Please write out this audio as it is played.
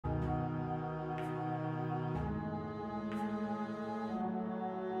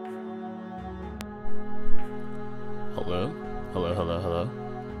Hello? Hello, hello, hello.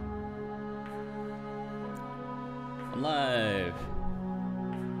 I'm live!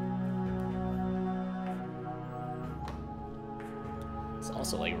 It's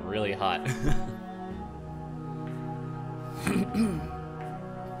also like really hot.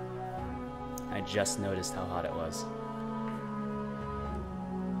 I just noticed how hot it was.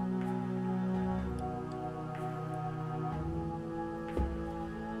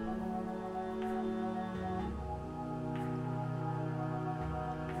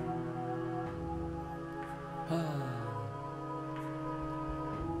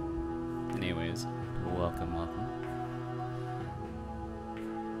 Anyways, welcome.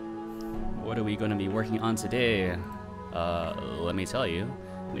 What are we going to be working on today? Let me tell you.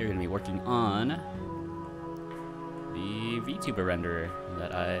 We're going to be working on the VTuber renderer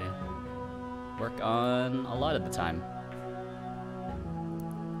that I work on a lot of the time.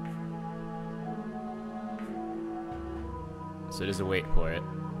 So just wait for it.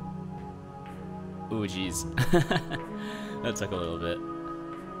 Ooh, jeez. That took a little bit.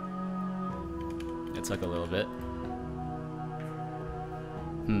 It took a little bit.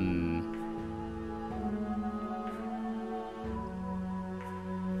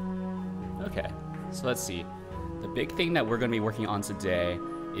 Okay, so let's see. The big thing that we're going to be working on today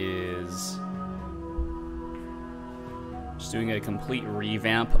is just doing a complete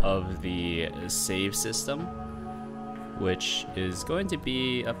revamp of the save system, which is going to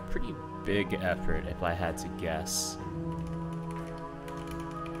be a pretty big effort if I had to guess.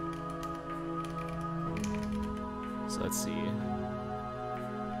 So let's see.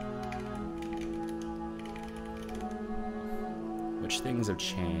 Which things have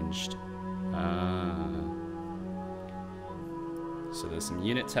changed? So there's some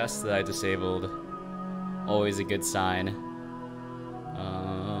unit tests that I disabled. Always a good sign.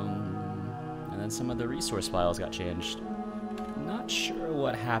 And then some of the resource files got changed. Not sure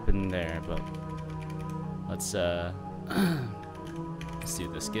what happened there, but let's do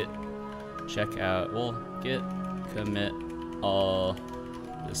this. Git check out. Well, git commit all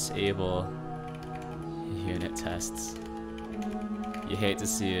disable unit tests. You hate to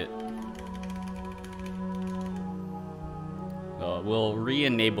see it. Well, we'll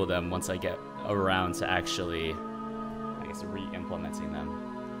re-enable them once I get around to actually, I guess, re-implementing them,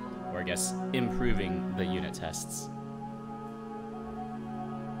 or I guess improving the unit tests.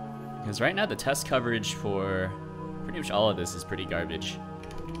 Because right now the test coverage for pretty much all of this is pretty garbage.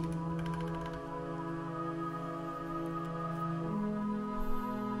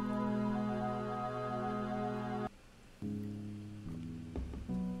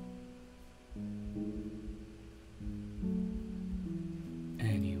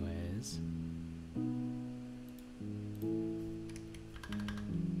 Anyways.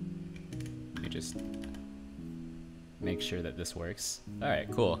 Let me just make sure that this works. Alright,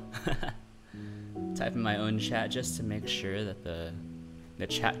 cool. Type in my own chat just to make sure that the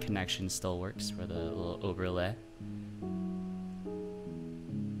chat connection still works for the little overlay.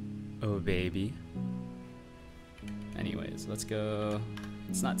 Oh baby. Anyways, let's go.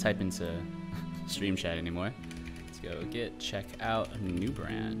 Let's not type into stream chat anymore. Let's go git check out new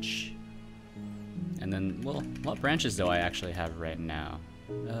branch. And then, well, what branches do I actually have right now?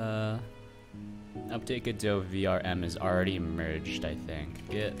 Update Godot VRM is already merged, I think.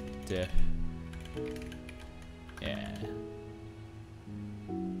 Git diff. Yeah.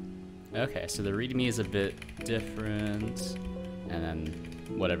 Okay, so the README is a bit different. And then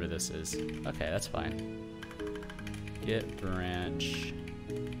whatever this is. Okay, that's fine. Git branch.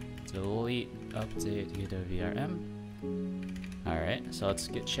 Delete update Godot VRM. Alright, so let's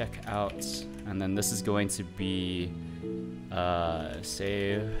git check out. And then this is going to be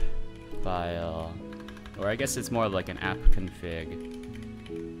save file, or I guess it's more like an app config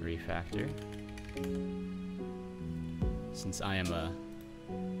refactor, since I am a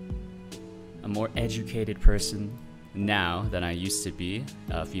more educated person now than I used to be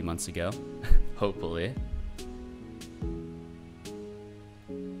a few months ago. Hopefully,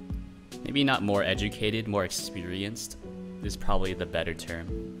 maybe not more educated, more experienced is probably the better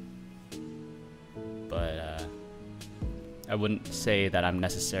term, but I wouldn't say that I'm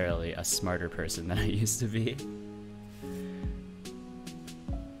necessarily a smarter person than I used to be.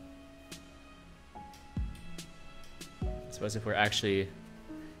 I suppose if we're actually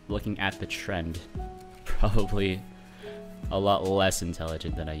looking at the trend, probably a lot less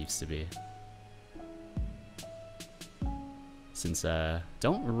intelligent than I used to be. Since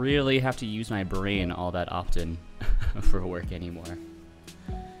don't really have to use my brain all that often for work anymore.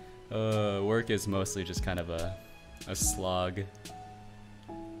 Work is mostly just kind of a slog.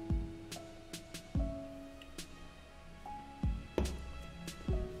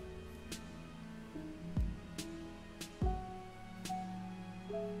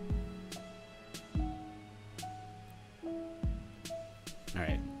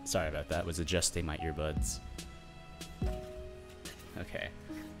 Alright, sorry about that. Was adjusting my earbuds. Okay,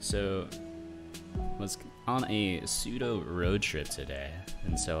 so was on a pseudo road trip today,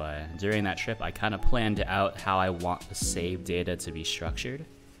 and so during that trip I kind of planned out how I want the save data to be structured.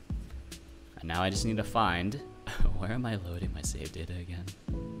 And now I just need to find where am I loading my save data again?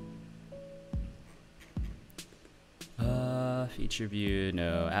 Feature view,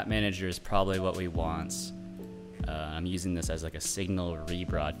 no. App manager is probably what we want. I'm using this as like a signal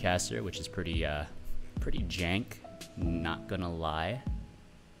rebroadcaster, which is pretty jank, not gonna lie.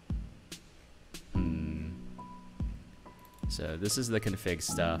 So this is the config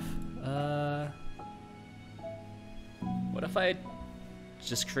stuff. What if I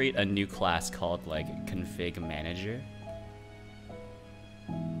just create a new class called like config manager?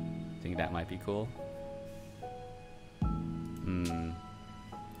 Think that might be cool.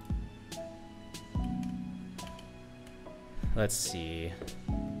 Let's see.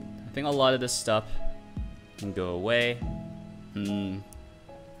 I think a lot of this stuff can go away.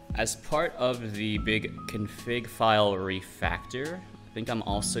 As part of the big config file refactor, I think I'm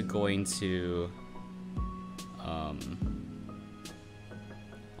also going to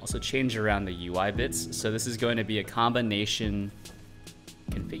also change around the UI bits. So this is going to be a combination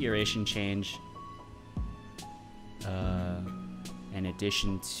configuration change in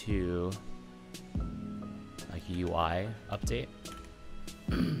addition to like UI update.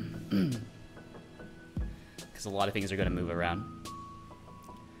 Because a lot of things are going to move around.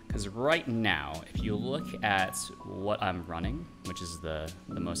 Because right now, if you look at what I'm running, which is the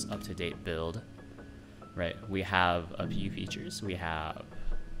most up-to-date build, right, we have a few features. We have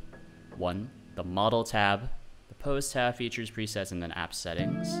one, the model tab, the pose tab, features, presets, and then app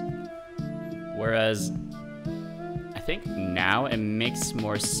settings. Whereas I think now it makes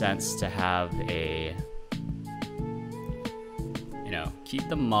more sense to have a, keep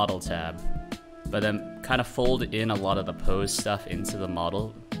the model tab, but then kind of fold in a lot of the pose stuff into the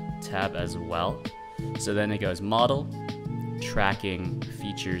model tab as well. So then it goes model, tracking,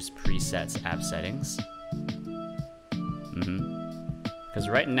 features, presets, app settings. Because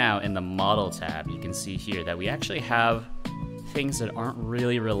right now in the model tab, you can see here that we actually have things that aren't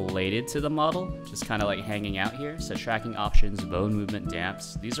really related to the model, just kind of like hanging out here. So tracking options, bone movement,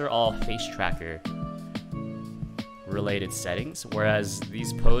 damps, these are all face tracker related settings, whereas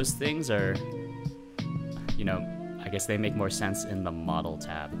these pose things are, I guess they make more sense in the model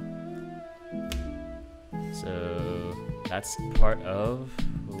tab. So that's part of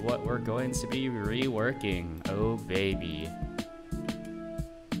what we're going to be reworking. Oh baby.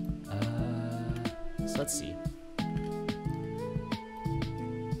 So let's see.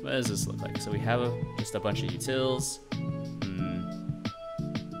 What does this look like? So we have just a bunch of utils.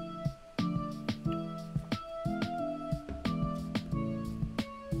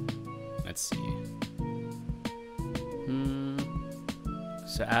 Let's see.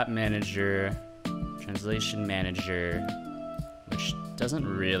 So app manager, translation manager, which doesn't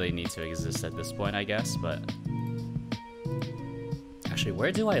really need to exist at this point, I guess, but actually,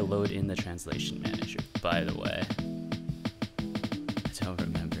 where do I load in the translation manager, by the way? I don't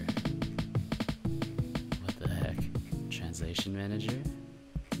remember. What the heck? Translation manager?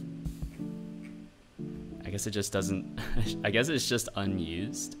 I guess it just doesn't, I guess it's just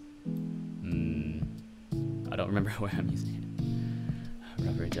unused. I don't remember where I'm using it.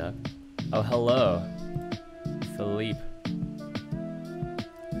 Rubber duck. Oh, hello. Philippe.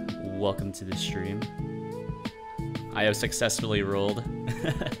 Welcome to the stream. I have successfully rolled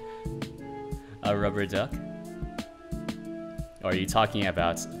a rubber duck. Or are you talking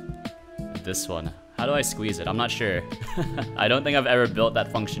about this one? How do I squeeze it? I'm not sure. I don't think I've ever built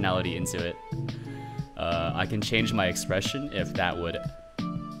that functionality into it. I can change my expression if that would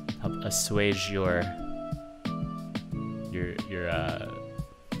help assuage your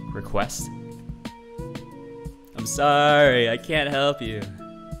request. I'm sorry, I can't help you.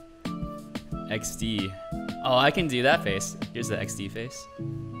 XD. Oh, I can do that face. Here's the XD face.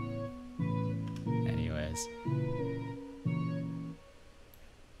 Anyways.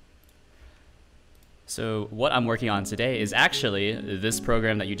 So what I'm working on today is actually this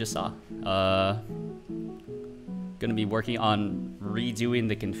program that you just saw. Gonna be working on redoing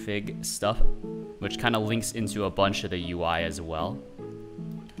the config stuff, which kind of links into a bunch of the UI as well.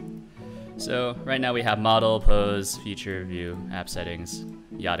 So right now we have model, pose, feature, view, app settings,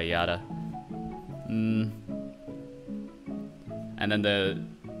 yada yada. And then the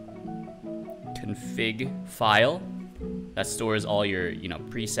config file that stores all your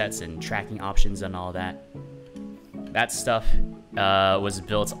presets and tracking options and all that. That stuff was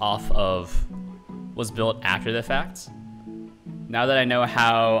built after the fact. now that I know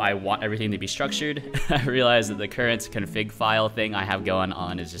how I want everything to be structured, I realize that the current config file thing I have going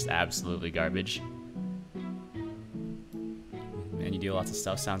on is just absolutely garbage. And you do lots of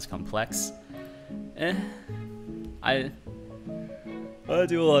stuff, sounds complex. I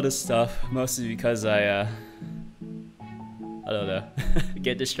do a lot of stuff, mostly because I don't know,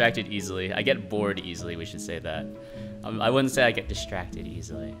 get distracted easily. I get bored easily, we should say that. I wouldn't say I get distracted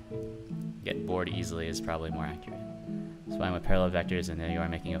easily. Get bored easily is probably more accurate. It's fine with parallel vectors, and there you are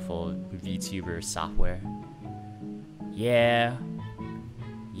making a full VTuber software. Yeah.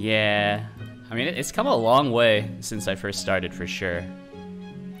 Yeah. I mean, it's come a long way since I first started, for sure.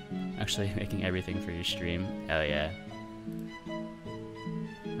 Actually making everything for your stream. Oh yeah.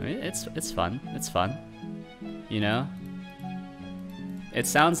 I mean, it's fun. It's fun. You know? It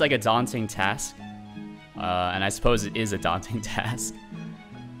sounds like a daunting task. And I suppose it is a daunting task.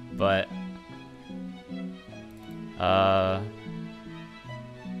 But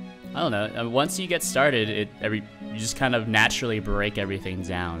I don't know. Once you get started, you just kind of naturally break everything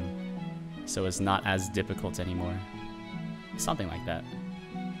down, so it's not as difficult anymore. Something like that.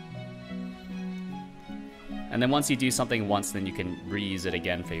 And then once you do something once, then you can reuse it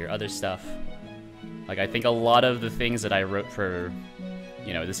again for your other stuff. Like, I think a lot of the things that I wrote for,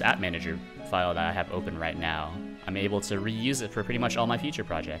 you know, this app manager file that I have open right now, I'm able to reuse it for pretty much all my future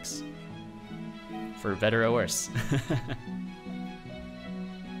projects. For better or worse.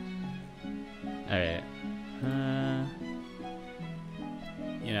 Alright.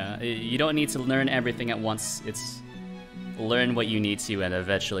 You know, you don't need to learn everything at once. It's learn what you need to, and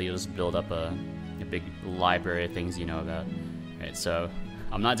eventually you'll just build up a big library of things you know about. Alright, so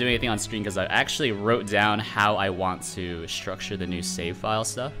I'm not doing anything on screen because I actually wrote down how I want to structure the new save file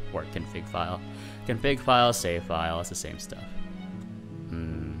stuff, or config file. Config file, save file, it's the same stuff.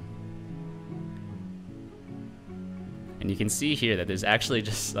 And you can see here that there's actually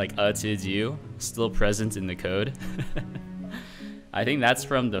just like a to-do still present in the code. I think that's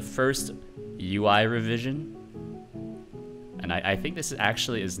from the first UI revision. And I think this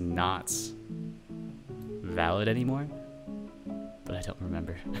actually is not valid anymore, but I don't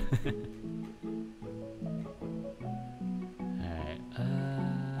remember. Alright,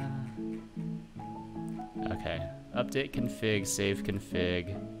 okay. Update config, save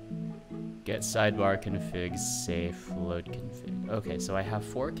config, get sidebar config, safe, load config. Okay, so I have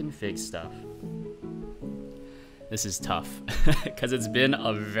 4 config stuff. This is tough, because it's been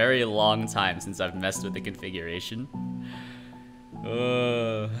a very long time since I've messed with the configuration.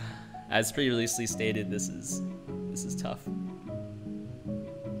 As previously stated, this is tough.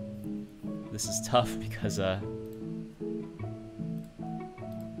 This is tough because I've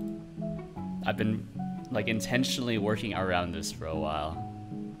been like intentionally working around this for a while.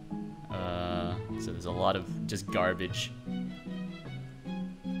 So there's a lot of just garbage.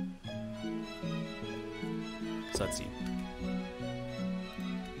 So let's see.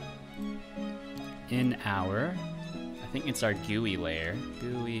 In our, I think it's our GUI layer.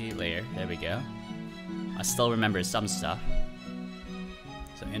 GUI layer, there we go. I still remember some stuff.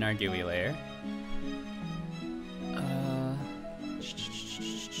 So in our GUI layer.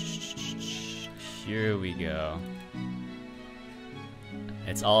 Here we go.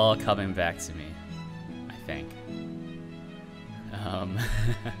 It's all coming back to me, I think.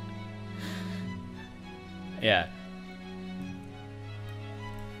 Yeah.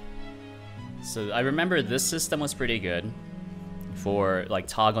 So I remember this system was pretty good for like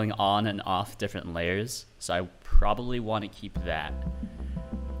toggling on and off different layers. So I probably want to keep that.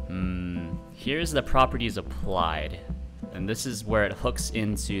 Here's the properties applied. And this is where it hooks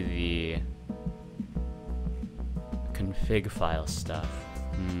into the config file stuff.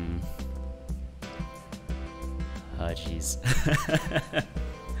 Oh, jeez.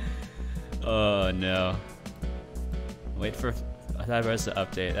 Oh, no. Wait for Thybar's to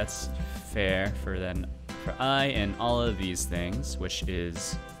update. That's fair for I and all of these things, which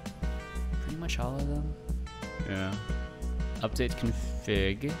is pretty much all of them. Yeah. Update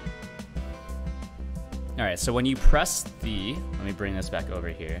config. Alright, so when you press the... Let me bring this back over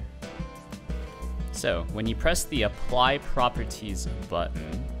here. So, when you press the Apply Properties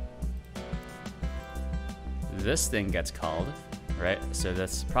button, this thing gets called, right? So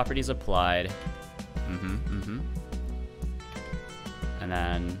that's Properties Applied. And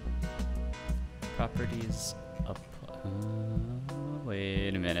then Properties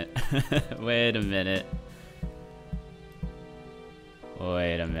wait a minute. Wait a minute.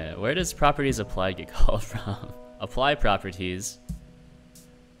 Wait a minute. Where does Properties Applied get called from? Apply Properties.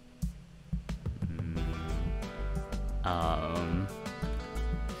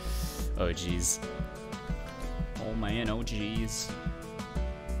 Oh, geez. Oh man, oh geez.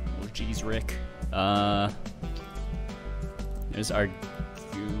 Oh geez, Rick. There's our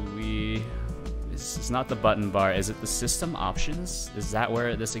GUI. This is not the button bar. Is it the system options? Is that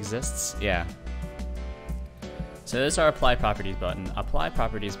where this exists? Yeah. So there's our apply properties button. Apply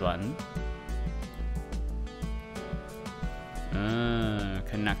properties button.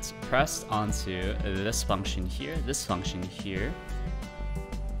 Connect pressed onto this function here. This function here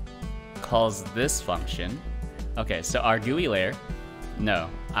calls this function. Okay, so our GUI layer, no,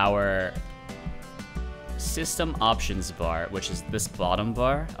 our system options bar, which is this bottom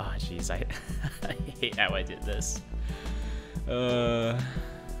bar. Oh, jeez, I hate how I did this.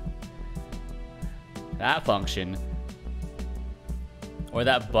 That function, or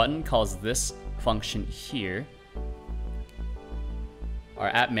that button calls this function here, our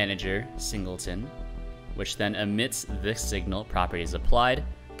app manager singleton, which then emits this signal, properties applied.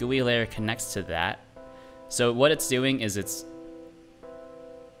 GUI layer connects to that. So what it's doing is it's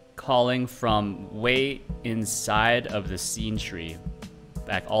calling from way inside of the scene tree,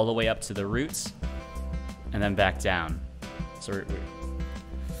 back all the way up to the roots, and then back down. So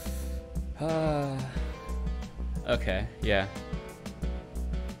okay, yeah.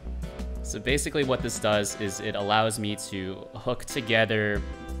 So basically what this does is it allows me to hook together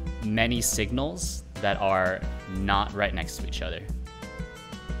many signals that are not right next to each other.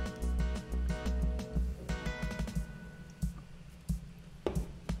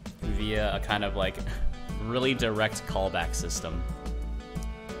 Via a kind of like really direct callback system.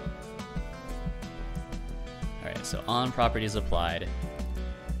 Alright, so on properties applied.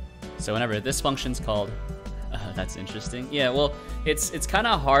 So whenever this function's called, that's interesting. Yeah, well, it's kind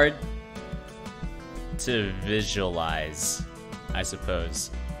of hard to visualize, I suppose.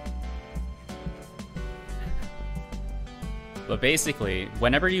 But basically,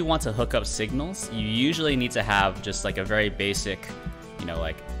 whenever you want to hook up signals, you usually need to have just like a very basic, you know,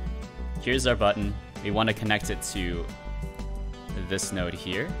 like, here's our button. We want to connect it to this node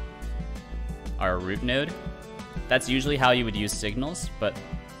here, our root node. That's usually how you would use signals, but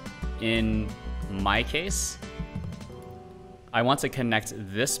in my case, I want to connect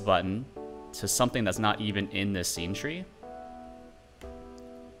this button to something that's not even in this scene tree.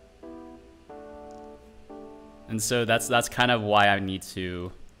 And so that's kind of why I need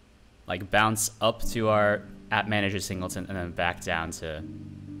to like bounce up to our app manager singleton and then back down to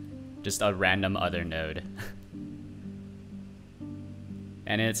just a random other node.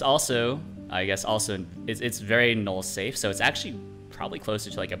 And it's also, I guess also, it's very null safe, so it's actually probably closer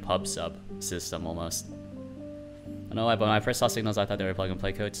to like a pub sub system almost. I know, like, when I first saw signals, I thought they were plug and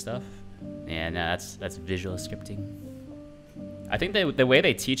play code stuff. And that's visual scripting. I think the way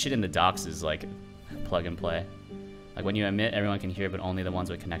they teach it in the docs is like plug and play. Like when you emit, everyone can hear, but only the ones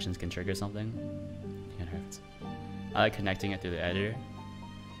with connections can trigger something. I like connecting it through the editor.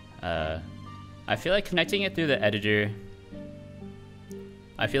 I feel like connecting it through the editor,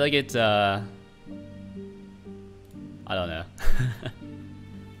 I feel like it, I don't know.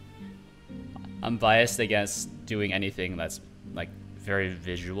 I'm biased against doing anything that's like very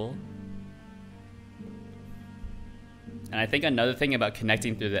visual. And I think another thing about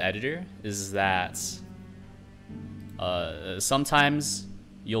connecting through the editor is that sometimes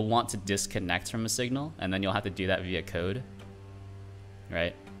you'll want to disconnect from a signal, and then you'll have to do that via code,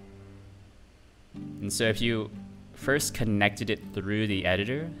 right? And so if you first connected it through the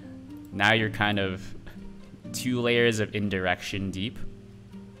editor, now you're kind of 2 layers of indirection deep.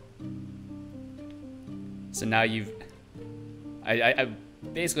 So now you've...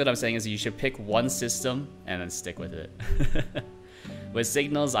 basically what I'm saying is you should pick one system and then stick with it. With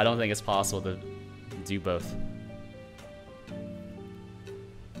signals, I don't think it's possible to do both.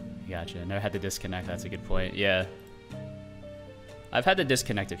 Gotcha, never had to disconnect, that's a good point. Yeah. I've had to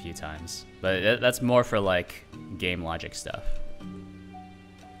disconnect a few times, but that's more for like game logic stuff.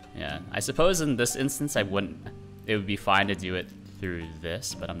 Yeah, I suppose in this instance it would be fine to do it through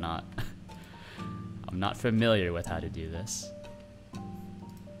this, but I'm not I'm not familiar with how to do this.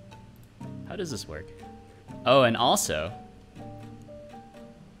 How does this work? Oh, and also,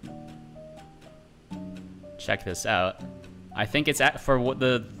 check this out. I think it's for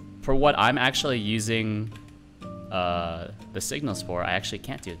what I'm actually using the signals for, I actually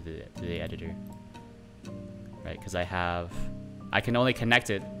can't do it through the editor, right? Because I can only connect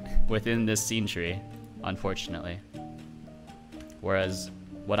it within this scene tree, unfortunately. Whereas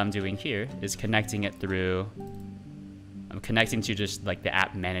what I'm doing here is connecting it through, I'm connecting to just like the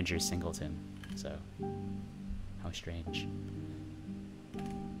app manager singleton. So, how strange.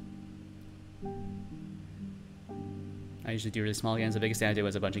 I usually do really small games. The biggest thing I did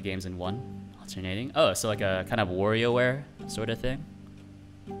was a bunch of games in one, alternating. Oh, so like a kind of WarioWare sort of thing.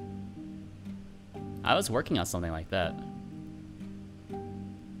 I was working on something like that.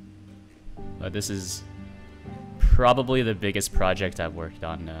 But this is probably the biggest project I've worked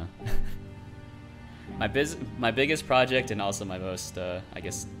on now. My biggest project and also my most, I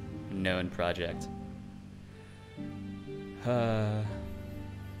guess, known project.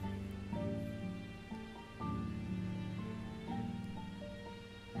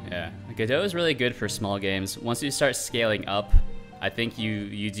 Yeah, Godot is really good for small games. Once you start scaling up, I think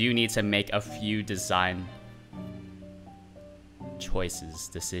you do need to make a few design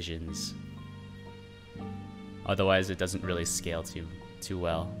decisions. Otherwise, it doesn't really scale too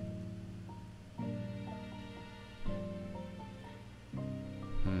well.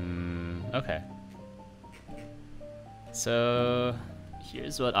 Okay. So,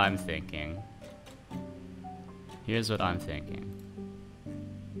 here's what I'm thinking. Is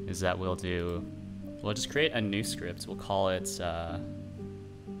that we'll just create a new script. We'll call it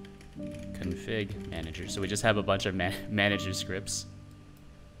config manager. So we just have a bunch of manager scripts.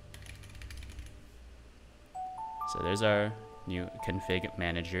 So there's our new config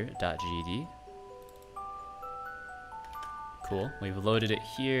manager.gd. Cool. We've loaded it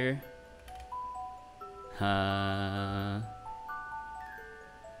here.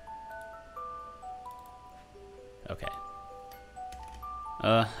 Okay.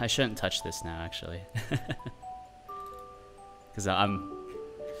 I shouldn't touch this now, actually. Because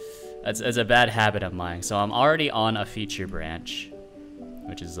it's a bad habit of mine. So I'm already on a feature branch,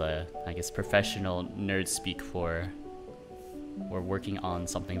 which is, I guess, professional nerd speak for we're working on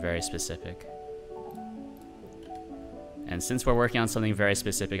something very specific. And since we're working on something very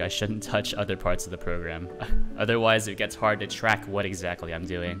specific, I shouldn't touch other parts of the program. Otherwise, it gets hard to track what exactly I'm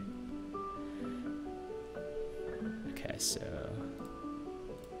doing. Okay, so...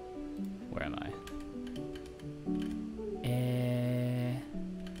 where am I?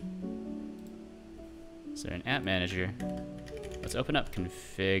 So an app manager. Let's open up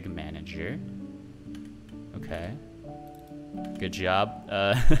config manager. Okay. Good job.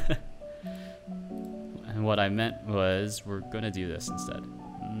 And what I meant was we're gonna do this instead.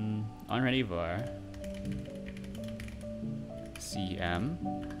 Onready var cm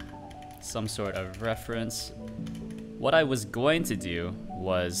some sort of reference. What I was going to do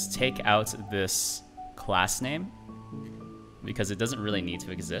was take out this class name because it doesn't really need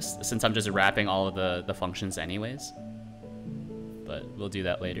to exist since I'm just wrapping all of the functions anyways. But we'll do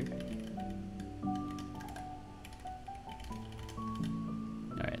that later.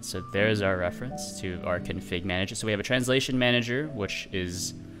 Alright, so there's our reference to our config manager. So we have a translation manager, which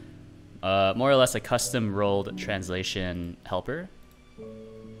is more or less a custom rolled translation helper.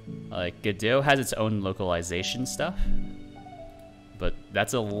 Like Godot has its own localization stuff, but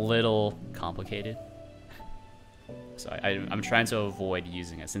that's a little complicated. So I'm trying to avoid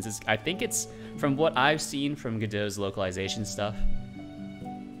using it since I think it's, from what I've seen from Godot's localization stuff,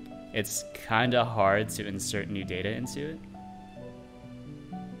 it's kind of hard to insert new data into it.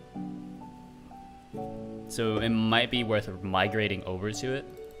 So it might be worth migrating over to it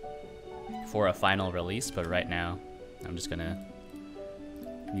for a final release, but right now I'm just gonna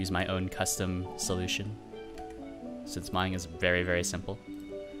use my own custom solution since mine is very, very simple.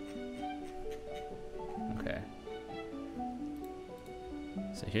 Okay.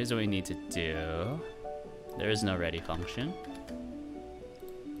 So here's what we need to do. There is no ready function.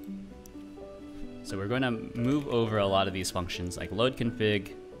 So we're going to move over a lot of these functions, like load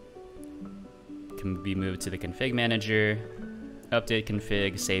config can be moved to the config manager, update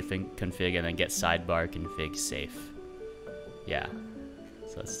config, save config, and then get sidebar config safe. Yeah.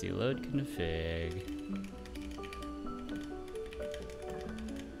 So let's do load config.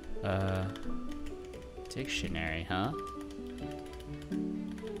 Dictionary, huh?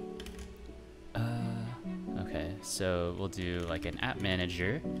 Okay, so we'll do like an app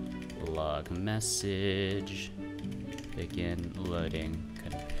manager, log message, begin loading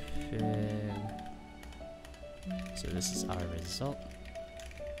config. So this is our result.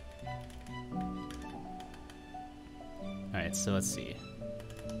 Alright, so let's see.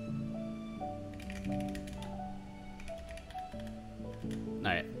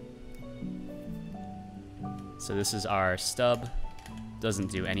 Alright. So this is our stub. Doesn't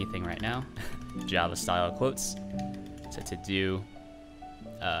do anything right now. Java style quotes. So to do,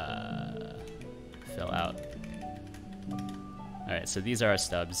 fill out. Alright, so these are our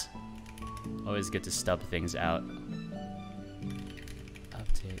stubs. Always good to stub things out.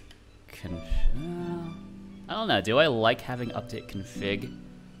 Update config. I don't know, do I like having update config?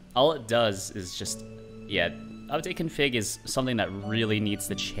 All it does is just, yeah, update config is something that really needs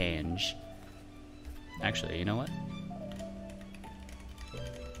to change. Actually, you know what?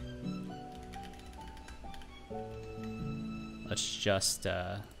 Let's just,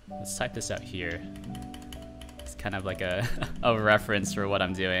 let's type this out here. It's kind of like a, a reference for what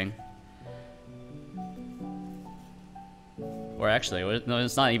I'm doing. Or actually, no,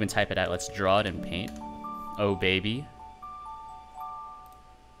 let's not even type it out. Let's draw it in Paint. Oh, baby.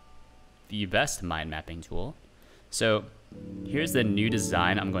 The best mind mapping tool. So here's the new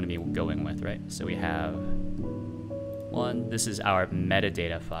design I'm going to be going with, right? So we have one, this is our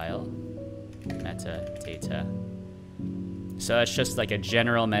metadata file. Metadata. So that's just like a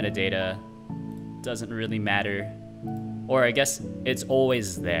general metadata. Doesn't really matter. Or I guess it's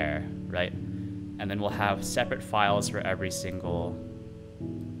always there, right? And then we'll have separate files for every single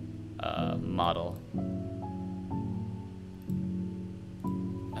model.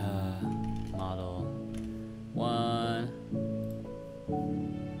 Model 1,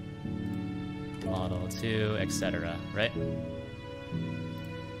 model 2, etc., right?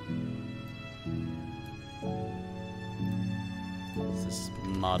 This is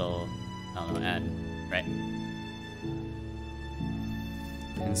model, I don't know, N, right?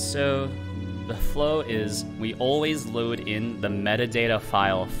 And so the flow is we always load in the metadata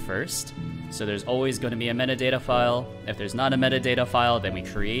file first. So there's always going to be a metadata file. If there's not a metadata file, then we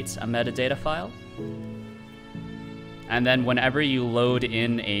create a metadata file. And then whenever you load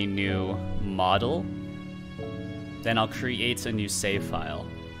in a new model, then I'll create a new save file.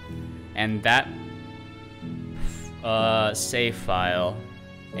 And that save file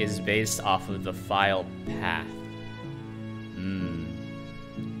is based off of the file path.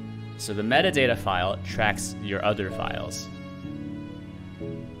 So the metadata file tracks your other files.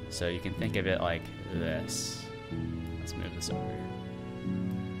 So you can think of it like this. Let's move this over.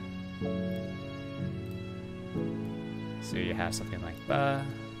 So you have something like ba,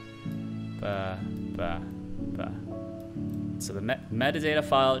 ba, ba, ba. So the metadata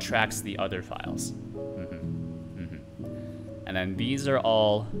file tracks the other files. And then these are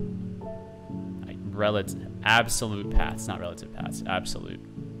all like absolute paths, not relative paths, absolute.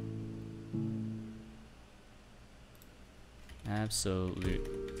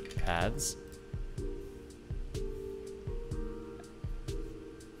 Absolute paths.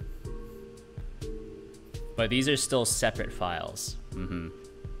 But these are still separate files. And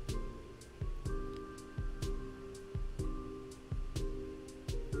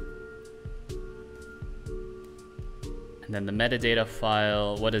then the metadata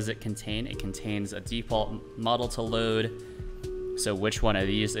file, what does it contain? It contains a default model to load. So which one of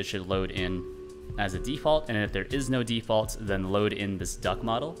these it should load in as a default, and if there is no default, then load in this duck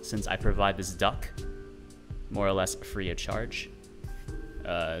model, since I provide this duck more or less free of charge.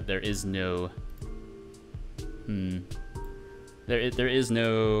 There is no there is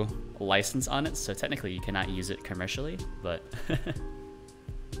no license on it, so technically you cannot use it commercially, but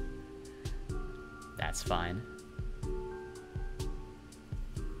that's fine.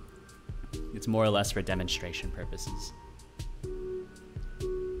 It's more or less for demonstration purposes.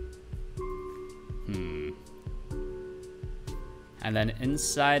 And then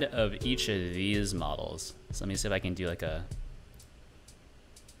inside of each of these models, so let me see if I can do like a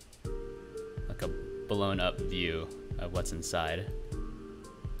blown up view of what's inside.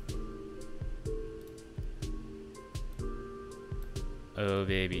 Oh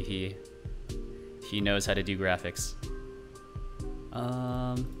baby, he knows how to do graphics.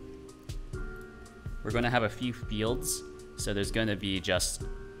 We're gonna have a few fields, so there's gonna be just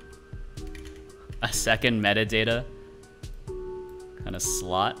a second metadata kind of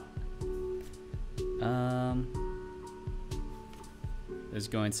slot. There's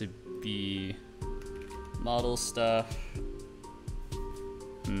going to be model stuff.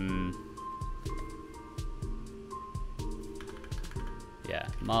 Yeah,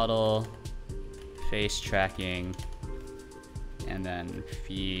 model, face tracking, and then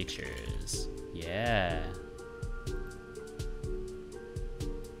features. Yeah.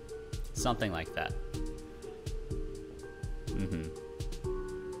 Something like that.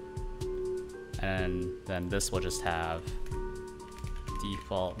 And then this will just have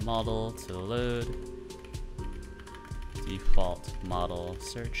default model to load, default model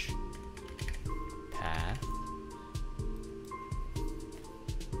search, path.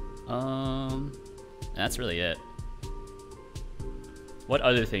 That's really it. What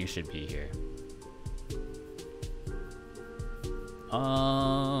other things should be here?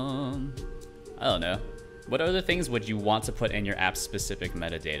 I don't know. What other things would you want to put in your app specific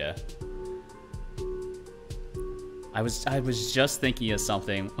metadata? I was just thinking of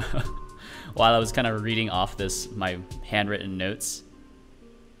something while I was kind of reading off my handwritten notes.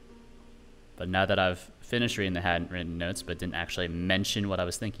 But now that I've finished reading the handwritten notes but didn't actually mention what I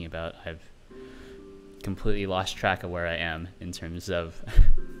was thinking about, I've completely lost track of where I am in terms of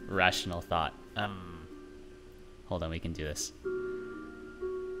rational thought. Hold on, we can do this.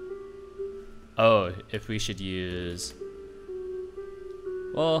 Oh, if we should use...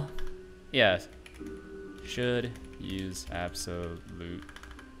 Well, yeah. Should use absolute...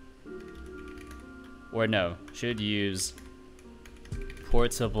 Or no, should use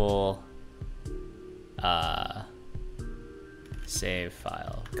portable save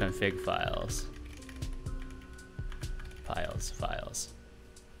file, config files. Files.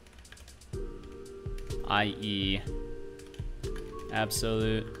 I.e.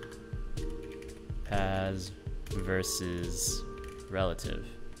 absolute paths versus relative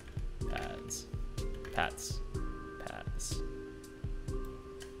paths.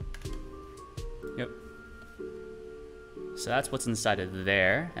 Yep. So that's what's inside of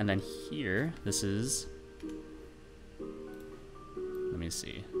there, and then here, this is... Let me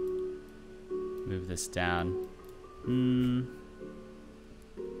see. Move this down.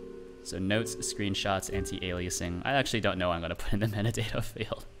 So notes, screenshots, anti-aliasing. I actually don't know what I'm gonna put in the metadata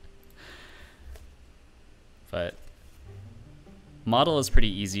field. But model is pretty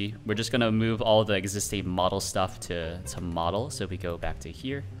easy. We're just gonna move all the existing model stuff to model. So if we go back to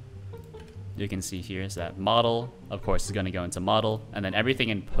here, you can see here is that model, of course, is gonna go into model, and then everything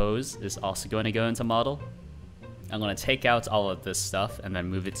in pose is also going to go into model. I'm gonna take out all of this stuff and then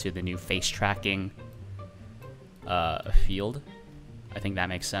move it to the new face tracking field. I think that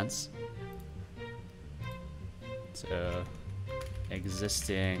makes sense. So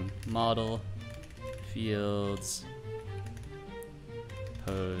existing model fields,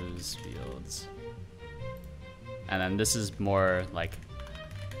 pose fields, and then this is more like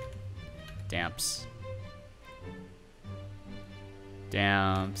damps,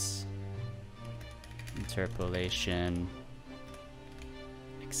 interpolation,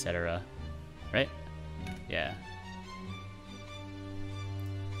 etc. Right? Yeah.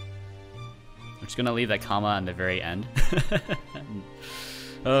 I'm just gonna leave that comma on the very end.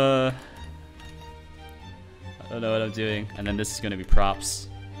 I don't know what I'm doing. And then this is gonna be props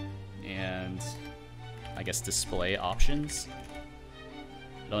and I guess display options.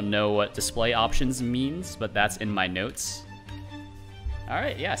 I don't know what display options means, but that's in my notes. All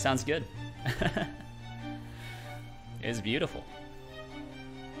right, yeah, sounds good. It's beautiful.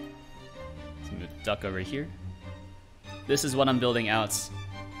 Let's move the duck over here. This is what I'm building out.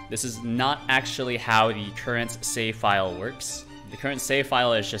 This is not actually how the current save file works. The current save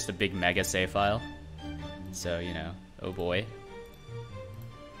file is just a big mega save file. So, you know, oh boy.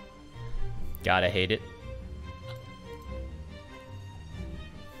 Gotta hate it.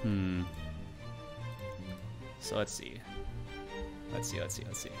 So let's see. Let's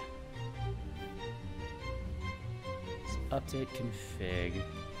update config.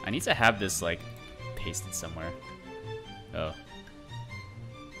 I need to have this like pasted somewhere. Oh.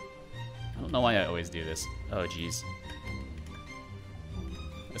 I don't know why I always do this. Oh geez.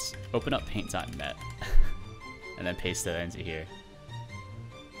 Let's open up paint.net and then paste it into here.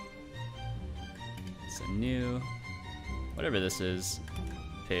 So new, whatever this is,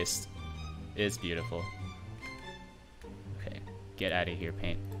 paste. It's beautiful. Okay, get out of here,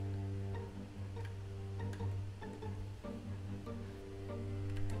 paint.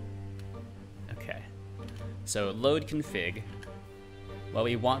 Okay, so load config. What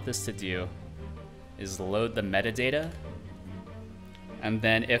we want this to do is load the metadata, and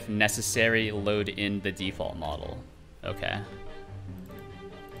then if necessary, load in the default model. Okay.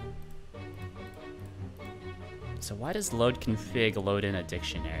 So why does load config load in a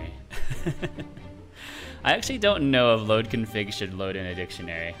dictionary? I actually don't know if load config should load in a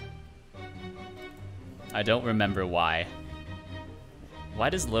dictionary. I don't remember why. Why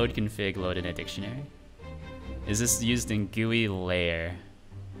does load config load in a dictionary? Is this used in GUI layer?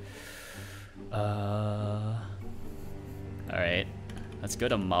 Alright, let's go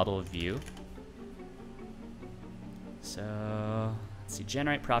to model view. So, let's see,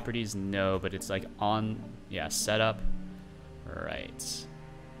 generate properties, no, but it's like on, yeah, setup, right.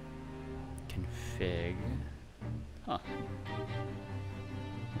 Config, huh.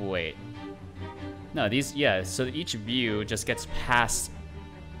 Wait, no, these, yeah, so each view just gets passed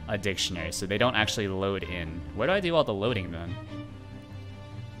a dictionary, so they don't actually load in. Where do I do all the loading then?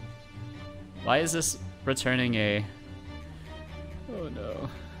 Why is this returning a... Oh no.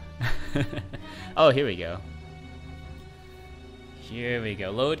 Oh, here we go. Here we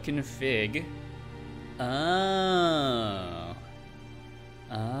go. Load config. Oh.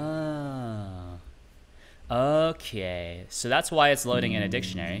 Oh. Okay, so that's why it's loading in a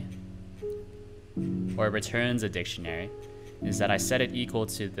dictionary, or it returns a dictionary, is that I set it equal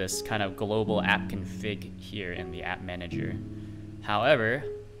to this kind of global app config here in the app manager. However,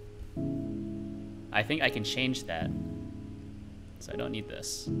 I think I can change that, so I don't need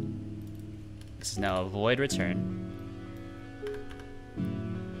this. This is now a void return.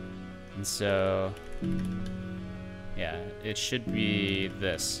 And so, yeah, it should be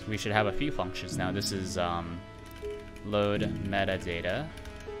this. We should have a few functions now. This is load metadata.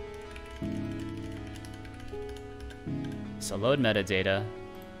 So load metadata.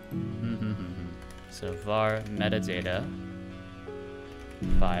 So var metadata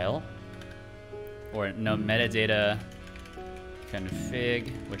file, or no, metadata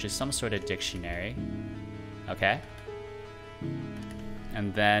config, which is some sort of dictionary. Okay.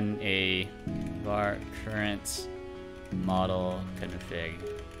 And then a var current model config,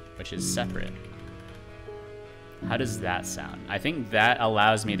 which is separate. How does that sound? I think that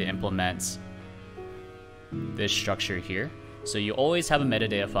allows me to implement this structure here. So you always have a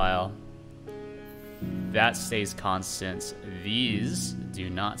metadata file. That stays constant. These do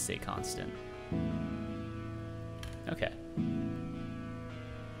not stay constant. Okay.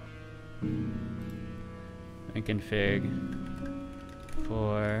 And config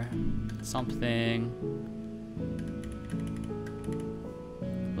for something.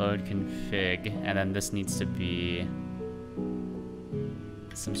 Load config, and then this needs to be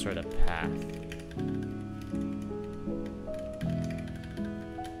some sort of path.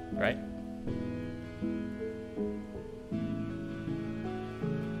 Right?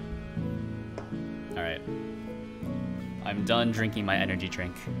 Alright. I'm done drinking my energy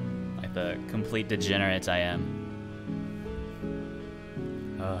drink, like the complete degenerate I am.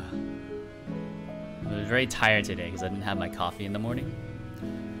 I was very tired today because I didn't have my coffee in the morning.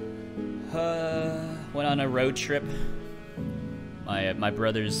 Went on a road trip. My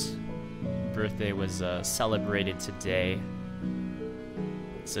brother's birthday was celebrated today,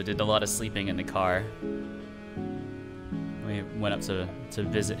 so did a lot of sleeping in the car. We went up to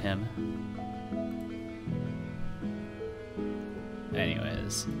visit him.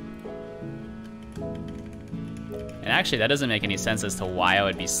 Anyways. And actually, that doesn't make any sense as to why I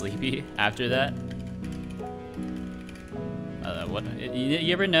would be sleepy after that.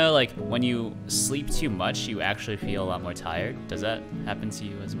 You ever know, like, when you sleep too much, you actually feel a lot more tired? Does that happen to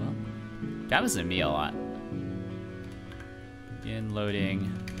you as well? That happens to me a lot. Begin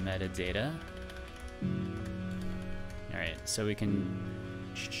loading metadata. Alright, so we can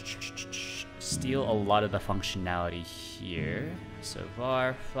steal a lot of the functionality here. So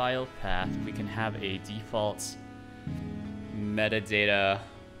var file path, we can have a default metadata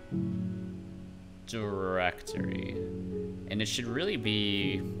directory. And it should really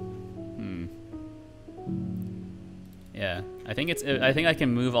be, yeah, I think I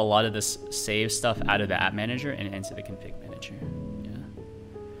can move a lot of this save stuff out of the app manager and into the config manager. Yeah.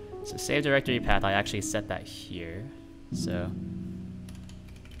 So save directory path, I actually set that here. So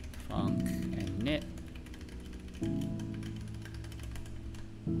func and init.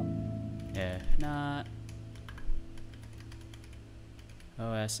 If not,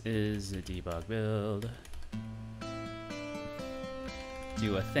 OS is a debug build.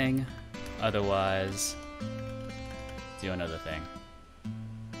 Do a thing, otherwise do another thing.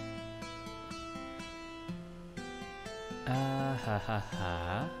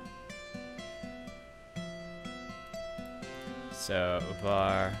 So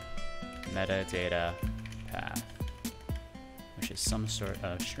var metadata path, which is some sort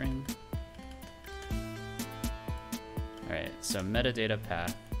of string. Alright, so metadata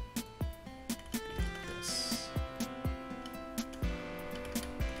path.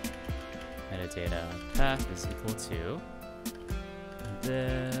 Metadata path is equal to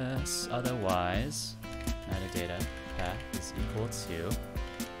this, otherwise metadata path is equal to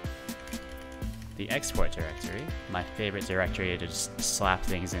the export directory, my favorite directory to just slap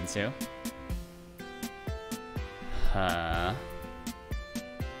things into.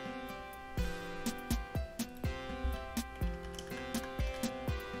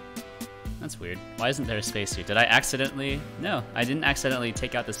 That's weird. Why isn't there a space here? Did I accidentally? No, I didn't accidentally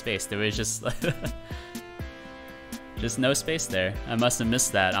take out the space. There was just just no space there. I must have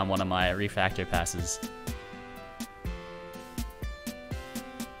missed that on one of my refactor passes.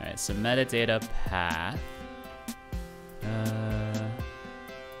 Alright, so metadata path.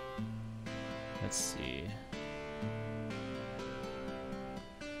 Let's see.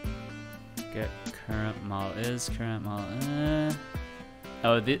 Get current model is current model.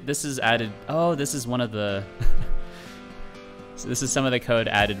 Oh, this is added. Oh, this is one of the. So this is some of the code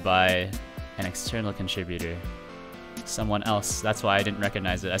added by an external contributor. Someone else. That's why I didn't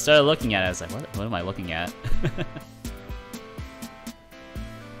recognize it. I started looking at it. I was like, what am I looking at?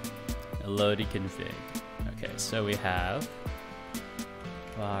 Loaded config. Okay, so we have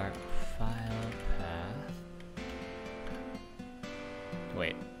our file path.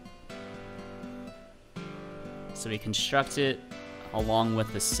 Wait. So we construct it along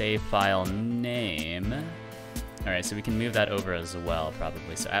with the save file name. Alright, so we can move that over as well,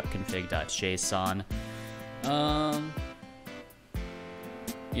 probably. So appconfig.json.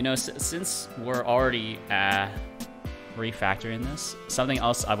 You know, since we're already refactoring this, something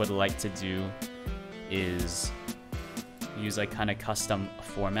else I would like to do is use like kind of custom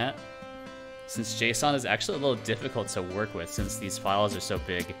format. Since JSON is actually a little difficult to work with since these files are so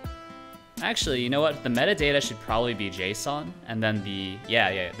big. Actually, you know what? The metadata should probably be JSON, and then the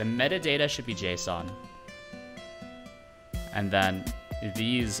metadata should be JSON. And then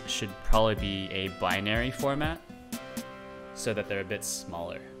these should probably be a binary format so that they're a bit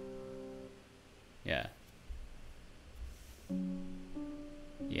smaller. Yeah.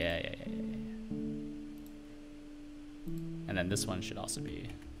 Yeah. And then this one should also be...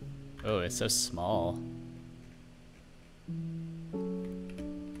 Oh, it's so small.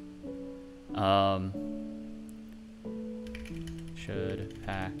 Should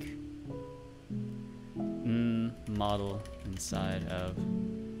pack model inside of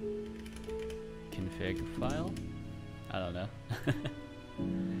config file. I don't know.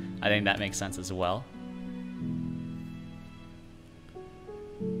 I think that makes sense as well.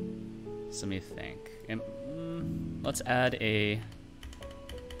 So let me think. Let's add a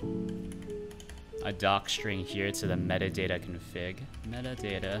doc string here to the metadata config.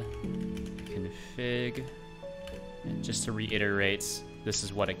 Metadata config. And just to reiterate, this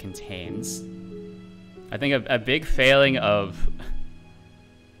is what it contains. I think a big failing of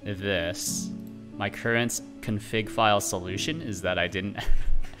this, my current config file solution, is that I didn't...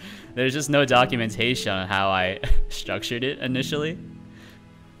 There's just no documentation on how I structured it initially,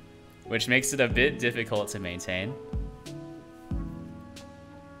 which makes it a bit difficult to maintain.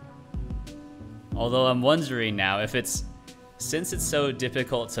 Although I'm wondering now if it's... Since it's so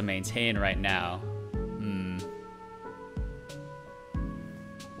difficult to maintain right now,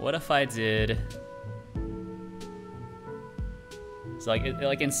 what if I did... So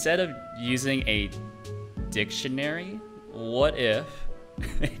like instead of using a dictionary, what if,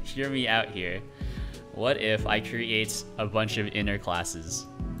 hear me out here, what if I create a bunch of inner classes?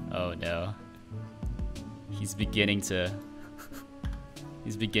 Oh no. He's beginning to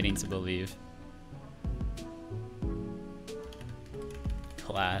believe.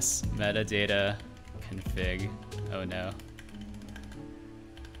 Class, metadata, config, oh no.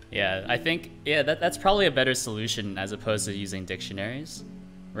 Yeah, I think, yeah, that's probably a better solution as opposed to using dictionaries,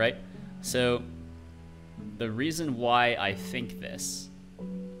 right? So the reason why I think this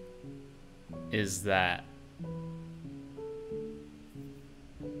is that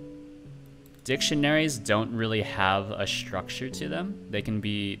dictionaries don't really have a structure to them. They can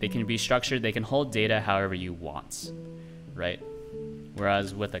be structured, they can hold data however you want, right?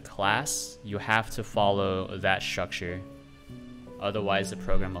 Whereas with a class, you have to follow that structure. Otherwise, the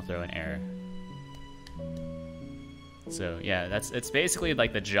program will throw an error. So yeah, it's basically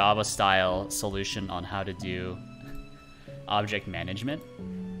like the Java style solution on how to do object management.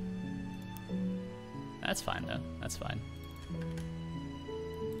 That's fine though, that's fine.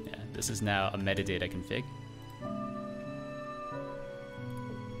 Yeah, this is now a metadata config.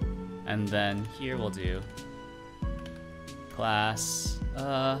 And then here we'll do class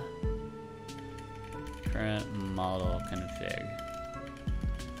current model config.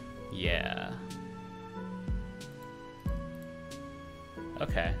 Yeah.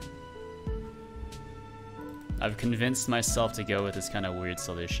 Okay. I've convinced myself to go with this kind of weird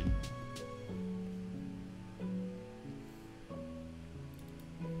solution.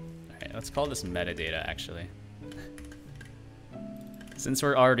 Alright, let's call this metadata actually. Since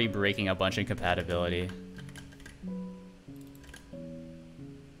we're already breaking a bunch of compatibility.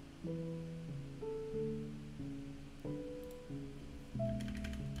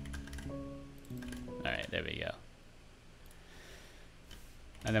 There we go.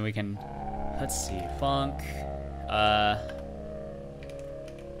 And then we can, let's see, func.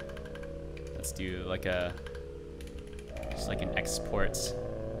 Let's do like just like an export.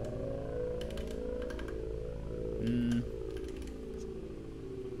 I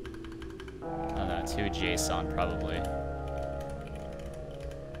don't know, to JSON probably.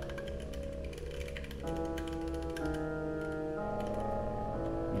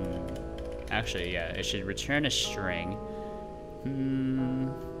 Actually, yeah, it should return a string.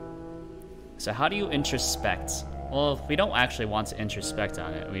 So how do you introspect? Well, we don't actually want to introspect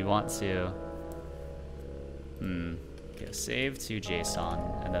on it. We want to, okay, save to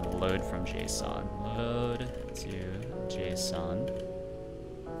JSON and then load from JSON. Load to JSON.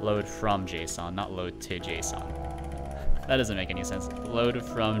 Load from JSON, not load to JSON. That doesn't make any sense. Load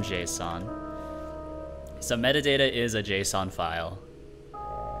from JSON. So metadata is a JSON file,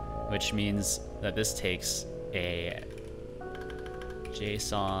 which means that this takes a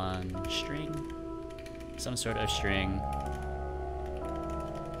JSON string, some sort of string,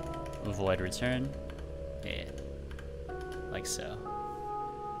 void return, yeah, like so.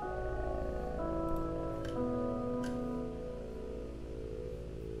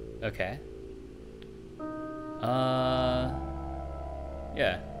 Okay.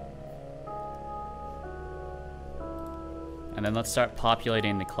 Yeah. And then let's start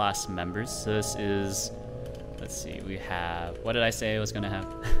populating the class members. So this is, let's see, we have, what did I say I was gonna have?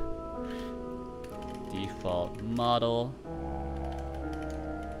 Default model.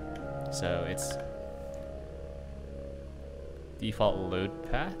 So it's default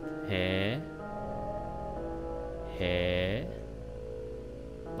load path. Hey. Hey.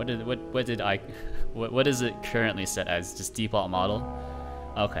 What is it currently set as? Just default model?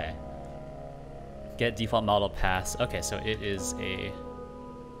 Okay. Get default model paths. Okay, so it is a,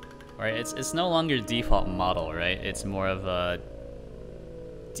 right, it's no longer default model, right? It's more of a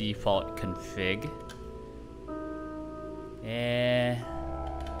default config.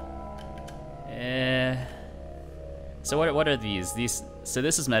 So what are these? So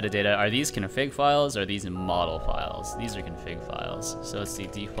this is metadata. Are these config files or are these model files? These are config files. So let's see,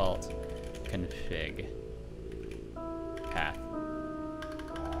 default config path.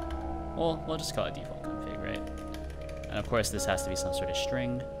 Well, we'll just call it default config, right? And of course this has to be some sort of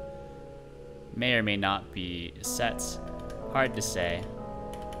string. May or may not be set. Hard to say.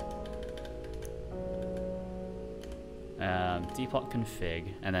 Default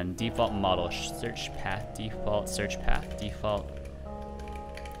config, and then default model search path, default search path, default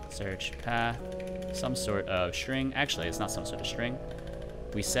search path, some sort of string. Actually, it's not some sort of string.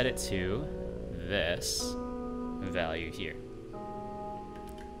 We set it to this value here.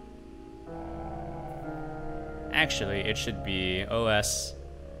 Actually, it should be OS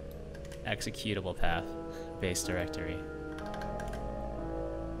executable path base directory.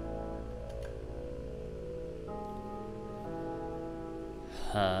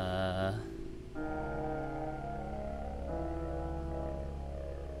 I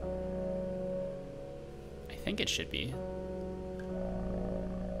think it should be.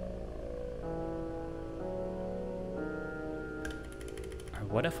 Or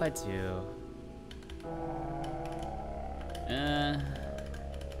what if I do...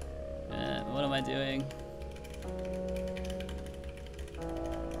 what am I doing?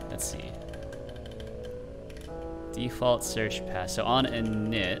 Let's see. Default search path. So on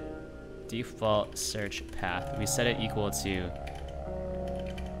init, default search path, we set it equal to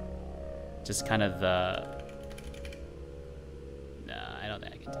just kind of the... No, I don't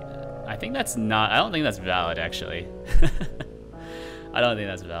think I can do that. I think that's not... I don't think that's valid, actually. I don't think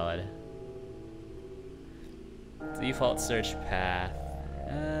that's valid. Default search path.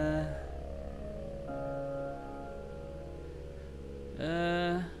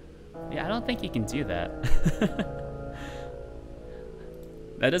 Yeah, I don't think you can do that.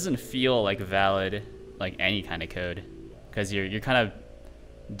 That doesn't feel like valid, like any kind of code, because you're kind of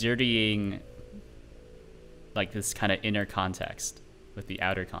dirtying like this kind of inner context with the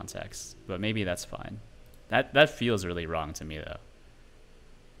outer context. But maybe that's fine. That feels really wrong to me though.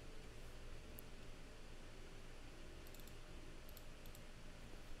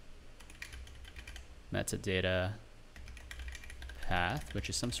 Metadata path, which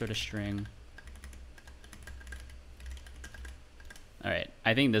is some sort of string. All right,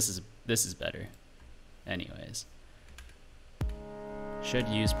 I think this is better. Anyways, should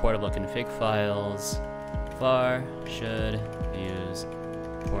use portable config files. Var should use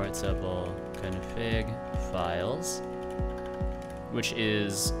portable config files, which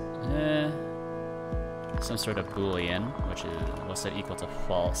is some sort of boolean, which is we'll set equal to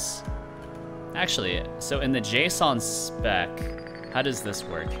false. Actually, so in the JSON spec, how does this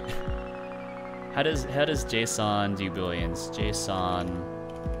work? How does JSON do booleans? JSON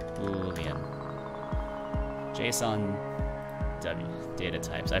boolean. JSON W data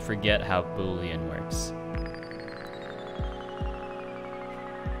types. I forget how boolean works.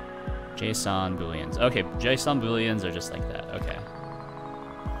 JSON booleans. Okay, JSON booleans are just like that. Okay,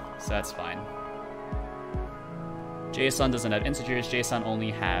 so that's fine. JSON doesn't have integers. JSON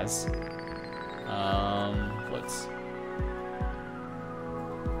only has floats.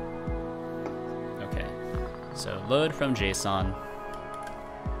 So load from JSON.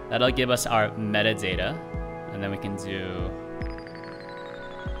 That'll give us our metadata, and then we can do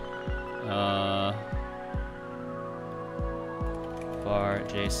var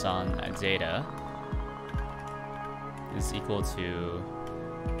JSON data is equal to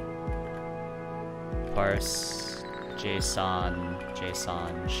parse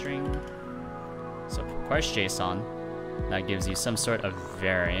JSON string. So parse JSON, that gives you some sort of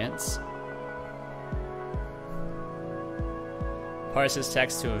variance. Parses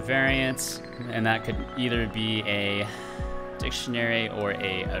text to a variance, and that could either be a dictionary or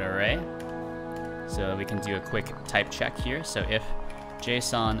an array. So we can do a quick type check here. So if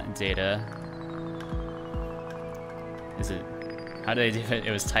JSON data, how do they do it?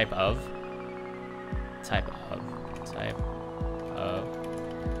 It was type of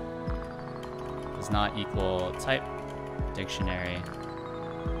does not equal type dictionary.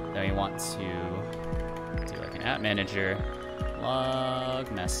 Then we want to do like an app manager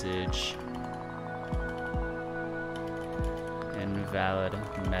log message invalid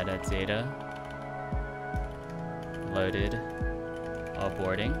metadata loaded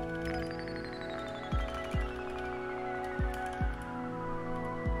aborting.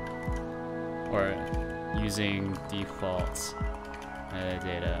 Or using default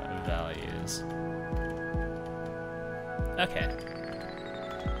metadata values. Okay.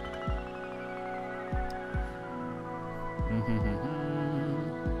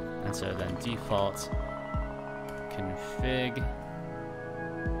 And so then default config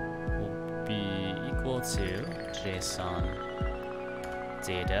will be equal to JSON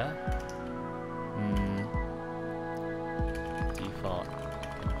data default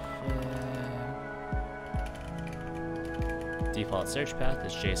config. Default search path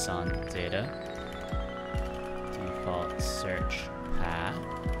is JSON data. Default search path,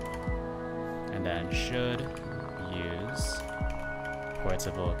 and then should use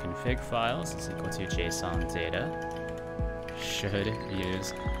portable config files is equal to JSON data. Should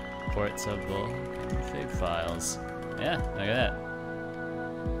use portable config files. Yeah, look at that.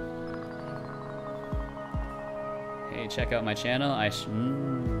 Hey, check out my channel.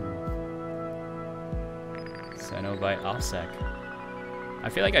 Cenobite offsec. I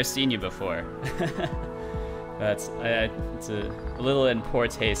feel like I've seen you before. It's a little in poor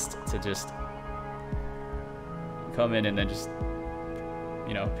taste to just come in and then just,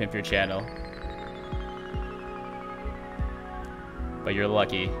 you know, pimp your channel. But you're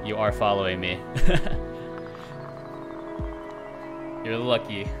lucky. You are following me. You're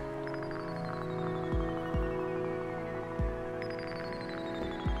lucky.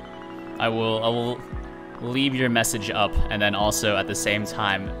 I will leave your message up, and then also at the same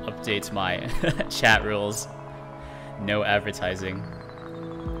time update my chat rules. No advertising.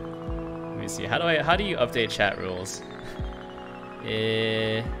 Let me see. How do you update chat rules?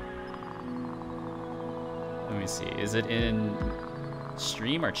 Let me see. Is it in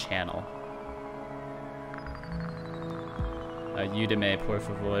stream or channel? Udemy, por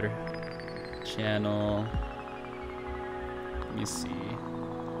favor. Channel. Let me see.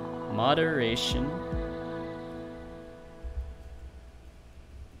 Moderation.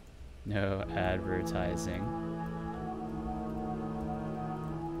 No advertising.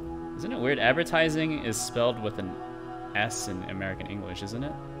 Isn't it weird? Advertising is spelled with an S in American English, isn't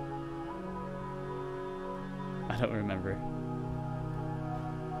it? I don't remember.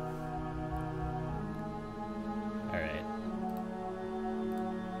 Alright.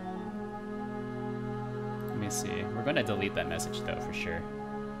 Let me see. We're going to delete that message though, for sure.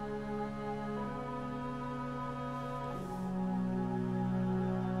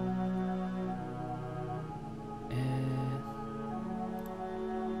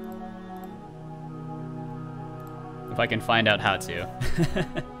 If I can find out how to.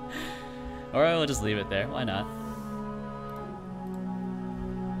 Or I will just leave it there. Why not?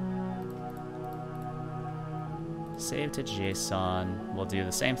 Save to JSON. We'll do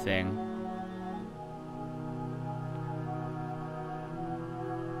the same thing.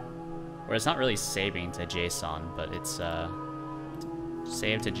 Or it's not really saving to JSON, but it's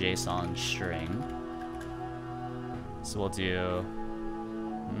save to JSON string. So we'll do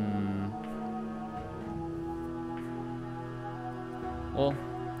well,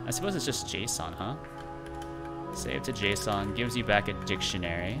 I suppose it's just JSON, huh? Save to JSON gives you back a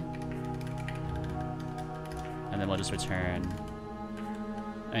dictionary. And then we'll just return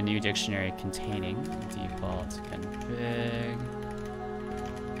a new dictionary containing default config,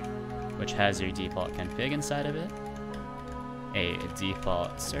 which has your default config inside of it, a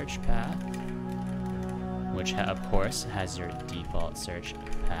default search path, which of course has your default search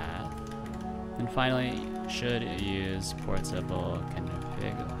path, And finally, should use portable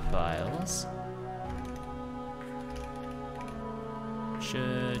config files.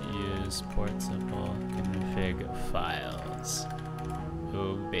 Should use portable config files.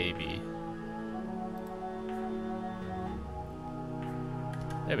 Oh baby.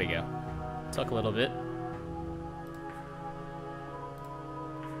 There we go. Took a little bit.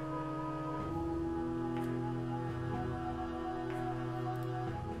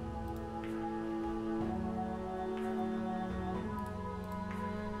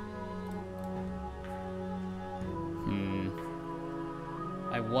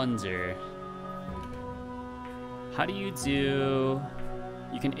 I wonder, how do you do,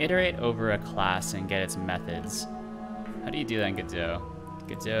 you can iterate over a class and get its methods. How do you do that in Godot?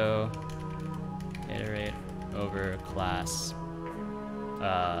 Godot, iterate over class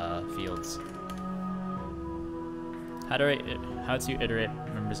fields. How to iterate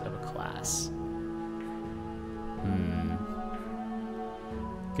members of a class?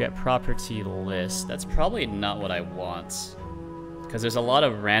 Get property list. That's probably not what I want, because there's a lot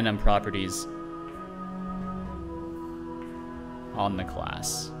of random properties on the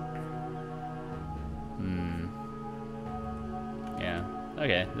class. Yeah.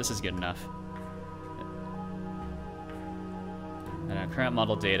 Okay, this is good enough. And our current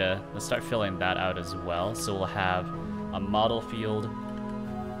model data, let's start filling that out as well. So we'll have a model field,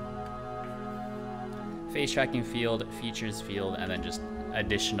 face tracking field, features field, and then just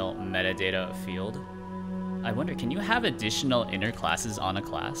additional metadata field. I wonder, can you have additional inner classes on a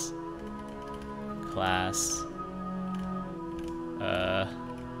class? Class.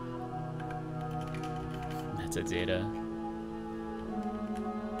 Metadata.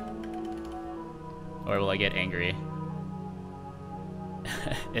 Or will I get angry?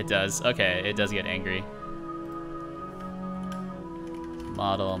 It does. Okay, it does get angry.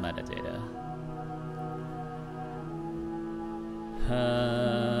 Model metadata.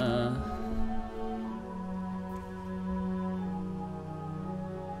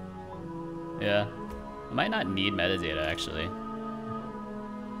 Yeah. I might not need metadata, actually.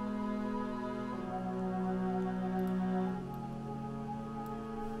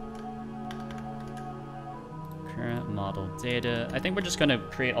 Current model data. I think we're just going to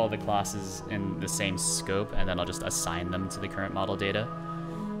create all the classes in the same scope, and then I'll just assign them to the current model data.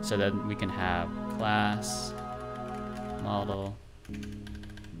 So then we can have class, model,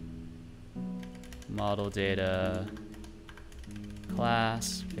 model data,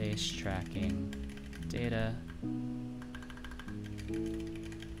 class, face tracking, data,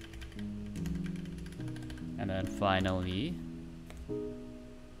 and then finally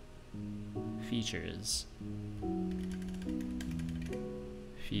features,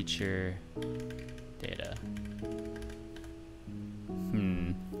 feature data.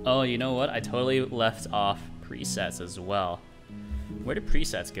 Oh, you know what? I totally left off presets as well. Where do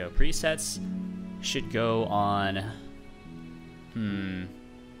presets go? Presets should go on,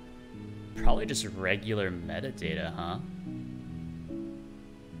 probably just regular metadata, huh?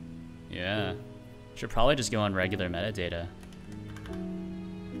 Yeah, should probably just go on regular metadata.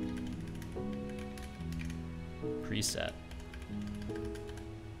 Preset.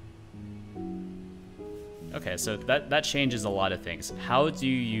 Okay, so that changes a lot of things. How do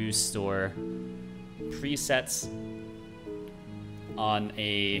you store presets on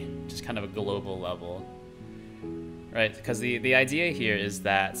a just kind of a global level? Right, because the idea here is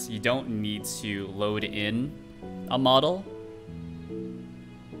that you don't need to load in a model,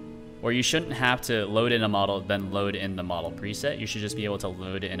 or you shouldn't have to load in a model then load in the model preset. You should just be able to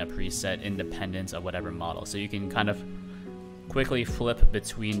load in a preset independent of whatever model. So you can kind of quickly flip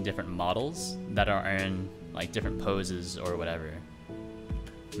between different models that are in like different poses or whatever.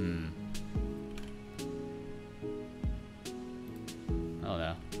 Oh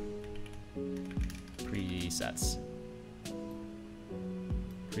no. Presets.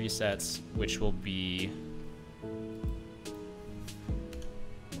 Presets, which will be,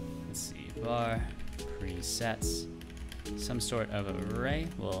 let's see, var presets, some sort of array.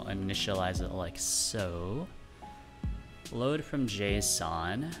 We'll initialize it like so. Load from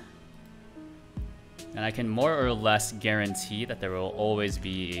JSON. And I can more or less guarantee that there will always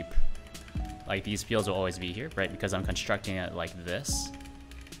be, like these fields will always be here, right? Because I'm constructing it like this.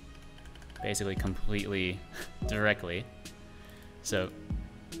 Basically completely directly. So,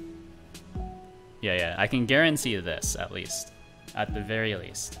 yeah, I can guarantee this at least, at the very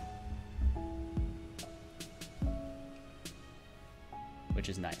least. Which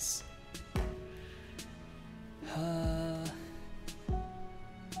is nice.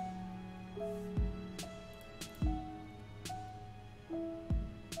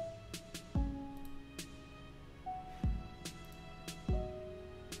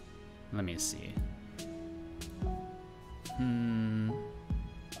 Let me see.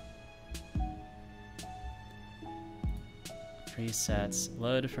 Presets,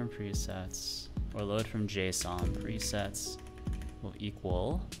 load from presets, or load from JSON. Presets will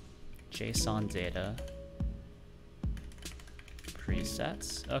equal JSON data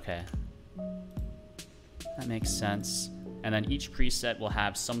presets. Okay, that makes sense. And then each preset will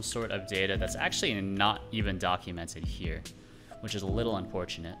have some sort of data that's actually not even documented here, which is a little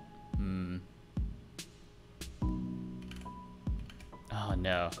unfortunate. Oh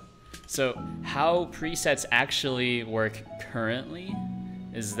no. So how presets actually work currently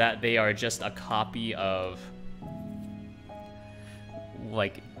is that they are just a copy of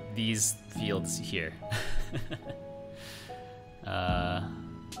like these fields here.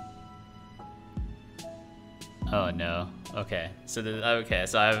 Oh no. Okay. So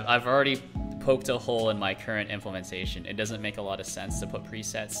I've already poked a hole in my current implementation. It doesn't make a lot of sense to put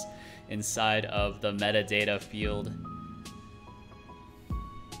presets inside of the metadata field.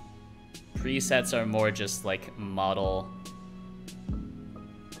 Presets are more just like model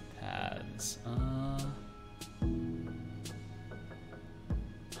paths.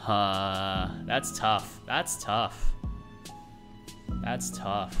 That's tough. That's tough. That's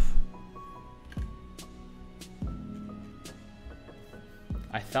tough.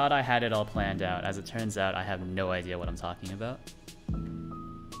 I thought I had it all planned out. As it turns out, I have no idea what I'm talking about.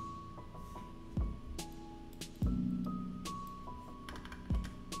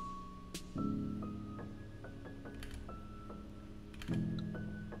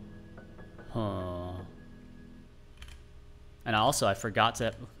 And also, I forgot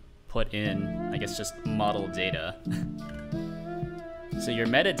to put in, I guess, just model data. So your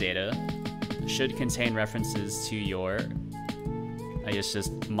metadata should contain references to your, I guess,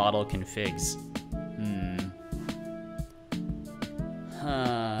 just model configs.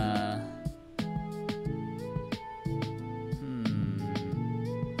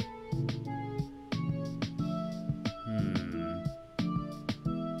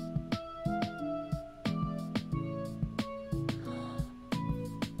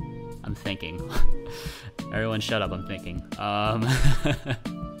 I'm thinking. Everyone shut up, I'm thinking.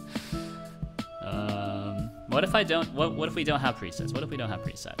 What if I don't, what if we don't have presets? What if we don't have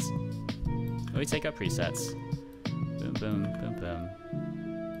presets? What if we take out presets? Boom, boom, boom, boom.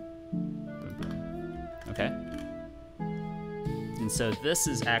 Boom, boom. Okay. And so this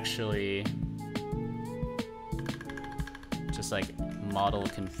is actually just like model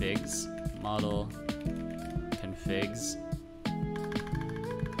configs, model configs,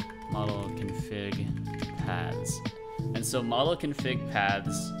 model config paths. And so model config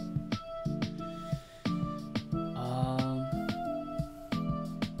paths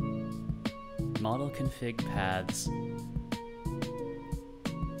model config paths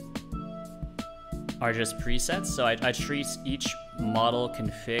are just presets, so I treat each model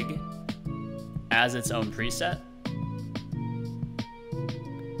config as its own preset.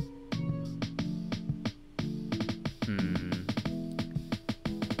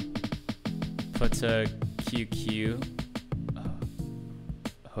 Put to QQ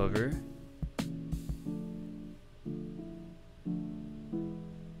hover.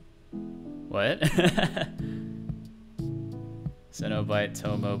 What? Cenobite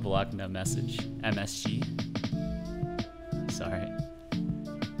Tomo block no message. MSG. Sorry.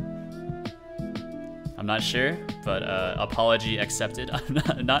 I'm not sure, but apology accepted.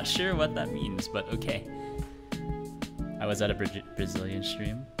 I'm not sure what that means, but okay. I was at a Brazilian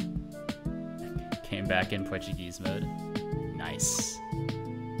stream. Came back in Portuguese mode. Nice.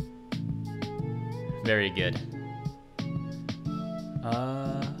 Very good.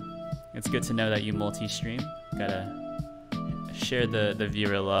 It's good to know that you multi-stream. Gotta share the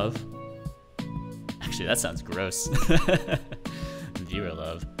viewer love. Actually, that sounds gross. Viewer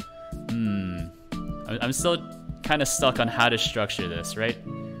love. I'm still kind of stuck on how to structure this, right?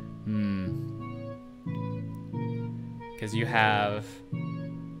 Because you have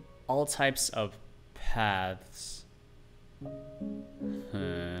all types of paths.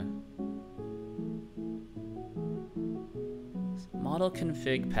 Model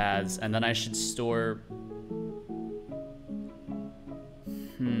config paths, and then I should store.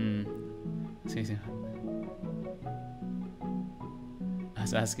 Excuse me. I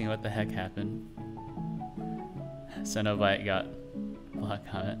was asking what the heck happened. Cenobite got block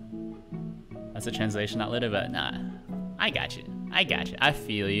comment. That's a translation not later, but nah. I got you. I got you. I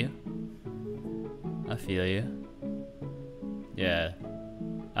feel you. I feel you. Yeah.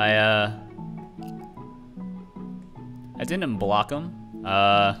 I didn't block them.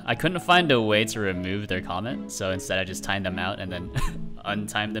 I couldn't find a way to remove their comment, so instead I just timed them out and then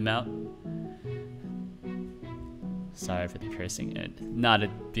untimed them out. Sorry for the cursing. Not a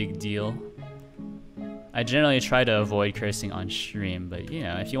big deal. I generally try to avoid cursing on stream, but you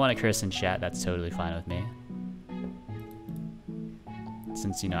know, if you want to curse in chat, that's totally fine with me.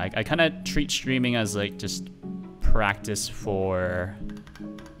 Since, you know, I kind of treat streaming as like just practice for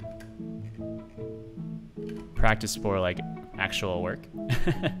like actual work.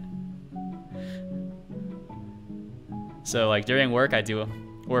 So like during work I do,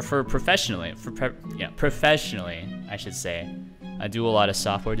 or for professionally, professionally I should say, I do a lot of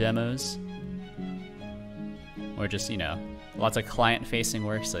software demos, or just, you know, lots of client-facing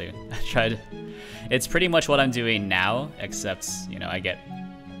work. So I try to, it's pretty much what I'm doing now, except, you know, I get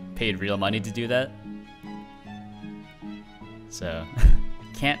paid real money to do that. So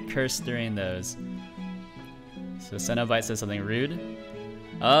can't curse during those. So Cenobite says something rude.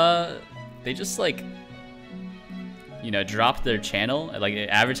 They just like, you know, dropped their channel, like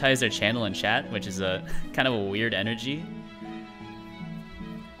advertised their channel in chat, which is a kind of a weird energy.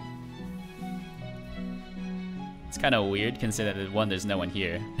 It's kind of weird considering that, one, there's no one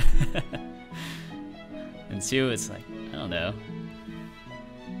here. And two, it's like, I don't know.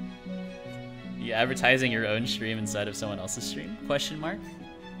 You advertising your own stream inside of someone else's stream? Question mark?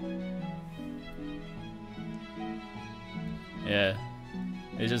 Yeah.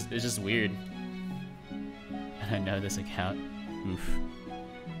 It's just weird. I know this account. Oof.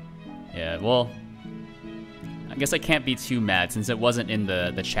 Yeah, well, I guess I can't be too mad since it wasn't in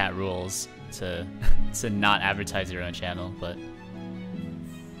the chat rules to to not advertise your own channel, but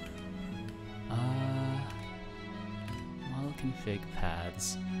model config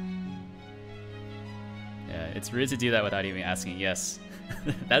paths. Yeah, it's rude to do that without even asking. Yes.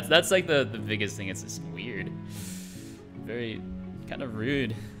 that's like the biggest thing. It's just weird. Very kind of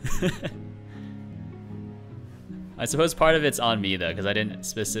rude. I suppose part of it's on me though, because I didn't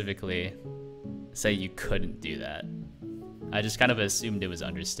specifically say you couldn't do that. I just kind of assumed it was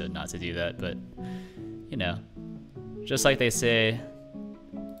understood not to do that, but you know, just like they say,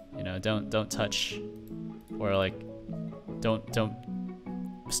 you know, don't touch, or like don't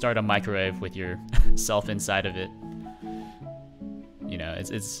start a microwave with your self inside of it. You know,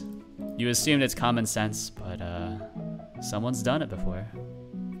 it's you assumed it's common sense, but someone's done it before.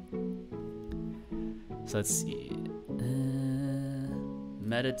 So let's see.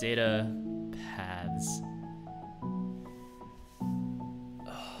 Metadata paths.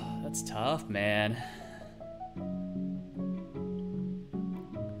 Oh, that's tough, man.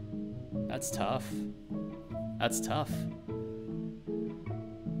 That's tough. That's tough.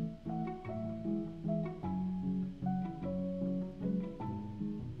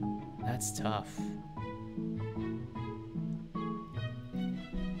 That's tough.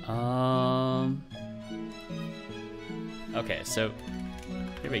 Okay, so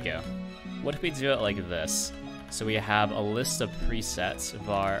here we go. What if we do it like this? So we have a list of presets,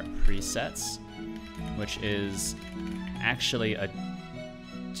 var presets, which is actually a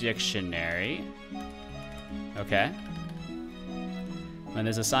dictionary. Okay. When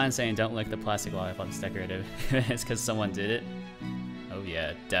there's a sign saying don't lick the plastic lollipop, it's decorative. It's because someone did it. Oh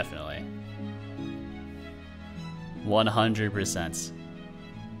yeah, definitely. 100%.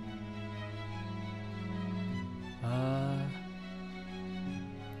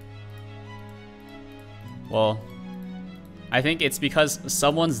 Well, I think it's because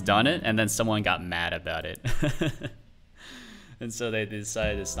someone's done it and then someone got mad about it. And so they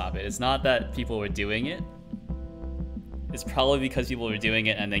decided to stop it. It's not that people were doing it. It's probably because people were doing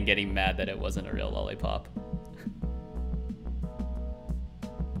it and then getting mad that it wasn't a real lollipop.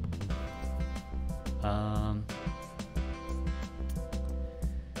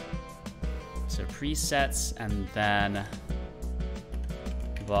 So presets and then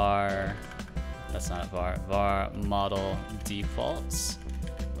var, that's not var model defaults,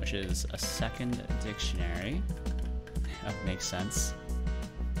 which is a second dictionary. That makes sense.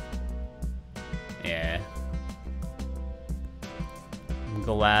 Yeah. I'm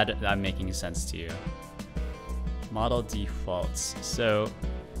glad I'm making sense to you. Model defaults. So,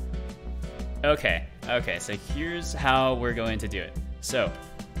 okay, so here's how we're going to do it. So,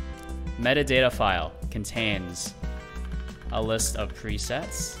 metadata file contains a list of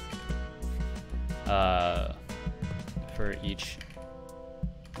presets for each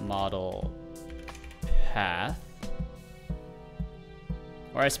model path,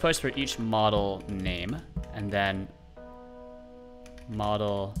 or I suppose for each model name, and then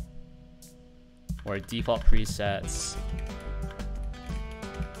model or default presets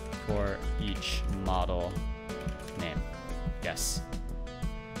for each model name. Yes.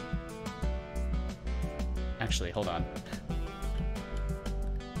 Actually, hold on.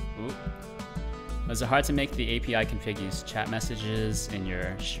 Was it hard to make the API config use chat messages in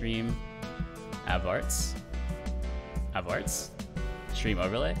your stream avarts? Avarts? Stream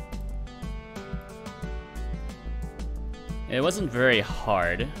overlay? It wasn't very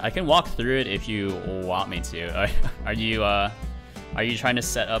hard. I can walk through it if you want me to. Are you trying to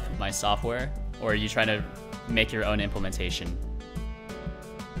set up my software, or are you trying to make your own implementation?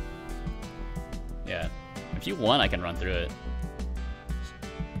 Yeah. If you want, I can run through it.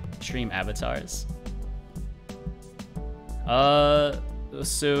 Stream avatars.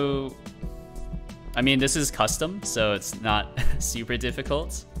 So I mean, this is custom, so it's not super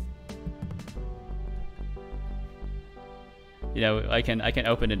difficult. You know, I can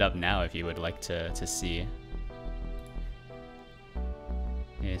open it up now if you would like to see.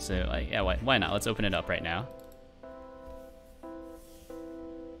 Yeah, so yeah, why not? Let's open it up right now.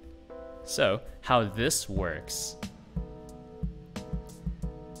 So how this works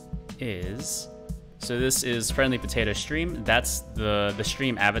is, so this is Friendly Potato Stream. That's the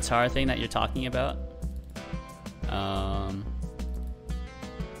stream avatar thing that you're talking about. Oh,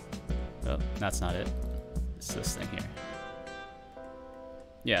 that's not it. It's this thing here.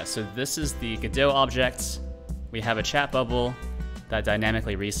 Yeah, so this is the Godot object. We have a chat bubble that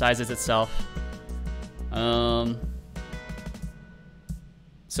dynamically resizes itself.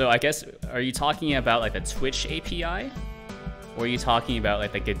 So I guess, are you talking about like the Twitch API? Or are you talking about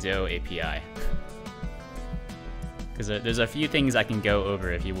like the Godot API? Because there's a few things I can go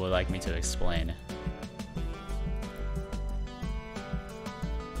over if you would like me to explain.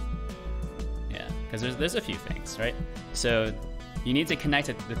 Yeah, because there's a few things, right? So you need to connect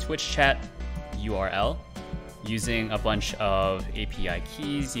to the Twitch chat URL using a bunch of API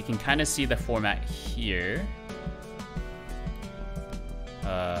keys. You can kind of see the format here.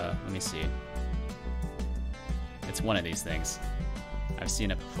 Let me see. It's one of these things. I've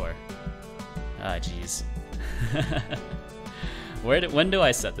seen it before. Ah, jeez. When do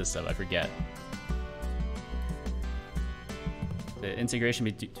I set this up? I forget. The integration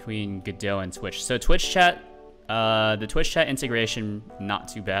between Godot and Twitch. So Twitch chat, the Twitch chat integration, not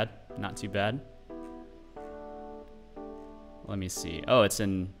too bad. Not too bad. Let me see. Oh, it's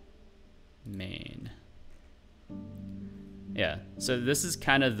in main. Yeah, so this is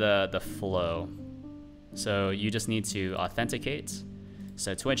kind of the flow. So you just need to authenticate.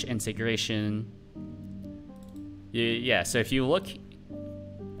 So Twitch integration. Yeah, so if you look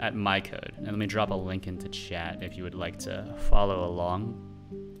at my code, and let me drop a link into chat if you would like to follow along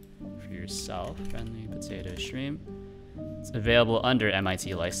for yourself. Friendly Potato Stream. It's available under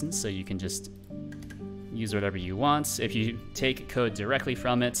MIT license, so you can just use whatever you want. If you take code directly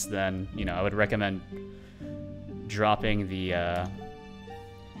from it, then I would recommend dropping the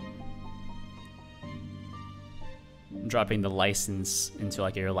license into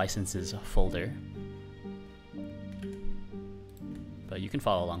like your licenses folder. But you can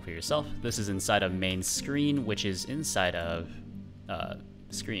follow along for yourself. This is inside of main screen, which is inside of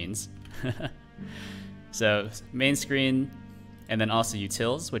screens. So main screen, and then also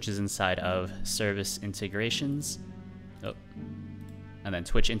utils, which is inside of service integrations. Oh. And then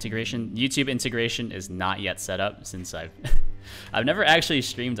Twitch integration. YouTube integration is not yet set up since I've never actually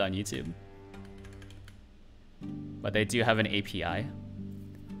streamed on YouTube. But they do have an API.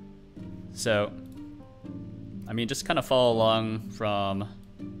 So, I mean, just kind of follow along from,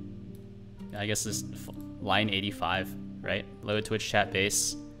 I guess this line 85, right? Load Twitch chat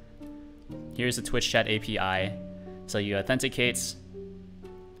base. Here's the Twitch chat API. So you authenticate,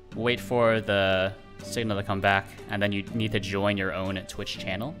 wait for the signal to come back, and then you need to join your own Twitch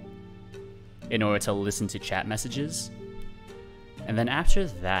channel in order to listen to chat messages. And then after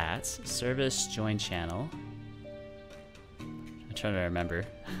that, service join channel. I'm trying to remember.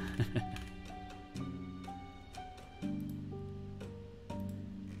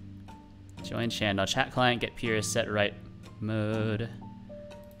 Join channel, chat client, get peers, set right mode.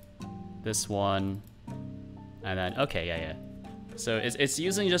 This one, and then okay, yeah. So it's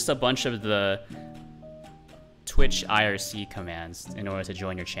using just a bunch of the Twitch IRC commands in order to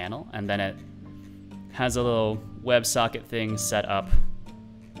join your channel, and then it has a little WebSocket thing set up.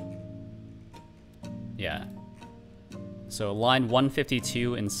 Yeah. So line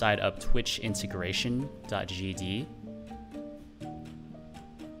 152 inside of Twitch integration.gd.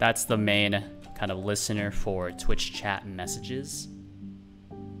 That's the main kind of listener for Twitch chat messages.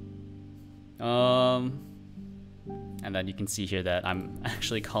 And then you can see here that I'm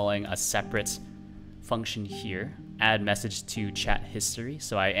actually calling a separate function here, add message to chat history.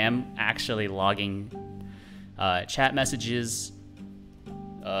 So I am actually logging chat messages.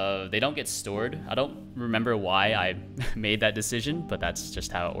 They don't get stored. I don't remember why I made that decision, but that's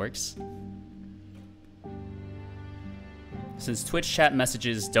just how it works. since Twitch chat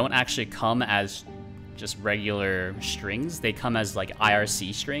messages don't actually come as just regular strings, they come as like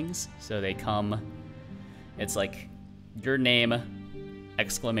IRC strings. So they come, it's like your name,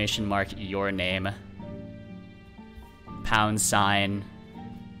 exclamation mark, your name, £,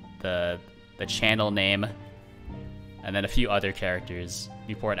 the channel name, and then a few other characters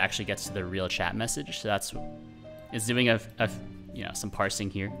before it actually gets to the real chat message. So it's doing you know, some parsing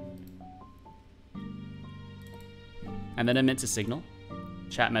here. And then a mint to signal.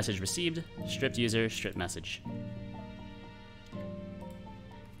 Chat message received, stripped user, stripped message.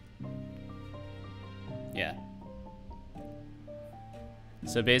 Yeah.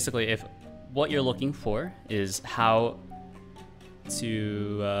 So basically, if what you're looking for is how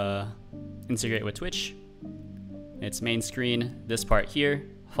to integrate with Twitch, it's main screen, this part here,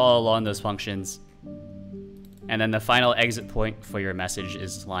 follow along those functions, and then the final exit point for your message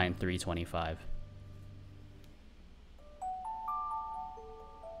is line 325.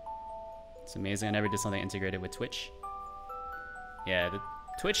 It's amazing I never did something integrated with Twitch. Yeah, the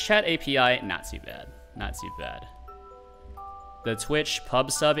Twitch chat API, not too bad. Not too bad. The Twitch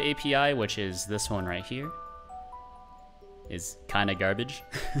pub sub API, which is this one right here, is kind of garbage.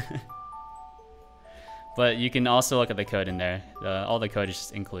 But you can also look at the code in there. All the code is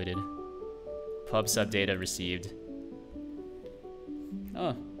just included. Pub sub data received.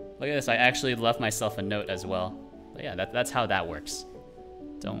 Oh, look at this. I actually left myself a note as well. But yeah, that's how that works.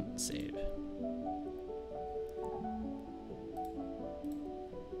 Don't save.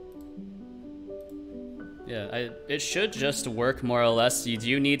 Yeah, it should just work more or less. You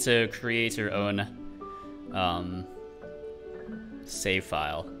do need to create your own save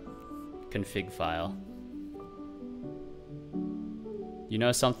file, config file. You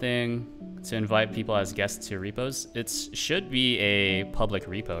know something to invite people as guests to repos? It should be a public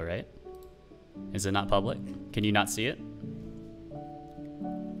repo, right? Is it not public? Can you not see it?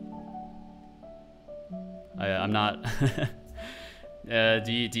 I'm not.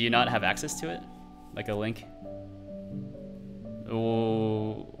 Do you not have access to it? Like a link?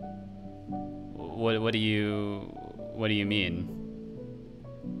 Oh, what do you mean?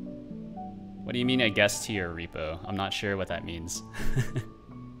 What do you mean a guest to your repo? I'm not sure what that means.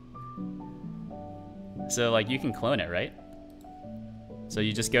 So like you can clone it, right? So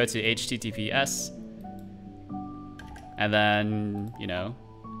you just go to HTTPS and then, you know,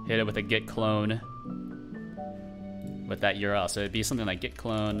 hit it with a git clone with that URL. So it'd be something like git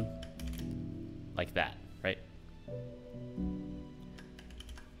clone like that, right?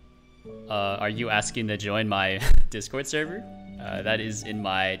 Are you asking to join my Discord server? That is in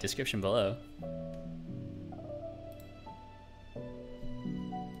my description below.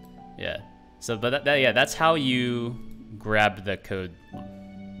 Yeah. So, but yeah, that's how you grab the code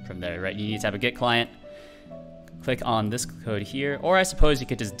from there, right? You need to have a Git client. Click on this code here, or I suppose you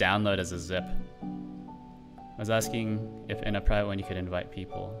could just download as a zip. I was asking if in a private one you could invite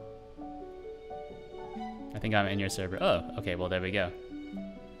people. I think I'm in your server. Oh, okay, well there we go.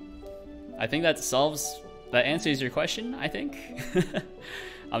 I think that answers your question, I think.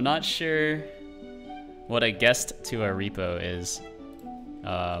 I'm not sure what a guest to a repo is.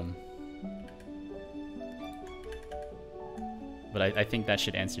 But I think that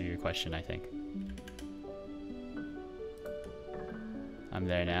should answer your question, I think. I'm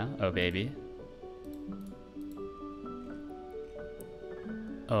there now. Oh, baby.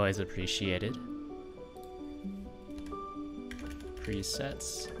 Always appreciated.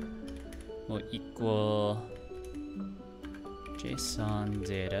 Presets will equal JSON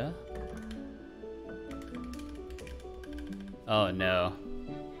data. Oh no.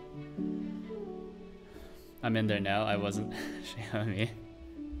 I'm in there now. I wasn't showing me.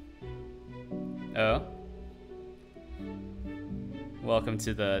 Oh. Welcome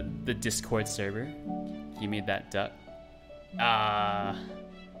to the Discord server. You made that duck. Ah.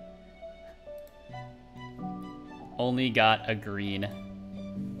 Only got a green.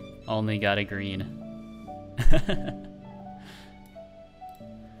 Only got a green.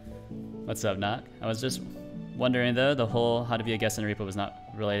 What's up, Knock? I was just wondering though, the whole how to be a guest in a repo was not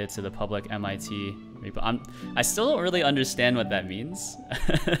related to the public MIT repo. I still don't really understand what that means.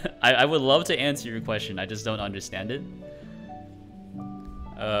 I would love to answer your question. I just don't understand it.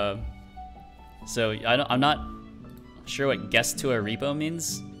 So I'm not sure what guest to a repo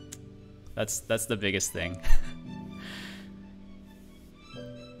means. That's the biggest thing.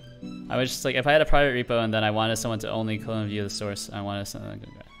 I was just like, if I had a private repo and then I wanted someone to only clone view the source, I wanted something.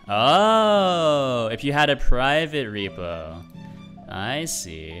 Oh, if you had a private repo. I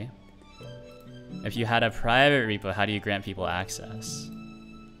see. If you had a private repo, how do you grant people access?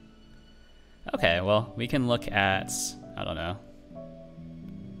 Okay, well, we can look at I don't know.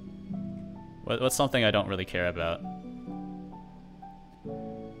 What's something I don't really care about?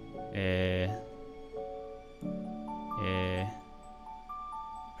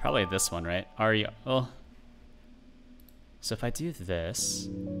 Probably this one, right? Well, so if I do this,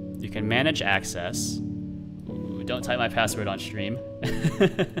 you can manage access. Ooh, don't type my password on stream.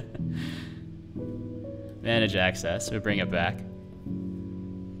 Manage access, we bring it back.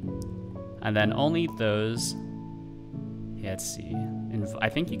 And then only those, yeah, let's see. I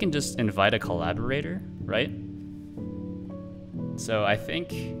think you can just invite a collaborator, right? So I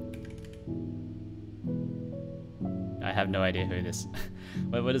think, I have no idea who this,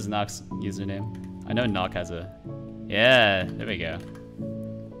 what is Nock's username? I know Nock has a, yeah, there we go.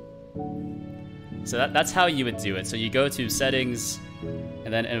 So that's how you would do it. So you go to settings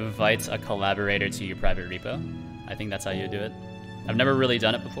and then invite a collaborator to your private repo. I think that's how you do it. I've never really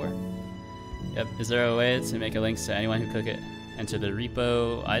done it before. Yep, is there a way to make a link to anyone who could get into the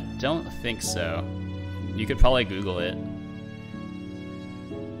repo? I don't think so. You could probably Google it.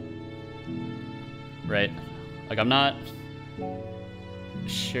 Right, like I'm not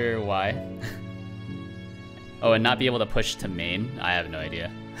sure why. Oh, and not be able to push to main? I have no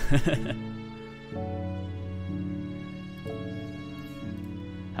idea.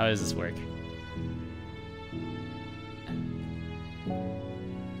 How does this work?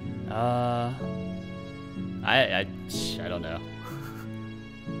 I don't know.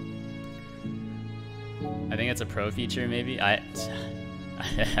 I think it's a pro feature, maybe. I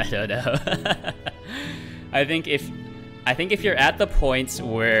don't know. I think if you're at the point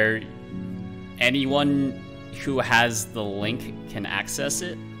where anyone who has the link can access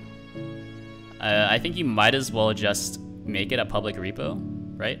it, I think you might as well just make it a public repo,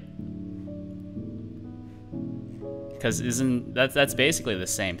 right? Because that's basically the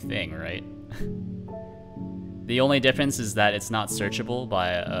same thing, right? The only difference is that it's not searchable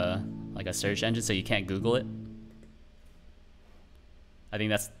by like a search engine, so you can't Google it. I think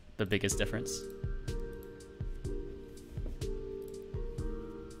that's the biggest difference.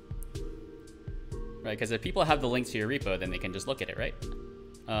 Right, because if people have the link to your repo, then they can just look at it, right?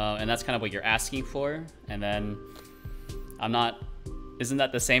 And that's kind of what you're asking for. And then isn't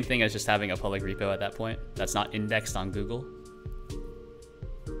that the same thing as just having a public repo at that point? That's not indexed on Google?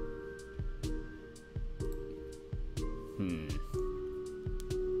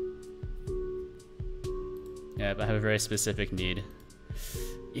 Yeah, but I have a very specific need.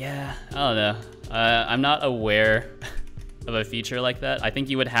 Yeah, I don't know. I'm not aware of a feature like that. I think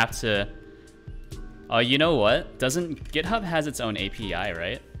you would have to... Oh, you know what? Doesn't GitHub has its own API,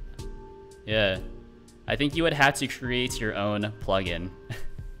 right? Yeah. I think you would have to create your own plugin.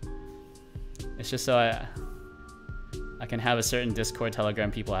 It's just so I can have a certain Discord, Telegram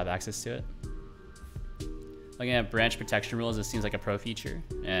people have access to it. Looking at branch protection rules, it seems like a pro feature.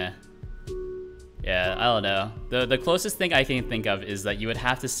 Yeah, I don't know. The closest thing I can think of is that you would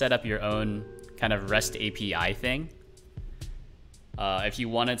have to set up your own kind of REST API thing. If you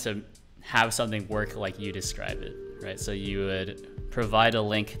wanted to have something work like you describe it, right? So you would provide a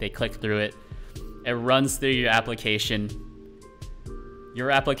link, they click through it, it runs through your application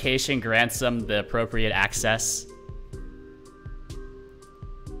grants them the appropriate access.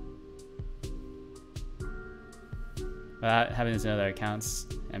 Without having to know their accounts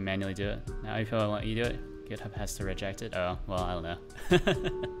and manually do it. Now if I want you to do it, GitHub has to reject it. Oh, well, I don't know.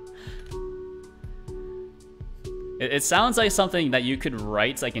 It sounds like something that you could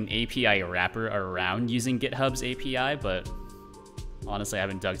write like an API wrapper around using GitHub's API, but honestly, I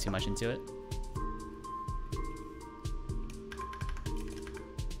haven't dug too much into it.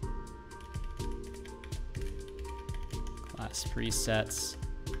 Class presets.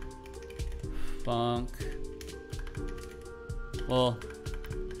 Func. Well,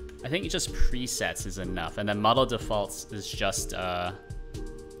 I think just presets is enough, and then model defaults is just a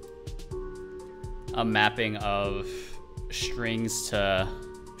mapping of strings to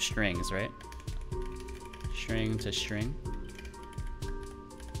strings, right? String to string.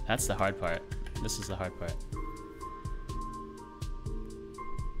 That's the hard part. This is the hard part.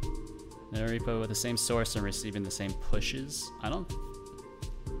 No repo with the same source and receiving the same pushes. I don't...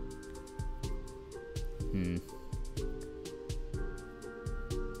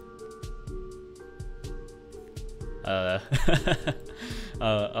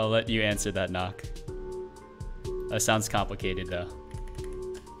 I'll let you answer that, Nock. That sounds complicated, though.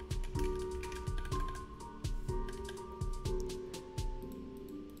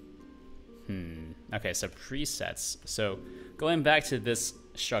 Okay, so presets. So going back to this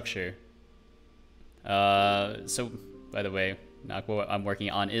structure. So by the way, Nock, what I'm working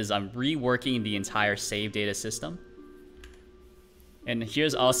on is I'm reworking the entire save data system. And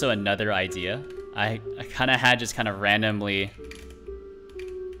here's also another idea. I kind of had just kind of randomly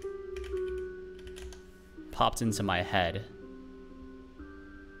popped into my head.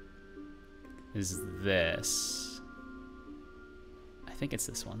 Is this? I think it's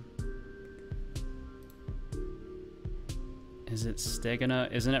this one. Is it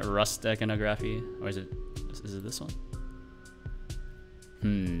isn't it Rust steganography? Or is it this one?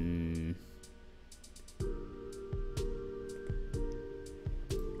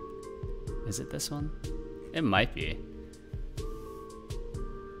 Is it this one? It might be.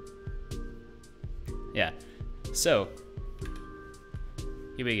 Yeah. So,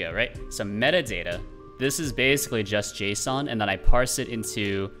 here we go, right? So metadata, this is basically just JSON, and then I parse it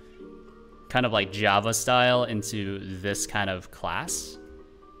into kind of like Java style into this kind of class,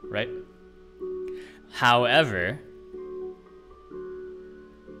 right? However,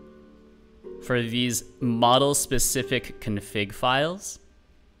 for these model-specific config files,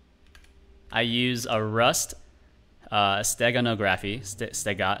 I use a Rust steganography,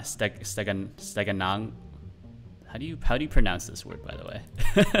 how do you pronounce this word, by the way?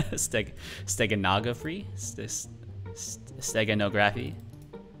 Steganography? Steganography?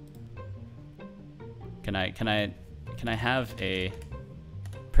 Can I have a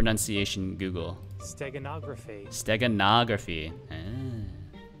pronunciation Google? Steganography. Steganography.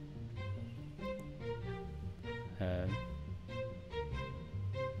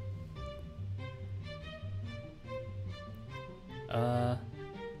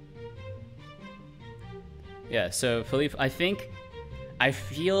 Yeah, so Philippe, I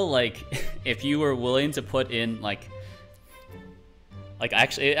feel like if you were willing to put in like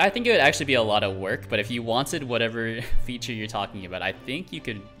actually, I think it would actually be a lot of work, but if you wanted whatever feature you're talking about, I think you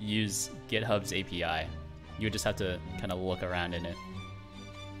could use GitHub's API. You would just have to kind of look around in it.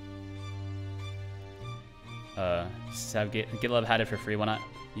 Just have GitLab had it for free, why not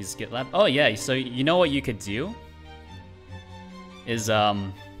use GitLab? Oh yeah, so you know what you could do? Is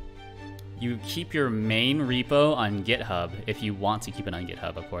you keep your main repo on GitHub, if you want to keep it on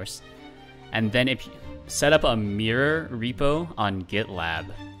GitHub, of course. And then if you set up a mirror repo on GitLab.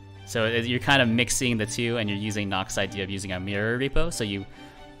 So you're kind of mixing the two, and you're using Nock's idea of using a mirror repo. So you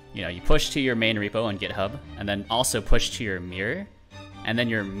push to your main repo on GitHub, and then also push to your mirror. And then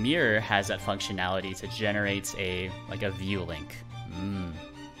your mirror has that functionality to generate like a view link.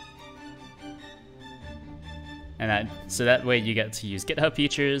 And so that way you get to use GitHub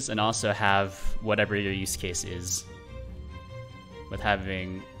features and also have whatever your use case is with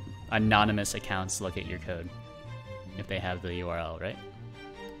having anonymous accounts look at your code if they have the URL, right?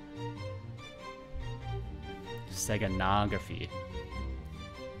 Steganography. You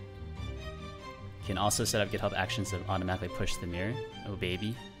can also set up GitHub Actions to automatically push the mirror. Oh,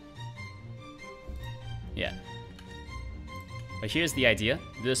 baby. Yeah. But here's the idea.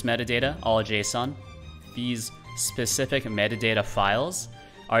 This metadata, all JSON. These specific metadata files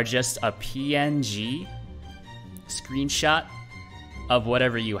are just a PNG screenshot of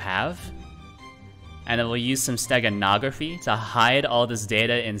whatever you have. And then we'll use some steganography to hide all this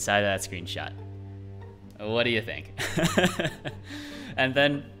data inside of that screenshot. What do you think? And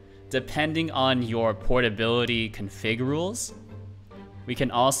then, depending on your portability config rules, we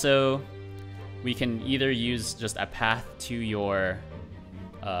can either use just a path to your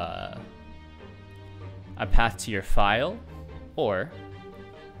file, or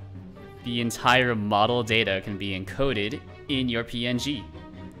the entire model data can be encoded in your PNG.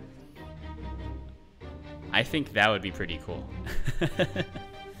 I think that would be pretty cool.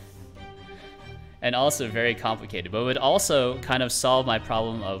 And also very complicated, but would also kind of solve my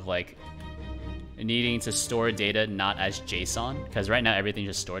problem of like needing to store data not as JSON, because right now everything's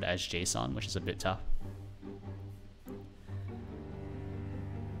just stored as JSON, which is a bit tough.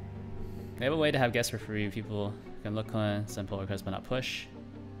 They have a way to have guests for free. People can look on some pull requests but not push.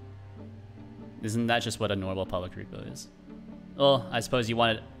 Isn't that just what a normal public repo is? Well, I suppose you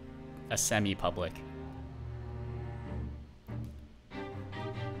wanted a semi-public.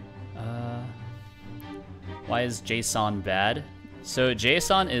 Why is JSON bad? So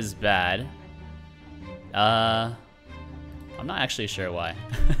JSON is bad. I'm not actually sure why.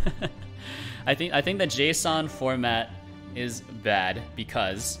 I think the JSON format is bad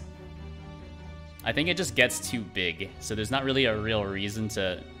because I think it just gets too big. So there's not really a real reason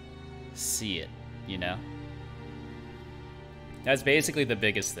to see it, you know? That's basically the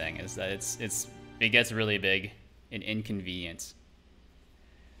biggest thing, is that it gets really big and inconvenient.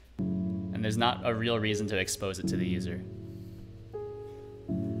 And there's not a real reason to expose it to the user.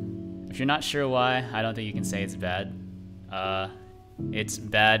 If you're not sure why, I don't think you can say it's bad. It's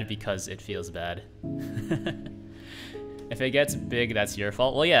bad because it feels bad. If it gets big, that's your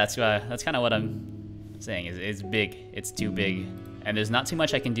fault. Well, yeah, that's kind of what I'm saying. It's big. It's too big, and there's not too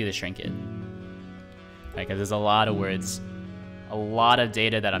much I can do to shrink it. Right, because there's a lot of words, a lot of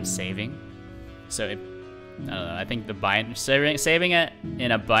data that I'm saving. So I don't know. I think saving it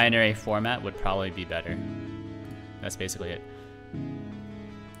in a binary format would probably be better. That's basically it.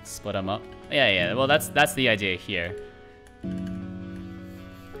 Split them up. Yeah. Well, that's the idea here,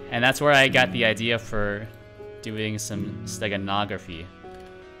 and that's where I got the idea for doing some steganography.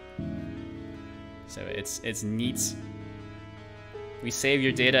 So it's neat. We save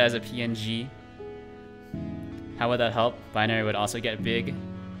your data as a PNG. How would that help? Binary would also get big.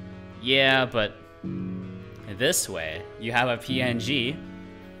 Yeah, but this way you have a PNG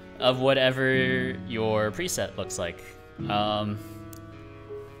of whatever your preset looks like. I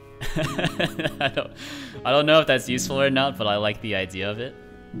don't know if that's useful or not, but I like the idea of it,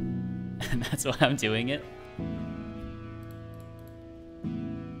 and that's why I'm doing it.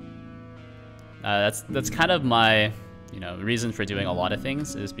 That's kind of my, reason for doing a lot of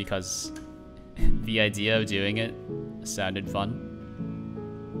things, is because the idea of doing it sounded fun.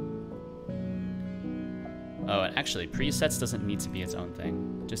 Oh, and actually, presets doesn't need to be its own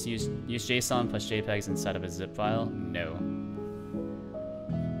thing. Just use JSON plus JPEGs instead of a zip file? No.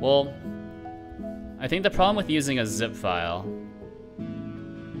 Well, I think the problem with using a zip file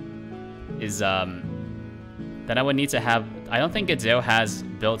is that I would need to have... I don't think Godot has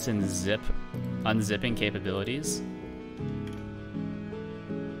built-in unzipping capabilities.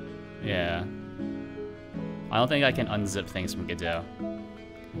 Yeah. I don't think I can unzip things from Godot.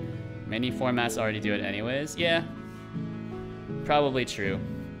 Many formats already do it anyways. Yeah, probably true.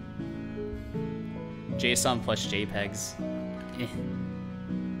 JSON plus JPEGs.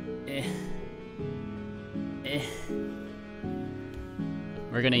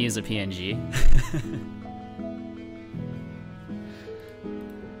 We're gonna use a PNG.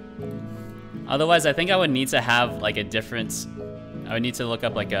 Otherwise, I think I would need to have like a different... I would need to look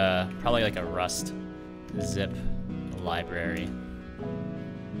up like probably like a Rust zip library.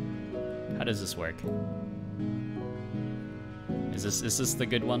 How does this work? Is this the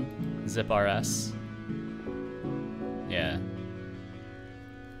good one? Zip RS? Yeah.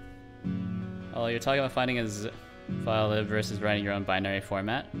 Oh, you're talking about finding a zip file lib versus writing your own binary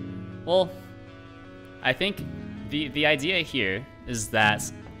format? Well, I think the idea here is that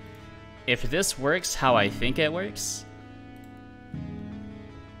if this works how I think it works,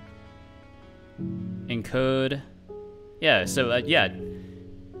 encode, yeah, so yeah,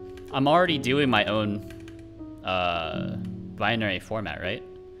 I'm already doing my own binary format, right?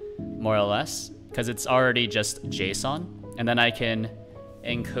 More or less, because it's already just JSON, and then I can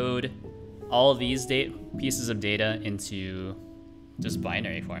encode all these pieces of data into just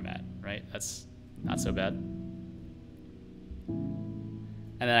binary format, right? That's not so bad.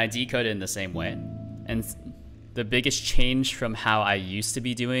 And then I decode it in the same way. And the biggest change from how I used to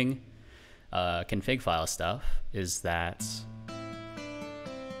be doing config file stuff is that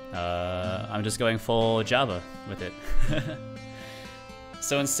I'm just going full Java with it.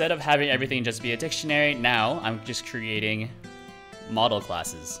 So instead of having everything just be a dictionary, now I'm just creating model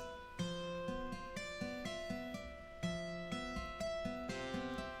classes.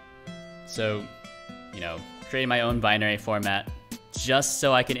 So, creating my own binary format just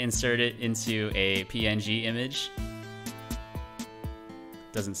so I can insert it into a PNG image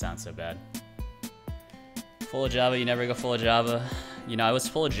doesn't sound so bad. Full of Java, you never go full of Java. I was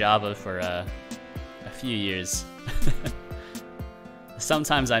full of Java for a few years.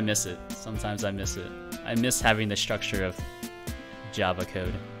 Sometimes I miss it. I miss having the structure of Java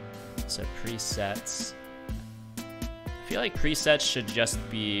code. So presets. I feel like presets should just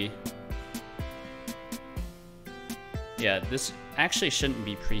be... Yeah, this actually shouldn't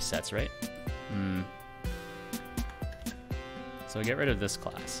be presets, right? So get rid of this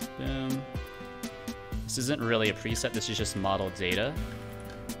class. Boom. This isn't really a preset, this is just model data.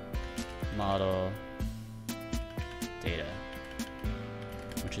 Model data,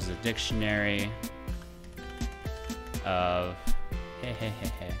 which is a dictionary of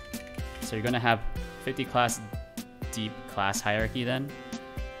So you're gonna have 50 class deep class hierarchy then?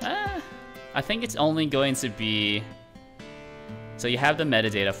 I think it's only going to be... So you have the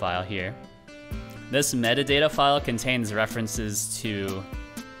metadata file here. This metadata file contains references to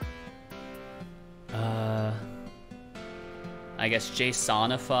I guess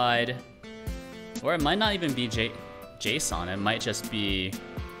JSONified, or it might not even be JSON, it might just be,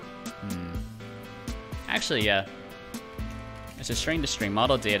 actually, yeah. It's a string to string,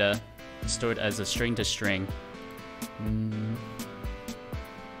 model data stored as a string to string.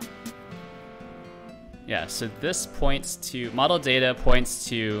 Yeah, so this points to, model data points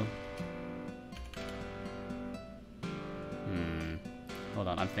to, hold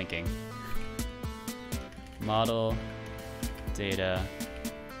on, I'm thinking. Model data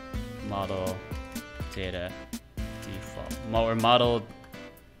default, or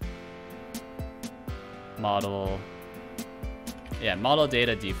model, yeah, model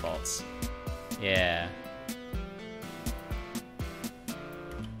data defaults. Yeah.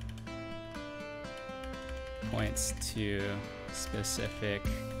 Points to specific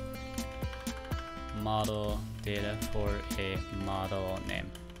model data for a model name.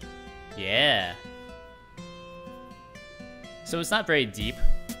 Yeah. So it's not very deep,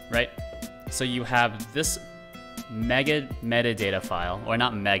 right? So you have this mega metadata file, or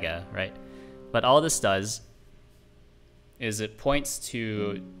not mega, right? But all this does is it points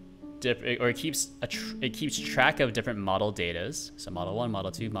to different, or it keeps track of different model datas. So model 1, model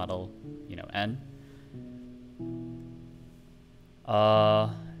 2, model, n.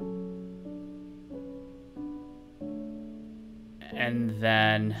 And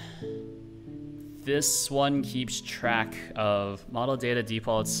then this one keeps track of model data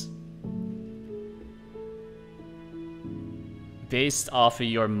defaults based off of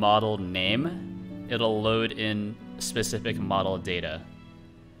your model name. It'll load in specific model data,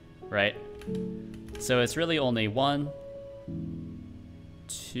 right? So it's really only 1,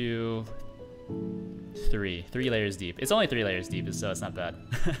 2, 3 layers deep. It's only 3 layers deep, so it's not bad.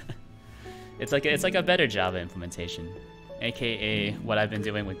 It's like a better Java implementation, aka what I've been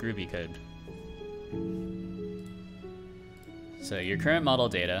doing with Groovy code. So your current model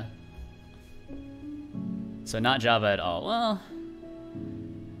data. So not Java at all. Well,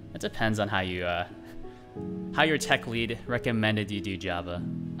 it depends on how your tech lead recommended you do Java.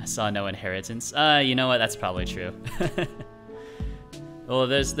 I saw no inheritance. You know what? That's probably true. Well,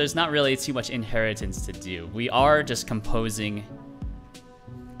 there's not really too much inheritance to do. We are just composing.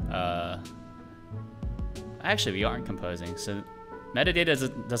 Actually, we aren't composing. So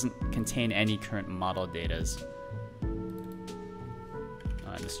metadata doesn't contain any current model datas.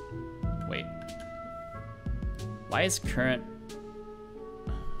 Wait. Why is current?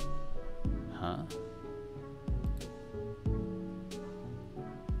 Huh?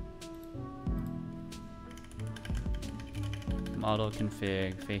 Model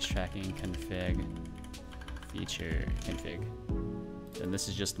config, face tracking config, feature config. And this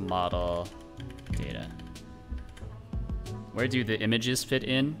is just model data. Where do the images fit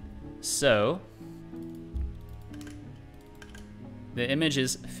in? So the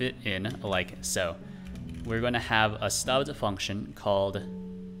images fit in like so. We're going to have a stubbed function called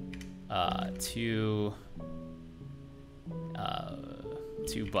two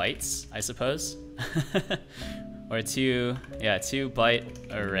bytes, I suppose. Or 2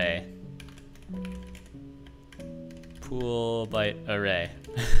 byte array. Pool byte array.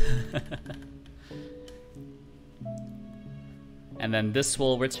 And then this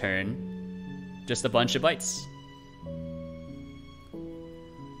will return just a bunch of bytes.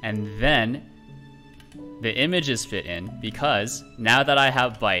 And then the images fit in because now that I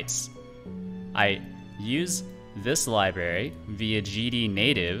have bytes, I use this library via GD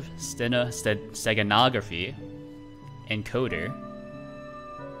native steganography encoder,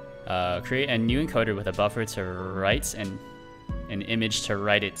 create a new encoder with a buffer to write and an image to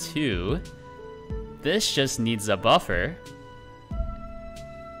write it to. This just needs a buffer.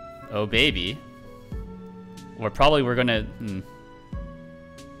 Oh baby. We're gonna,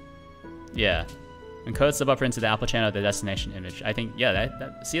 yeah. Encodes the buffer into the Apple channel of the destination image. I think, yeah,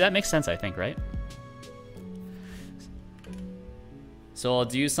 see, that makes sense, I think, right? So I'll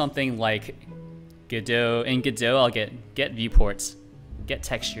do something like Godot. In Godot, I'll get viewports, get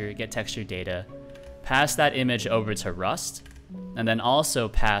texture data, pass that image over to Rust, and then also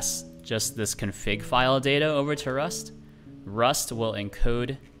pass just this config file data over to Rust. Rust will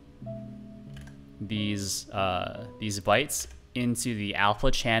encode these bytes into the alpha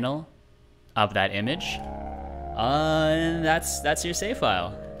channel of that image, and that's your save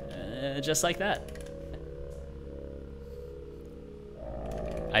file, just like that.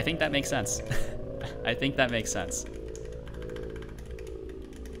 I think that makes sense. I think that makes sense.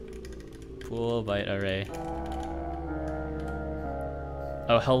 Pool byte array.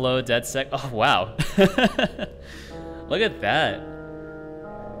 Oh, hello, DeadSec. Oh, wow. Look at that.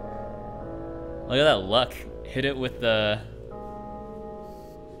 Look at that luck. Hit it with the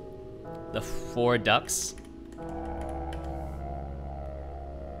 4 ducks.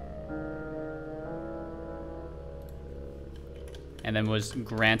 And then was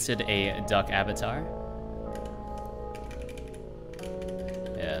granted a duck avatar.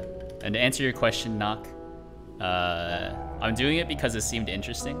 Yeah. And to answer your question, Knock, I'm doing it because it seemed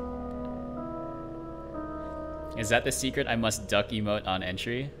interesting. Is that the secret? I must duck emote on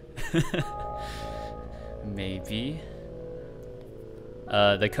entry? Maybe.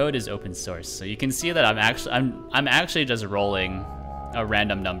 The code is open source, so you can see that I'm actually just rolling a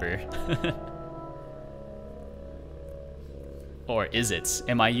random number. Or is it?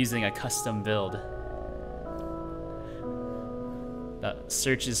 Am I using a custom build that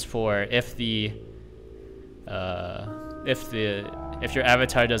searches for if your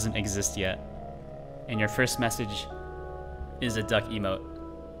avatar doesn't exist yet, and your first message is a duck emote?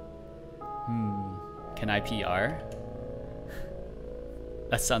 Can I PR?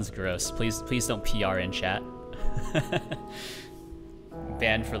 That sounds gross. Please don't PR in chat.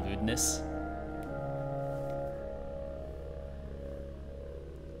 Banned for lewdness.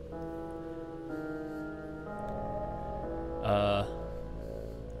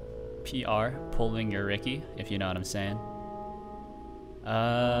 PR, pulling your Ricky, if you know what I'm saying.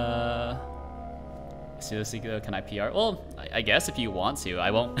 Seriously though, can I PR? Well, I guess if you want to.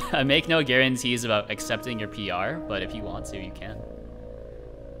 I won't. I make no guarantees about accepting your PR, but if you want to, you can.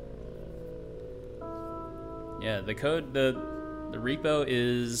 Yeah, the code, the repo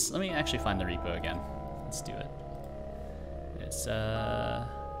is. Let me actually find the repo again. Let's do it. It's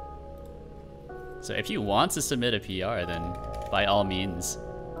So if you want to submit a PR, then by all means.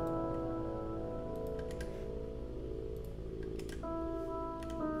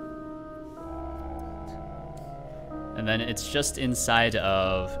 And then it's just inside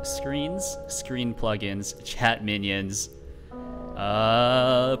of screens, screen plugins, chat minions,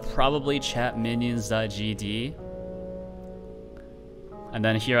 probably chatminions.gd. And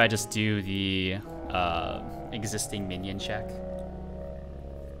then here I just do the existing minion check.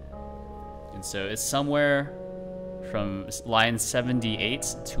 And so it's somewhere from line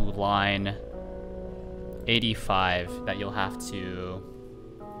 78 to line 85 that you'll have to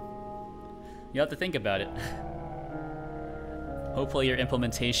think about it. Hopefully your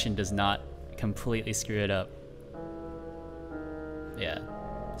implementation does not completely screw it up. Yeah,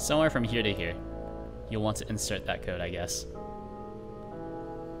 somewhere from here to here. You'll want to insert that code, I guess.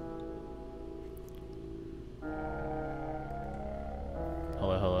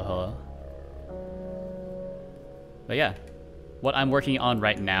 Hello, hello, hello. But yeah, what I'm working on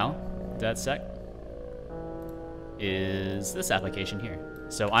right now, DeadSec, is this application here.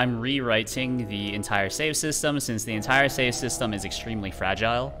 So I'm rewriting the entire save system, since the entire save system is extremely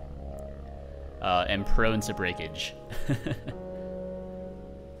fragile and prone to breakage.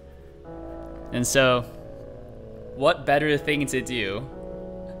 And so, what better thing to do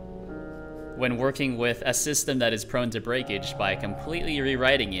when working with a system that is prone to breakage by completely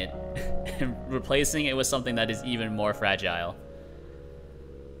rewriting it and replacing it with something that is even more fragile?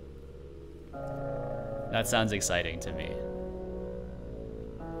 That sounds exciting to me.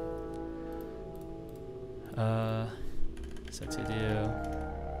 So to do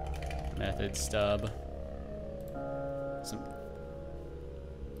method stub.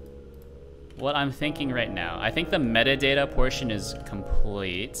 What I'm thinking right now, I think the metadata portion is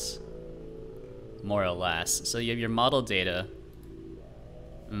complete, more or less. So you have your model data,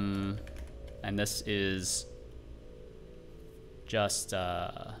 and this is just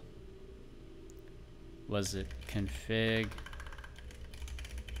was it config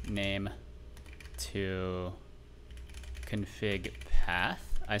name to config path,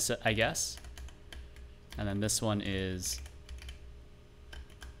 I guess. And then this one is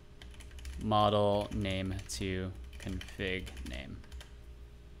model name to config name.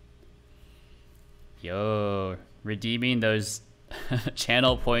 Yo, redeeming those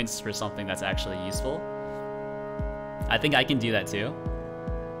channel points for something that's actually useful. I think I can do that too.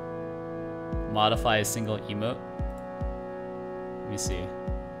 Modify a single emote. Let me see.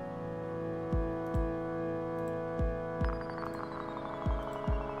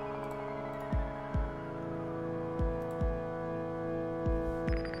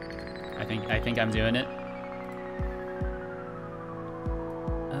 I think I'm doing it.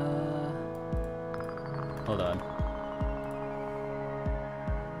 Hold on.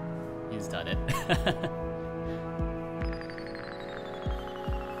 He's done it.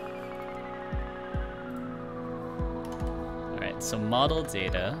 Alright, so model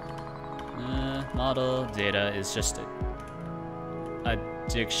data. Model data is just a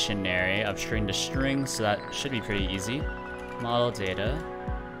dictionary of string to string, so that should be pretty easy. Model data,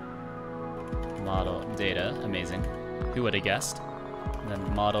 amazing. Who would have guessed? And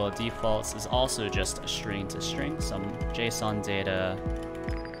then model defaults is also just a string to string, some JSON data,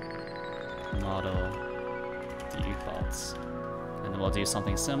 model defaults. And then we'll do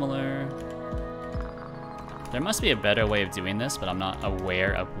something similar. There must be a better way of doing this, but I'm not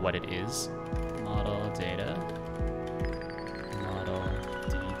aware of what it is. Model data. Model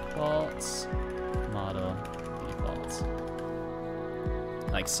defaults. Model defaults.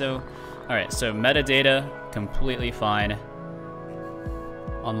 Like so. Alright, so metadata, completely fine.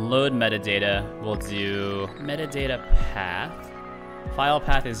 On load metadata, we'll do metadata path. File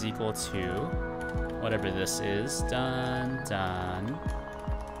path is equal to whatever this is. Done.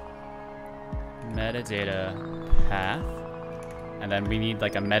 Metadata path. And then we need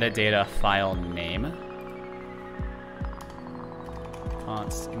like a metadata file name.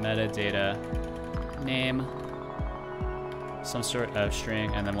 Const metadata name. Some sort of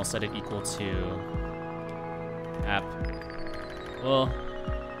string, and then we'll set it equal to app. Well,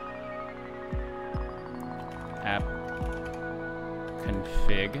 app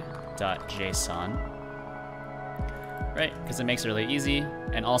config.json. Right, because it makes it really easy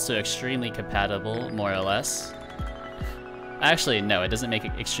and also extremely compatible, more or less. Actually, no, it doesn't make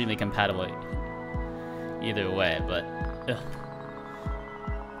it extremely compatible either way, but ugh.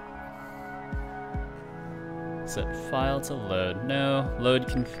 Set file to load. No, load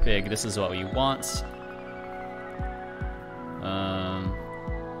config. This is what we want.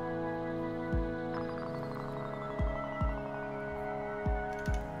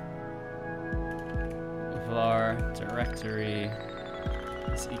 Var directory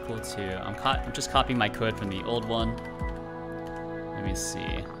is equal to. I'm just copying my code from the old one. Let me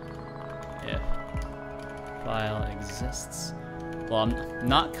see if file exists. Well, I'm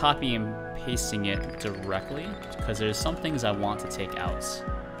not copying and pasting it directly because there's some things I want to take out.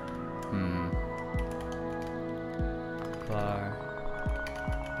 Var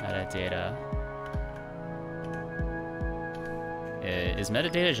metadata. Is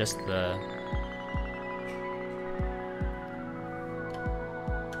metadata just the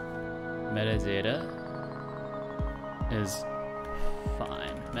metadata is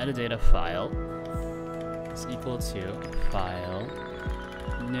fine. Metadata file is equal to file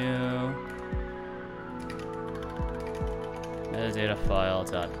new metadata file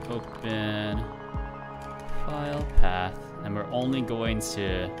dot open file path, and we're only going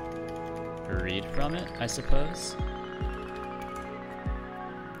to read from it, I suppose.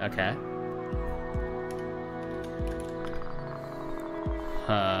 Okay.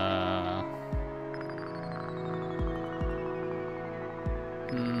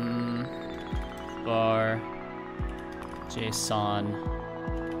 Var JSON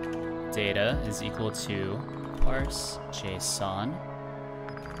data is equal to parse JSON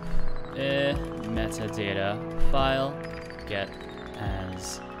metadata file get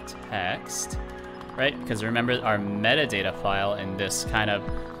as text, right? Because remember our metadata file in this kind of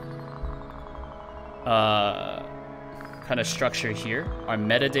structure here, our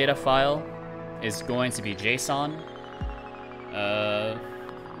metadata file is going to be JSON,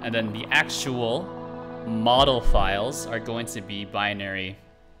 and then the actual model files are going to be binary,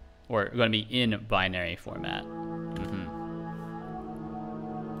 or going to be in binary format.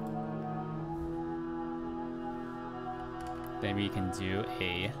 Then we can do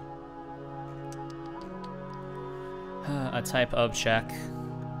a type of check.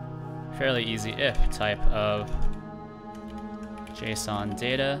 Fairly easy. If type of JSON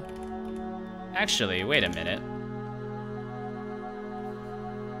data. Actually, wait a minute.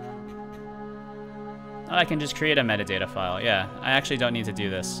 Oh, I can just create a metadata file. Yeah, I actually don't need to do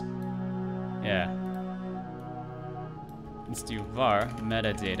this. Yeah. Let's do var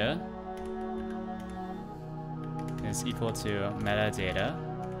metadata is equal to metadata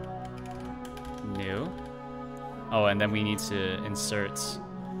new. Oh, and then we need to insert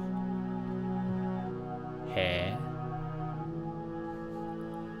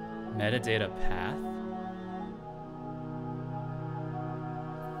metadata path.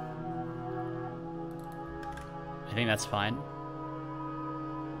 I think that's fine.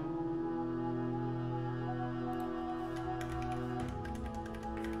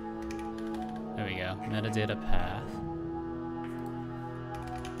 There we go. Metadata path.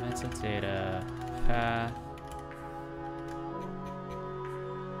 Metadata path.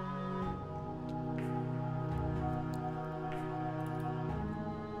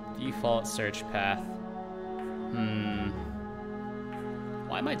 Default search path.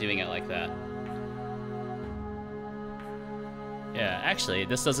 Why am I doing it like that? Yeah, actually,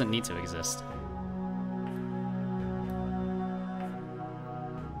 this doesn't need to exist.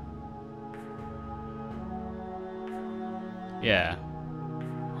 Yeah.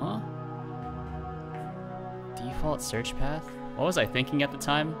 Huh? Default search path? What was I thinking at the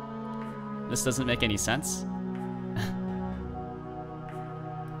time? This doesn't make any sense.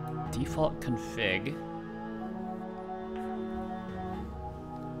 Default config.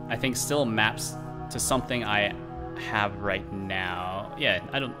 I think still maps to something I have right now. Yeah,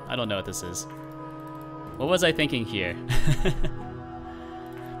 I don't know what this is. What was I thinking here?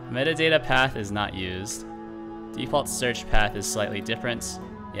 Metadata path is not used. Default search path is slightly different.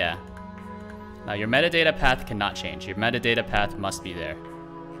 Yeah. Now your metadata path cannot change. Your metadata path must be there.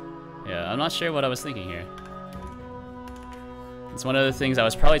 Yeah, I'm not sure what I was thinking here. It's one of the things I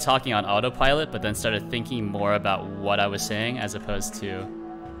was probably talking on autopilot, but then started thinking more about what I was saying as opposed to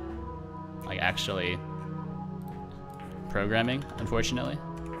like actually programming, unfortunately.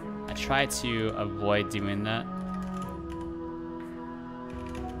 I try to avoid doing that.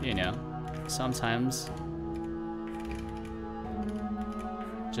 You know, sometimes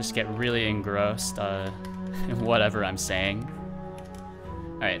just get really engrossed in whatever I'm saying.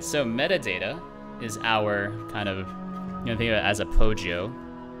 Alright, so metadata is our kind of, you know, think of it as a pojo.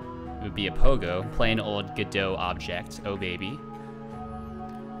 It would be a pogo, plain old Godot object, oh baby.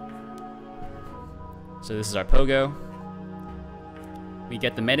 So this is our pogo. We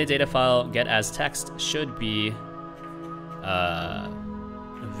get the metadata file, get as text, should be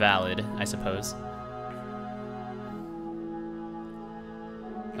valid, I suppose.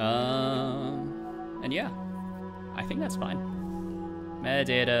 And yeah, I think that's fine.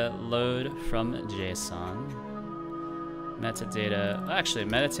 Metadata load from JSON. Metadata, actually,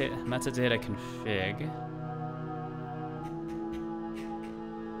 metadata config.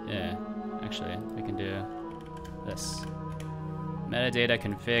 Yeah, actually, we can do this. Metadata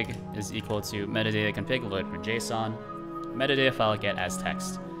config is equal to metadata config load from JSON. Metadata file get as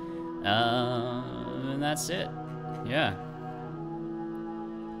text. And that's it. Yeah.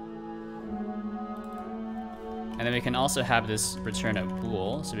 And then we can also have this return a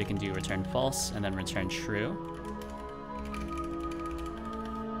bool, so we can do return false and then return true.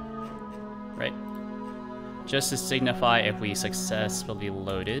 Right? Just to signify if we successfully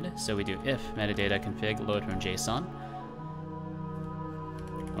loaded. So we do if metadata config load from JSON.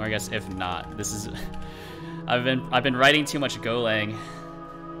 Or I guess if not. This is I've been writing too much Golang.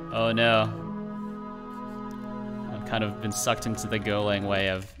 Oh no. I've kind of been sucked into the Golang way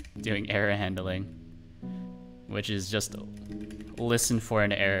of doing error handling, which is just listen for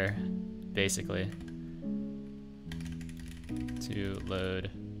an error, basically, to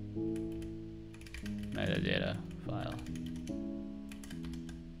load metadata file.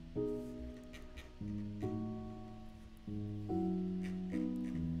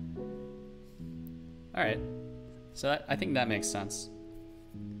 All right, so I think that makes sense.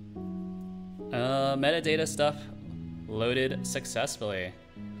 Metadata stuff loaded successfully.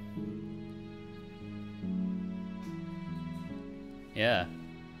 Yeah.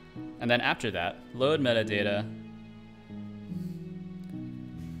 And then after that, load metadata.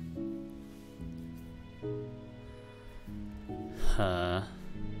 Oh,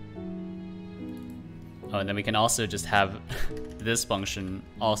 and then we can also just have this function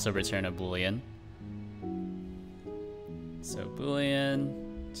also return a boolean. So boolean,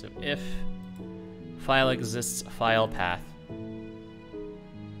 so if file exists, file path.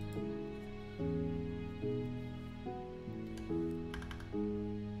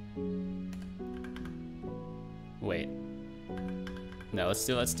 Wait. No,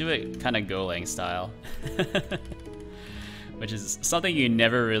 let's do it kind of Golang style. Which is something you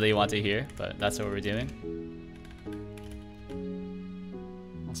never really want to hear, but that's what we're doing.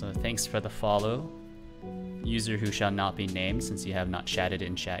 Also, thanks for the follow. User who shall not be named, since you have not chatted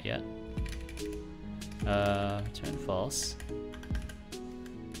in chat yet. Return false.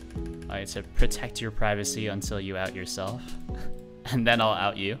 Alright, so protect your privacy until you out yourself. And then I'll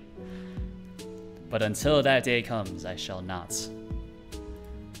out you. But until that day comes, I shall not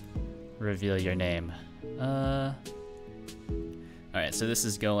reveal your name. Alright, so this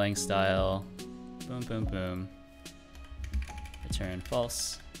is Golang style. Boom, boom, boom. Return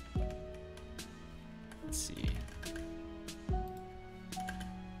false. Let's see.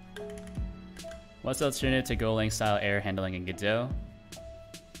 What's the alternative to Golang style error handling in Godot?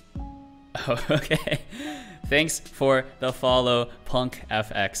 Oh, okay. Thanks for the follow, Punk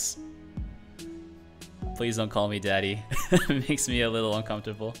FX. Please don't call me daddy. It makes me a little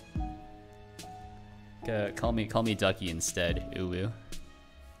uncomfortable. Call me Ducky instead. Uwu.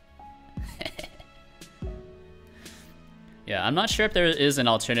 Yeah, I'm not sure if there is an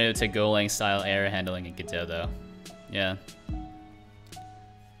alternative to Golang style error handling in Godot though. Yeah.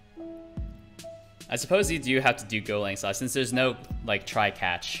 I suppose you do have to do Golang style since there's no like try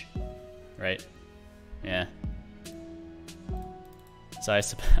catch, right? Yeah. So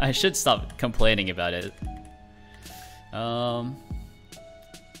I should stop complaining about it. Yeah.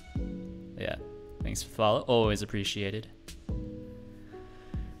 Thanks for the follow. Always appreciated.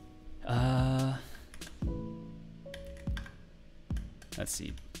 Let's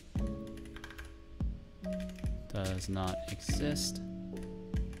see. Does not exist.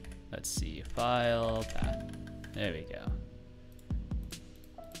 Let's see, file, path. There we go.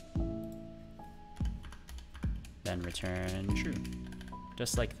 Then return true.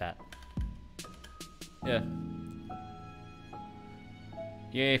 Just like that. Yeah.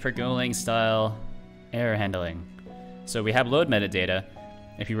 Yay for Golang style error handling. So we have load metadata.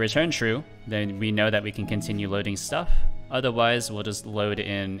 If you return true, then we know that we can continue loading stuff. Otherwise, we'll just load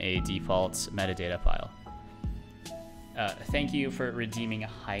in a default metadata file. Thank you for redeeming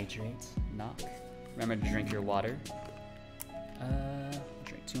hydrate, Knock. Remember to drink your water.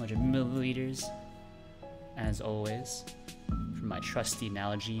 Drink 200 milliliters, as always, from my trusty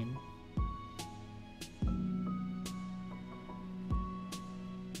Nalgene.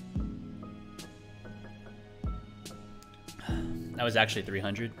 That was actually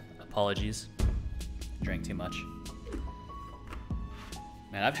 300. Apologies. Drank too much.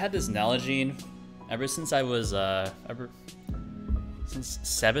 Man, I've had this Nalgene ever since I was, since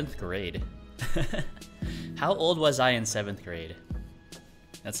 7th grade. How old was I in 7th grade?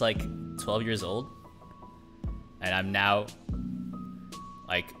 That's like 12 years old. And I'm now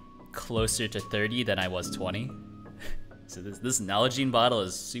like closer to 30 than I was 20. So this Nalgene bottle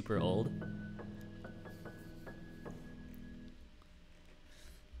is super old.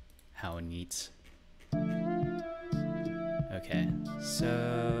 How neat. Okay,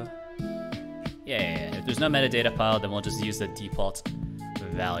 so yeah. If there's no metadata file, then we'll just use the default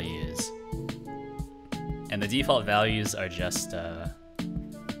values. And the default values are just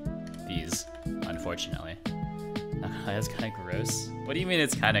these, unfortunately. That's kind of gross. What do you mean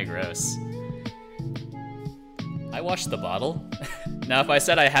it's kind of gross? I washed the bottle. Now, if I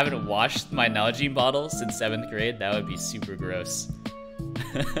said I haven't washed my Nalgene bottle since 7th grade, that would be super gross.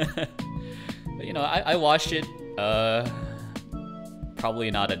 But you know, I washed it,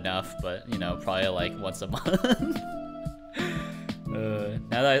 probably not enough, but you know, probably like once a month.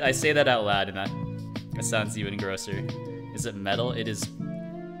 Now that I say that out loud, and that sounds even grosser. Is it metal? It is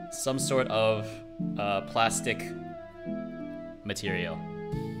some sort of plastic material.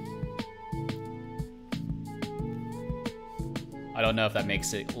 I don't know if that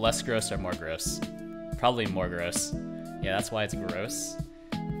makes it less gross or more gross. Probably more gross. Yeah, that's why it's gross.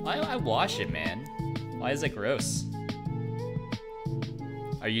 I wash it, man. Why is it gross?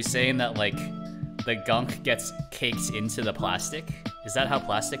 Are you saying that, like, the gunk gets caked into the plastic? Is that how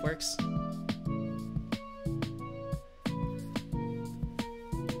plastic works?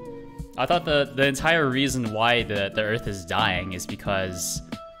 I thought the entire reason why the Earth is dying is because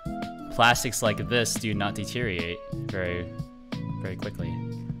plastics like this do not deteriorate very quickly.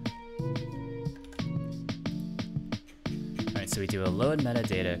 Alright, so we do a load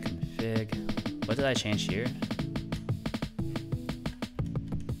metadata config. What did I change here?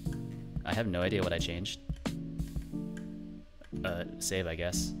 I have no idea what I changed. Save, I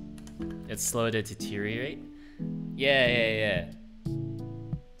guess. It's slow to deteriorate? Yeah.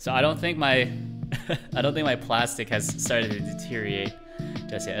 So I don't think my plastic has started to deteriorate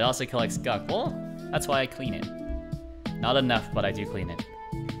just yet. It also collects gunk. Well, that's why I clean it. Not enough, but I do clean it.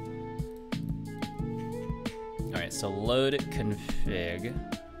 Alright, so load config.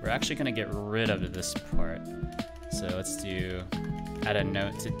 We're actually gonna get rid of this part. So let's do add a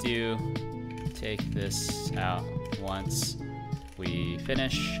note to do. Take this out once we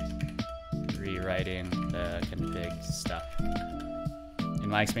finish rewriting the config stuff. In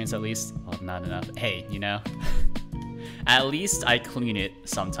my experience, at least, well, not enough. Hey, you know, at least I clean it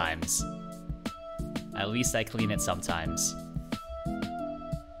sometimes. At least I clean it sometimes.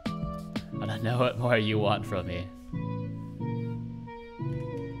 I don't know what more you want from me.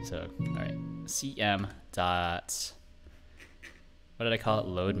 So, alright. CM dot... What did I call it?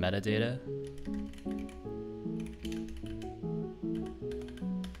 Load metadata?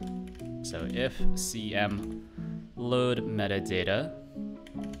 So if CM load metadata,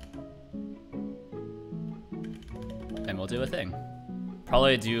 then we'll do a thing.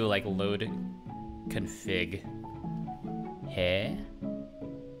 Probably do like load config. Hey,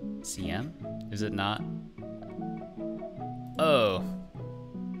 CM? Is it not? Oh,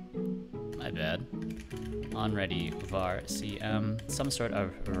 my bad. OnReady var CM, some sort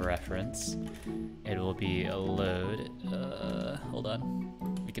of reference. It will be a load. Hold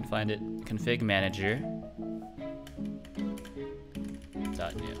on. We can find it. Config manager.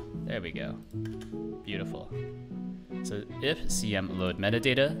 .new. There we go. Beautiful. So if CM load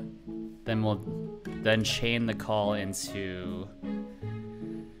metadata, then we'll then chain the call into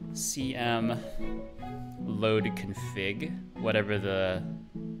CM load config, whatever the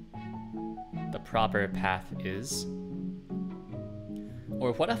the proper path is.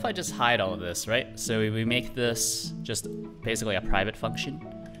 Or what if I just hide all of this, right? So we make this just basically a private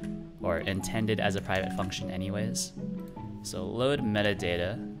function, or intended as a private function anyways. So load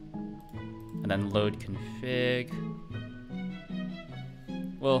metadata, and then load config.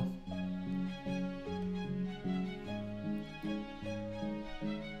 Well,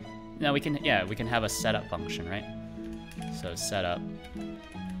 now we can have a setup function, right? So setup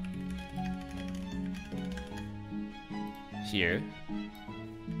here.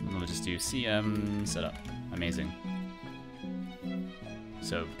 And we'll just do cm setup. Amazing.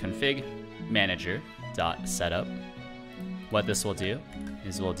 So config manager dot setup. What this will do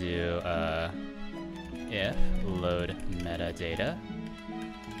is we'll do if load metadata.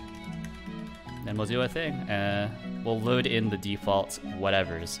 Then we'll do a thing. We'll load in the default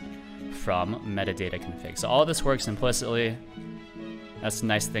whatevers from metadata config. So all this works implicitly. That's the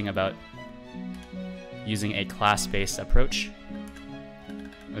nice thing about using a class-based approach,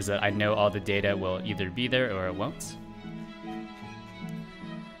 is that I know all the data will either be there or it won't.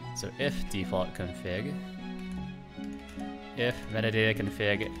 So if default config, if metadata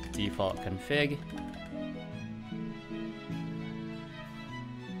config default config,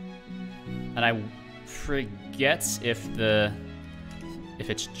 and I forget if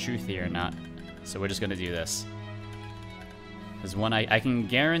it's truthy or not, so we're just gonna do this. Because one, I can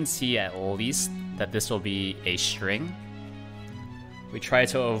guarantee at least that this will be a string. We try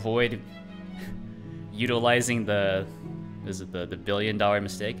to avoid utilizing the $1 billion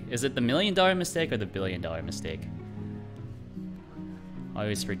mistake. Is it the $1 million mistake or the $1 billion mistake? I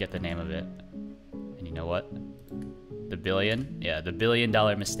always forget the name of it. And you know what? The billion? Yeah, the $1 billion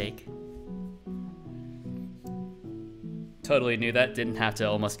mistake. Totally knew that, didn't have to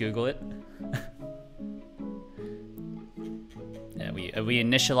almost Google it. Yeah, we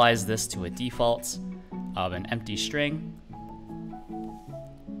initialize this to a default of an empty string.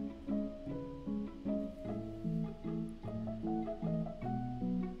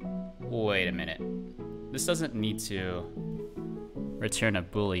 Wait a minute. This doesn't need to return a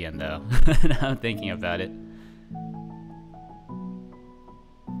boolean though. Now I'm thinking about it.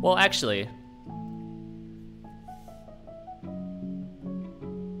 Well, actually,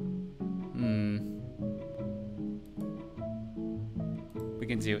 we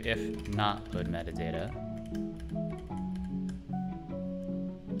can do if not load metadata.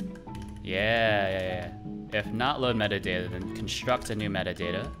 Yeah. If not load metadata, then construct a new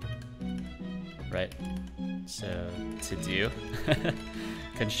metadata. Right? So to do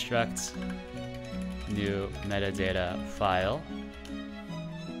construct new metadata file.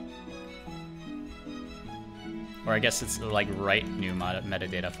 Or I guess it's like write new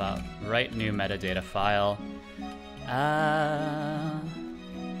metadata file. Write new metadata file.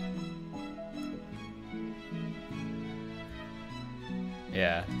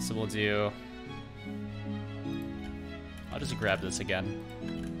 Yeah, so we'll do, I'll just grab this again.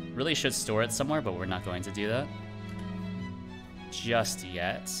 Really should store it somewhere, but we're not going to do that just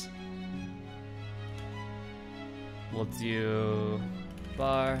yet. We'll do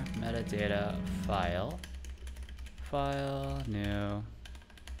var metadata file, new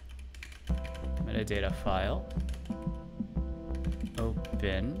metadata file,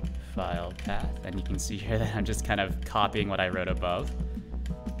 open file path, and you can see here that I'm just kind of copying what I wrote above.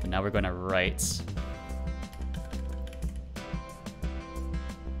 And now we're going to write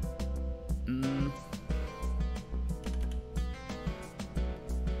and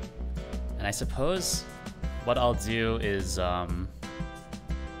I suppose what I'll do is if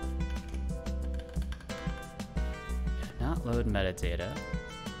not load metadata,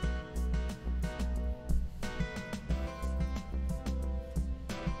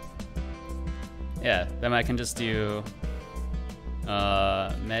 yeah, then I can just do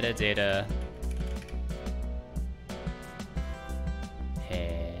metadata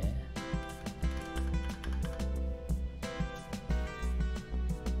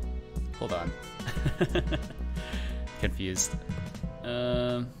hold on. Confused.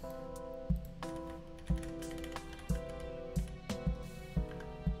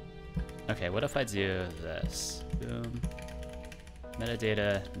 Okay, what if I do this? Boom.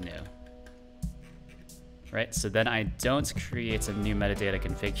 Metadata new. Right, so then I don't create a new metadata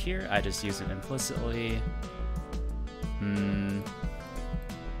config here, I just use it implicitly. And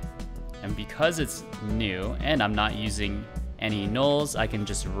because it's new, and I'm not using any nulls, I can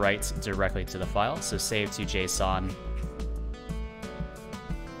just write directly to the file, so save to JSON.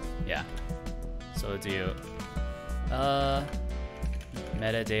 Yeah, so we'll do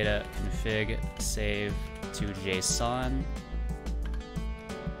metadata config save to JSON.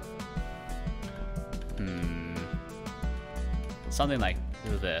 Something like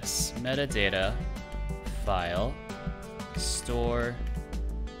this. Metadata file store.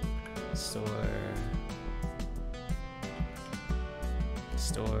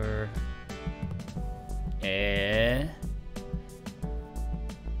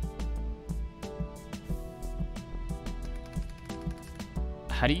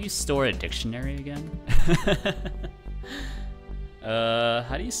 How do you store a dictionary again?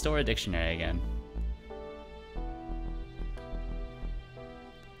 How do you store a dictionary again?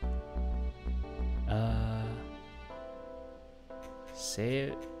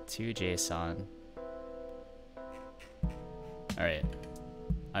 Save to JSON. All right,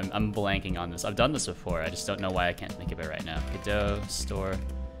 I'm blanking on this. I've done this before. I just don't know why I can't think of it right now. Godot store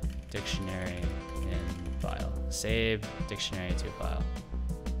dictionary in file. Save dictionary to file.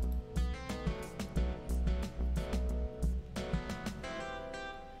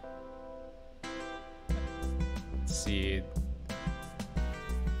 Let's see.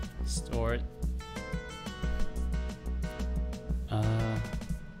 Store.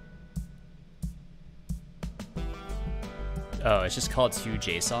 Oh, it's just called to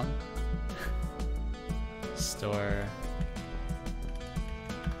JSON. Store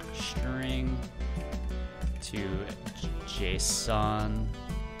string to JSON.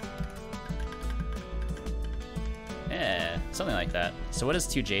 Yeah, something like that. So what does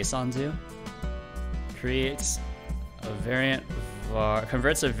to JSON do? Creates a variant var,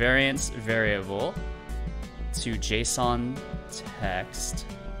 converts a variance variable to JSON text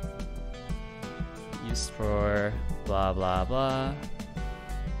used for blah blah blah.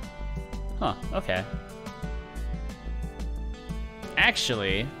 Huh, okay.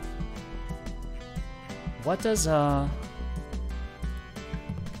 Actually, what does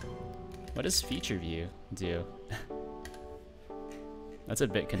feature view do? That's a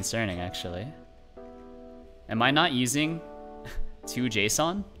bit concerning, actually. Am I not using to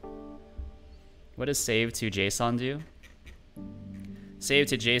JSON? What does save to JSON do? Save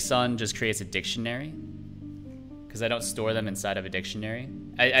to JSON just creates a dictionary, because I don't store them inside of a dictionary.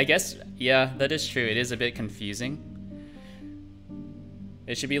 I guess, yeah, that is true. It is a bit confusing.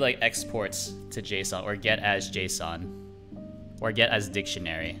 It should be like exports to JSON, or get as JSON, or get as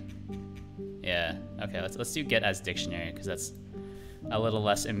dictionary. Yeah, okay, let's do get as dictionary, because that's a little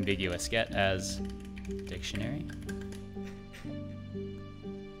less ambiguous. Get as dictionary.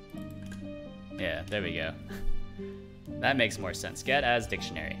 Yeah, there we go. That makes more sense. Get as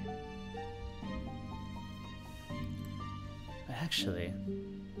dictionary. Actually,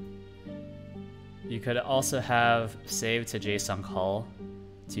 you could also have save to JSON call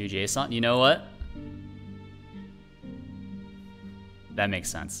to JSON. You know what? That makes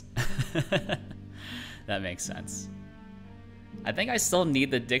sense. That makes sense. I think I still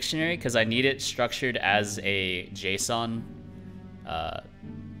need the dictionary because I need it structured as a JSON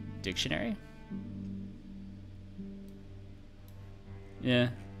dictionary. Yeah,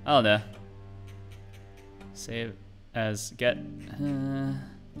 I don't know. Save as get.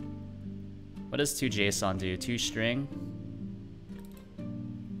 What does to JSON do? To string?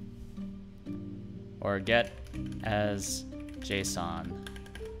 Or get as JSON,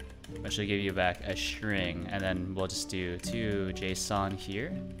 which will give you back a string, and then we'll just do to JSON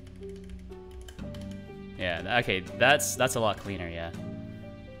here. Yeah, okay, that's a lot cleaner, yeah.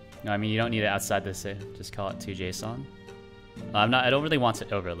 No, I mean, you don't need it outside this, just call it to JSON. I don't really want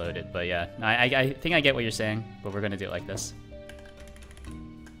to overload it, but yeah, I think I get what you're saying, but we're gonna do it like this.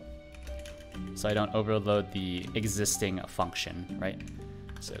 So I don't overload the existing function, right?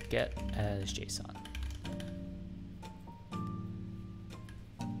 So get as JSON.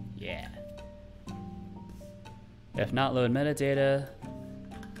 Yeah. If not load metadata,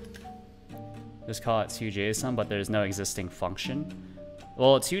 just call it to JSON, but there's no existing function.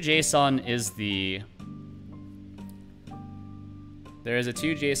 Well, to JSON is the... There is a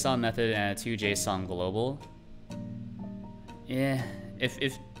to JSON method and a to JSON global. Yeah, if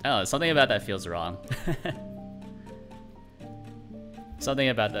I don't know, something about that feels wrong. Something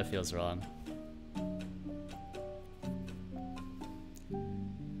about that feels wrong.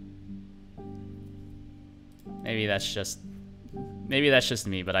 Maybe that's just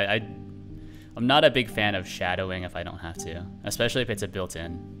me, but I'm not a big fan of shadowing if I don't have to, especially if it's a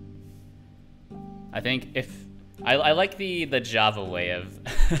built-in. I think if I like the Java way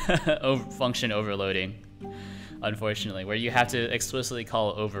of function overloading, unfortunately, where you have to explicitly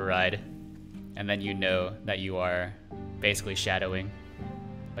call override, and then you know that you are basically shadowing,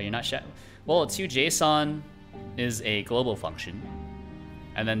 but you're not Well, to JSON is a global function,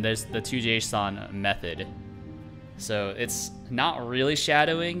 and then there's the to JSON method. So it's not really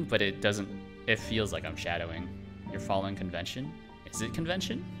shadowing, but it it feels like I'm shadowing. You're following convention? Is it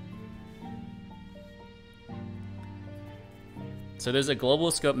convention? So there's a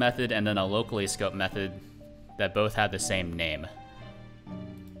global scope method and then a locally scope method that both have the same name.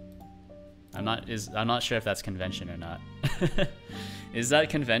 I'm not sure if that's convention or not. Is that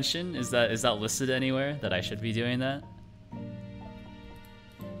convention? Is that listed anywhere that I should be doing that?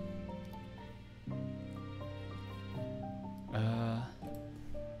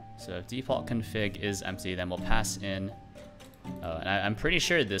 So if default config is empty, then we'll pass in. Oh, and I'm pretty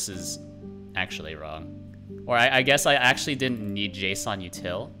sure this is actually wrong. Or I guess I actually didn't need JSON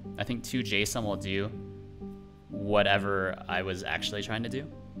util. I think toJSON will do whatever I was actually trying to do.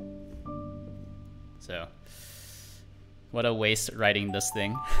 So, what a waste writing this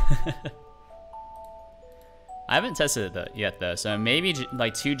thing. I haven't tested it yet though, so maybe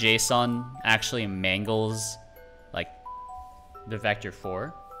like toJSON actually mangles like the vector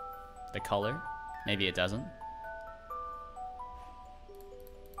 4, the color. Maybe it doesn't.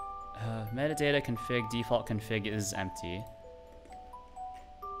 Metadata config default config is empty.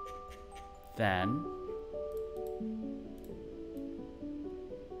 Then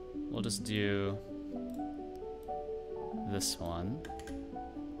we'll just do this one.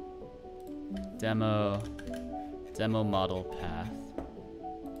 Demo model path.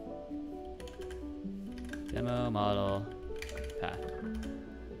 Demo model path.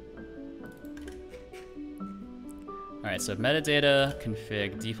 All right, so metadata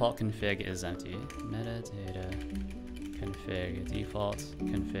config default config is empty. Metadata config default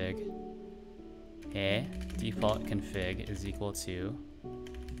config. Hey, default config is equal to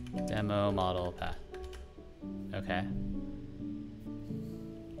demo model path. Okay.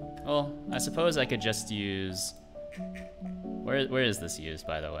 Well, I suppose I could just use. Where is this used,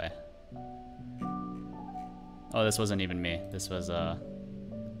 by the way? Oh, this wasn't even me. This was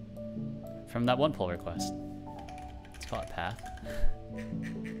from that one pull request. Let's call it path.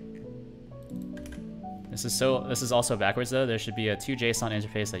 This is also backwards though. There should be a toJSON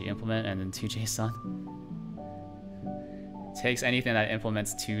interface that you implement and then toJSON. Takes anything that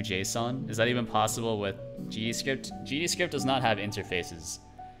implements toJSON. Is that even possible with GDScript? GDScript does not have interfaces.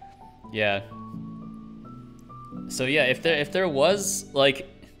 Yeah. So yeah, if there was like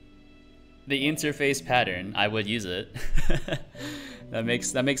the interface pattern, I would use it. That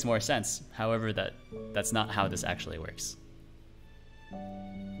makes more sense. However, that's not how this actually works.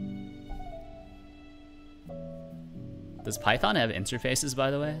 Does Python have interfaces,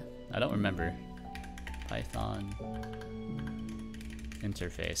 by the way? I don't remember. Python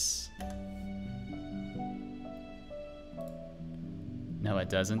interface. No, it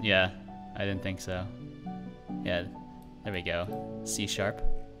doesn't. Yeah, I didn't think so. Yeah, there we go. C#.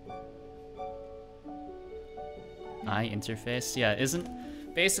 Interface. Yeah, isn't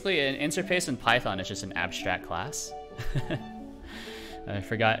basically an interface in Python is just an abstract class. I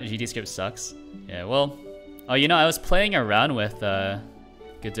forgot GDScript sucks. Yeah, well, oh, you know, I was playing around with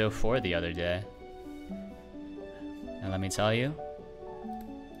Godot 4 the other day. And let me tell you,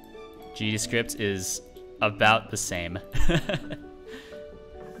 GDScript is about the same.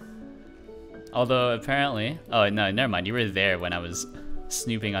 Although apparently, oh no, never mind. You were there when I was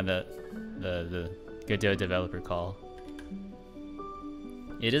snooping on the Godot developer call.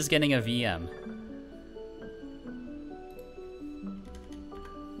 It is getting a VM.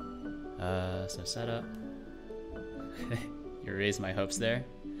 So setup. You raised my hopes there.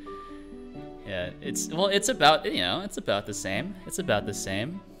 Yeah, it's about, you know, it's about the same. It's about the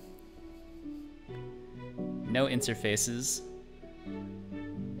same. No interfaces.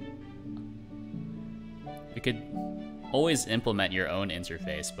 You could always implement your own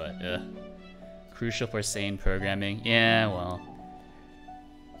interface, but crucial for sane programming. Yeah, well,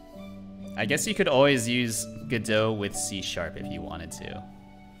 I guess you could always use Godot with C# if you wanted to.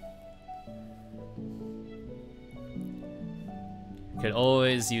 You could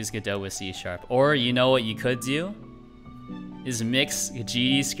always use Godot with C#. Or you know what you could do? Is mix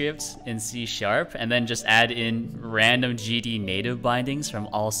GDScript in C# and then just add in random GD native bindings from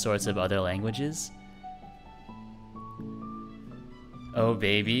all sorts of other languages. Oh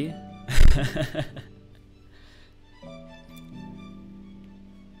baby.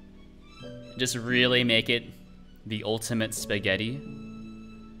 Just really make it the ultimate spaghetti.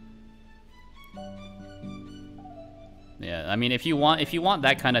 Yeah, I mean, if you want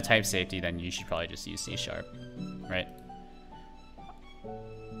that kind of type safety, then you should probably just use C#, right?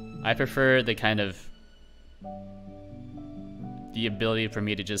 I prefer the kind of the ability for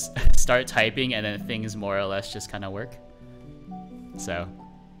me to just start typing and then things more or less just kind of work. So,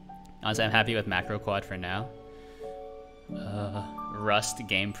 honestly, I'm happy with macro quad for now. Rust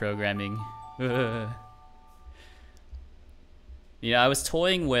game programming You know, I was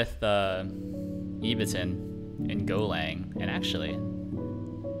toying with Ebiton in Golang, and actually,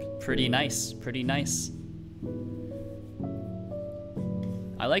 pretty nice, pretty nice.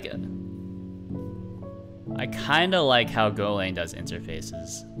 I like it. I kind of like how Golang does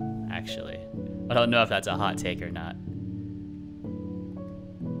interfaces, actually. I don't know if that's a hot take or not.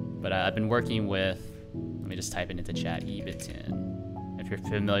 But I've been working with, let me just type it into chat, Ebiton. If you're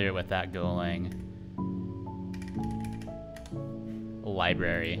familiar with that Golang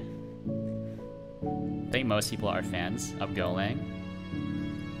library. I think most people are fans of Golang.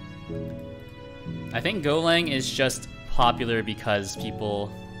 I think Golang is just popular because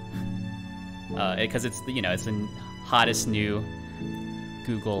people, because it's, you know, it's the hottest new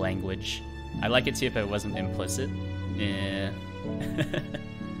Google language. I'd like it too if it wasn't implicit. Yeah.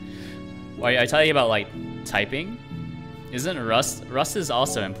 Well, I tell you about like typing. Isn't Rust? Rust is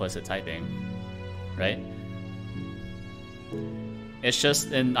also implicit typing, right? It's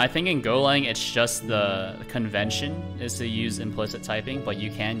just, and I think in Golang, it's just the convention is to use implicit typing, but you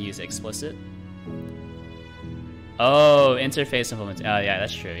can use explicit. Oh, interface implementation. Oh, yeah,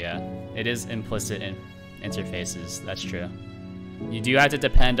 that's true. Yeah, it is implicit in interfaces. That's true. You do have to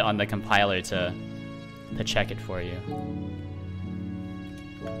depend on the compiler to check it for you.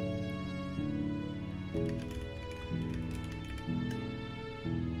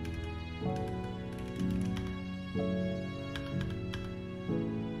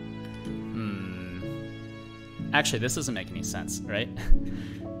 Actually, this doesn't make any sense, right?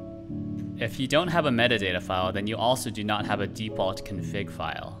 If you don't have a metadata file, then you also do not have a default config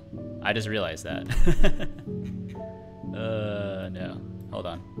file. I just realized that. No. Hold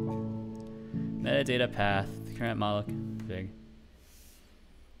on. Metadata path, current model config.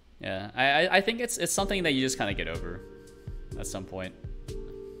 Yeah, I think it's something that you just kind of get over at some point.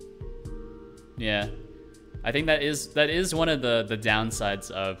 Yeah. I think that is one of the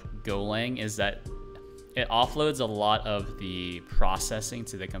downsides of Golang, is that it offloads a lot of the processing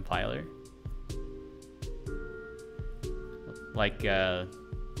to the compiler. Like, and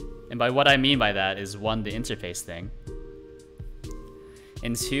by what I mean by that is, one, the interface thing.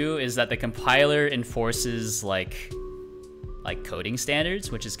 And two is that the compiler enforces like coding standards,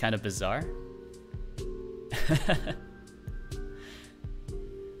 which is kind of bizarre.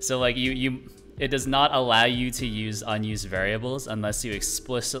 So like it does not allow you to use unused variables unless you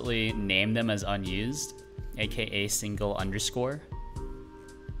explicitly name them as unused, aka single underscore.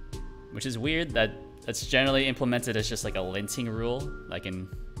 Which is weird that that's generally implemented as just like a linting rule. Like in,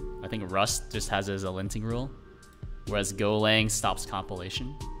 I think Rust just has it as a linting rule, whereas Golang stops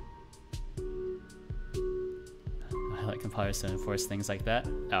compilation. I like compilers to enforce things like that.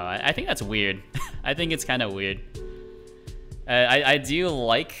 Oh, I think that's weird. I think it's kind of weird. I do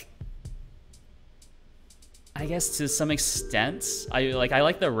like, I guess to some extent, I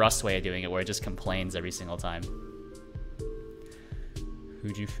like the Rust way of doing it, where it just complains every single time.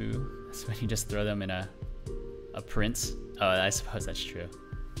 Hujifu. That's when you just throw them in a print. Oh, I suppose that's true.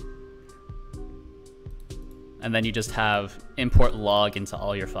 And then you just have import log into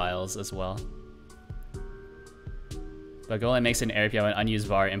all your files as well. But Golang makes an error if you have an unused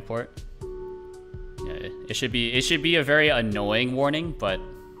var import. Yeah, it should be a very annoying warning, but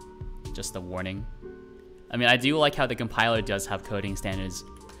just a warning. I mean, I do like how the compiler does have coding standards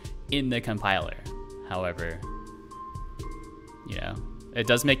in the compiler. However, you know, it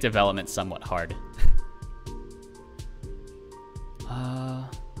does make development somewhat hard.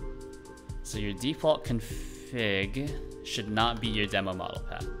 So your default config should not be your demo model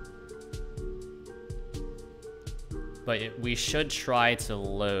path. But we should try to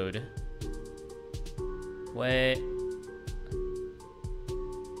load. Wait.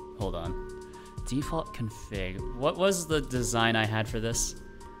 Hold on. Default config. What was the design I had for this?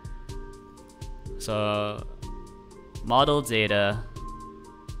 So model data,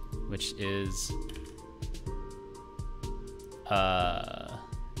 which is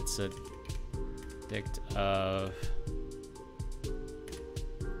it's a dict of,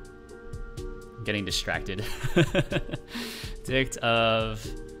 I'm getting distracted. Dict of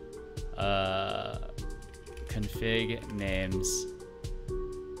config names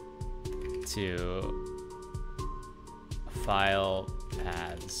to file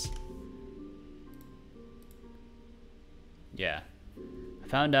paths. Yeah. I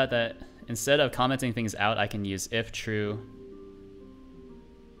found out that instead of commenting things out, I can use if true,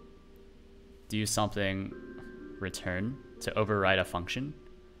 do something return to override a function.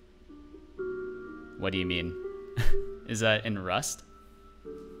 What do you mean? Is that in Rust?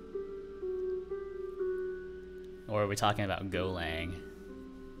 Or are we talking about Golang?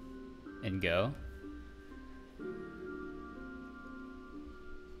 in Go.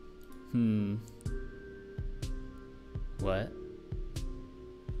 What?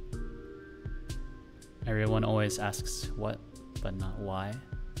 Everyone always asks what, but not why.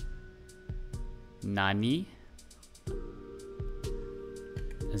 Nani?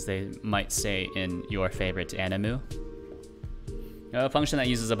 As they might say in your favorite anime. A function that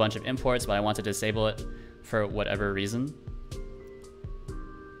uses a bunch of imports, but I want to disable it for whatever reason.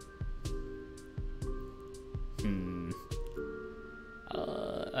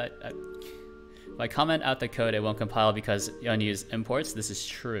 If I comment out the code, it won't compile because you unused imports. This is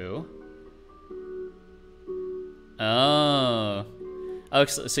true. Oh. Oh,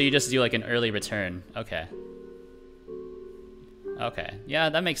 so you just do like an early return. Okay. Okay. Yeah,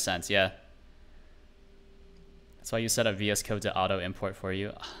 that makes sense. Yeah. That's why you set up VS Code to auto import for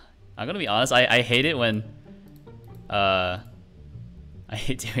you. I'm gonna be honest. I hate it when. I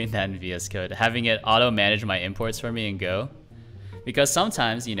hate doing that in VS Code. Having it auto manage my imports for me in Go, because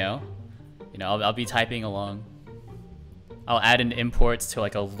sometimes I'll be typing along. I'll add an import to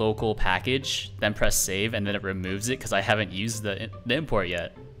like a local package, then press save, and then it removes it because I haven't used the import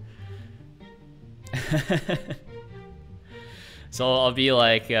yet. So I'll be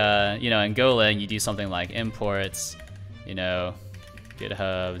like, in Golang, you do something like imports,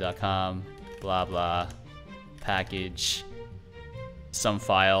 github.com, blah blah, package, some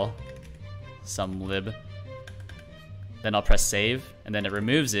file, some lib. Then I'll press save, and then it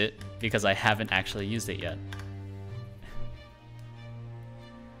removes it because I haven't actually used it yet.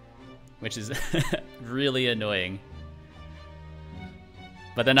 Which is really annoying.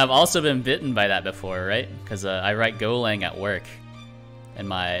 But then I've also been bitten by that before, right? Because I write Golang at work. And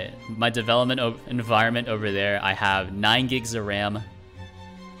my development environment over there, I have 9 gigs of RAM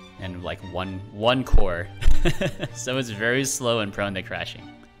and like one core. So it's very slow and prone to crashing.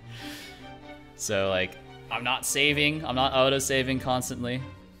 So like, I'm not saving, I'm not auto-saving constantly.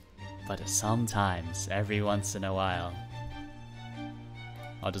 But sometimes, every once in a while,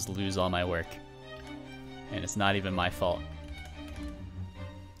 I'll just lose all my work. And it's not even my fault.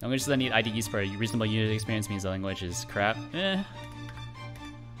 Languages that need IDEs for a reasonable user experience means the language is crap. I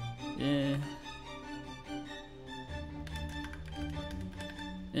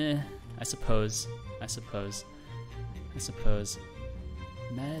suppose.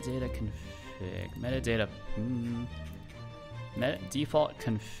 Metadata config. Metadata. Default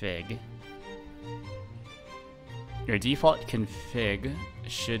config. Your default config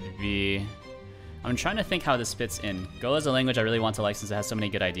should be... I'm trying to think how this fits in. Go is a language I really want to like since it has so many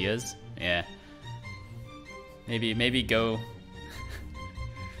good ideas. Yeah. Maybe Go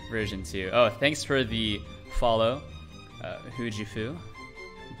version 2. Oh, thanks for the follow, Hujifu.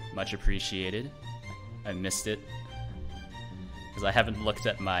 Much appreciated. I missed it because I haven't looked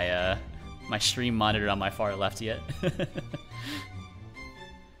at my my stream monitor on my far left yet,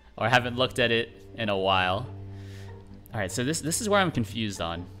 or I haven't looked at it in a while. All right, so this is where I'm confused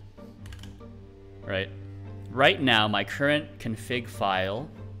on. Right now, my current config file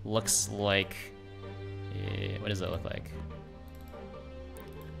looks like... what does it look like?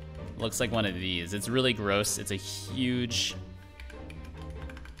 Looks like one of these. It's really gross. It's a huge...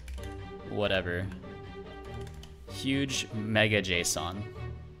 whatever. Huge mega JSON.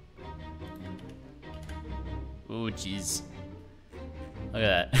 Ooh, jeez. Look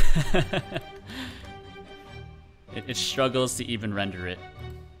at that. It struggles to even render it.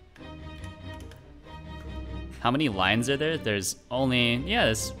 How many lines are there? There's only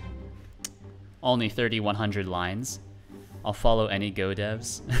 3,100 lines. I'll follow any Go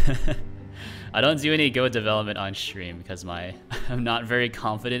devs. I don't do any Go development on stream because I'm not very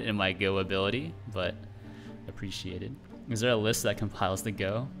confident in my Go ability, but appreciated. Is there a list that compiles the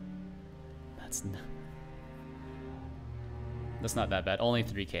Go? That's not that bad. Only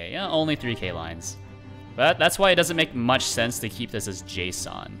 3K. Yeah, only 3K lines. But that's why it doesn't make much sense to keep this as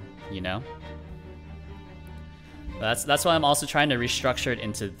JSON, you know? That's why I'm also trying to restructure it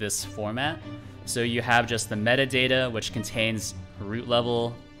into this format. So you have just the metadata, which contains root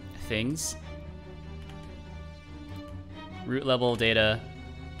level things. Root level data.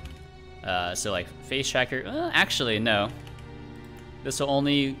 So like face tracker. Actually, no. This will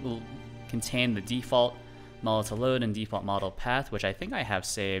only contain the default model to load and default model path, which I think I have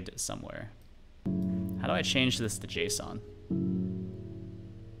saved somewhere. How do I change this to JSON?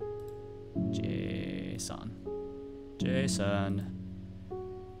 JSON.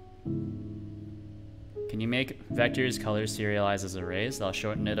 Can you make vectors color serialized as arrays? That'll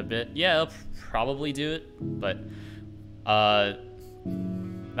shorten it a bit. Yeah, I'll probably do it, but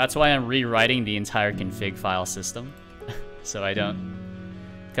that's why I'm rewriting the entire config file system, so I don't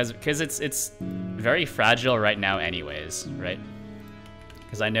because it's very fragile right now anyways, right?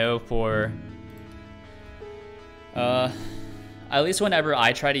 Because I know for at least whenever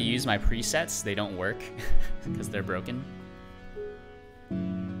I try to use my presets, they don't work because they're broken.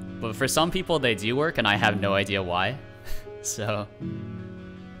 But for some people they do work and I have no idea why. So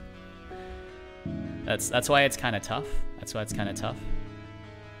that's why it's kind of tough. That's why it's kind of tough.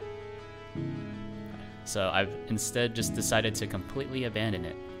 So I've instead just decided to completely abandon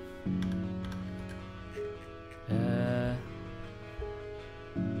it.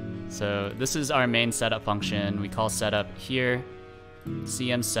 So this is our main setup function. We call setup here,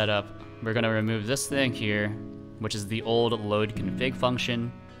 cm setup. We're gonna remove this thing here, which is the old load config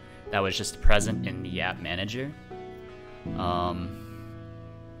function that was just present in the app manager.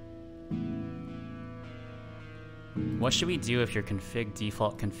 What should we do if your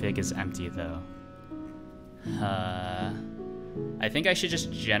default config is empty though? I think I should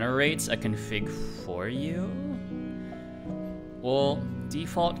just generate a config for you. Well,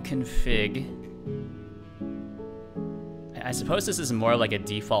 default config. I suppose this is more like a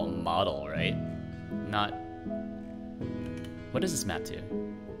default model, right? Not. What does this map to?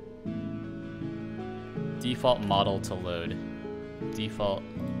 Default model to load. Default.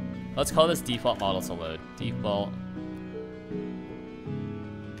 Let's call this default model to load. Default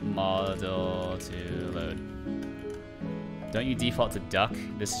model to load. Don't you default to duck?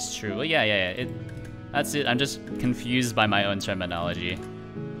 This is true. Well, yeah. That's it. I'm just confused by my own terminology,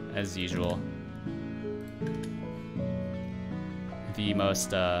 as usual. The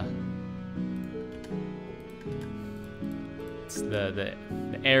most it's the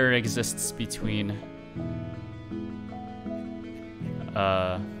error exists between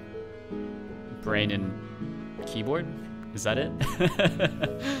brain and keyboard. Is that it?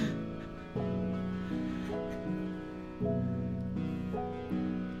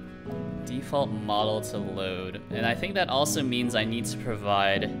 Default model to load, and I think that also means I need to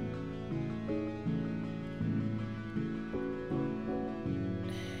provide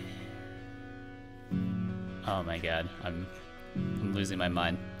oh my god, I'm losing my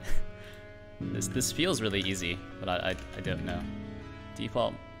mind. This feels really easy, but I don't know.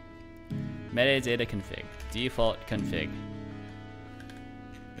 Default metadata config. Default config.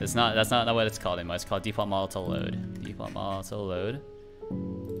 That's not what it's called anymore. It's called default model to load. Default model to load,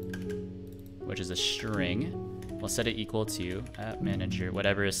 which is a string. We'll set it equal to app manager,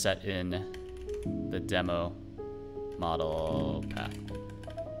 whatever is set in the demo model path.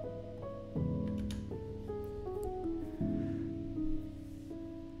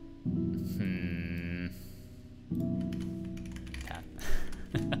 Path.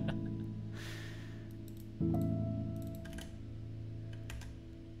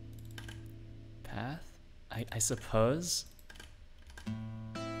 Path? I suppose.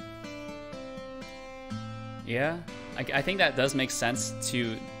 Yeah, I think that does make sense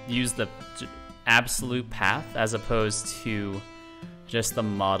to use the absolute path as opposed to just the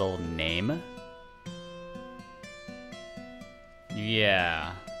model name.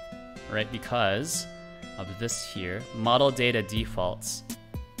 Yeah, right, because of this here, model data defaults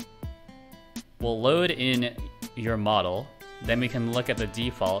will load in your model, then we can look at the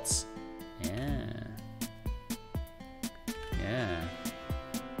defaults. Yeah.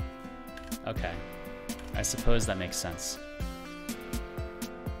 Okay. I suppose that makes sense.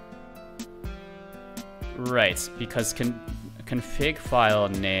 Right, because config file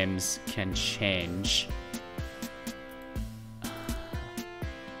names can change.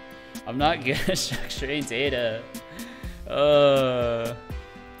 I'm not good at structuring data.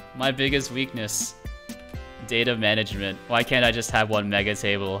 My biggest weakness. Data management. Why can't I just have one mega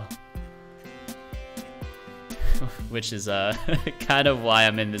table? Which is kind of why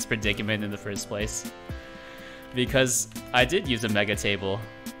I'm in this predicament in the first place. Because I did use a mega table.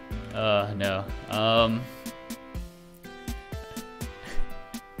 No.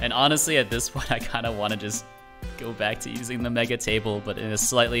 And honestly, at this point, I kind of want to just go back to using the mega table, but in a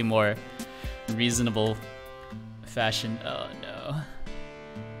slightly more reasonable fashion. Oh no.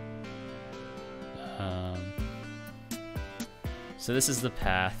 So this is the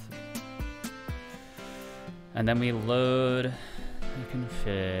path. And then we load the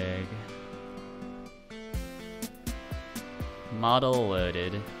config. Model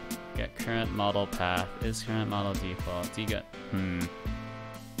loaded. Get current model path. Is current model default? Do you get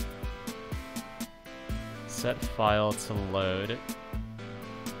set file to load.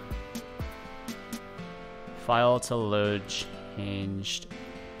 File to load changed.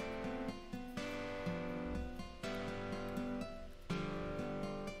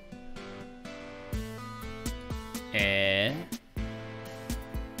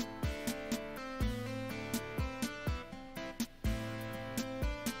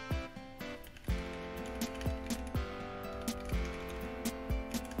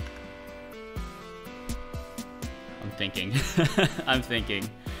 thinking. I'm thinking.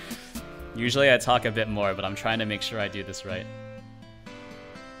 Usually I talk a bit more, but I'm trying to make sure I do this right.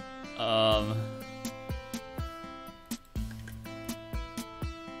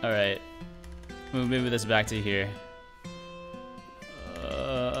 Alright. We'll move this back to here.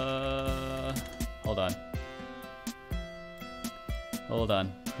 Hold on. Hold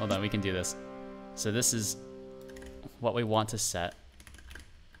on. Hold on, we can do this. So this is what we want to set.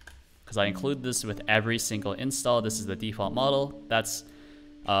 Because I include this with every single install. This is the default model. That's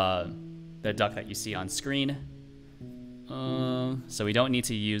the duck that you see on screen. So we don't need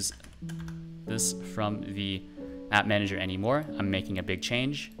to use this from the app manager anymore. I'm making a big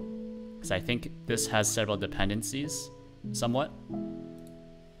change because I think this has several dependencies, somewhat.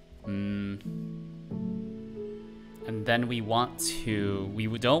 And then we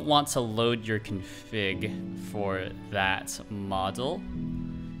don't want to load your config for that model.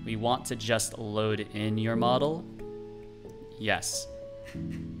 We want to just load in your model. Yes.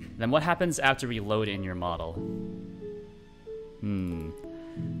 Then what happens after we load in your model?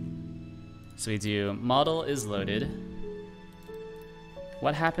 So we do model is loaded.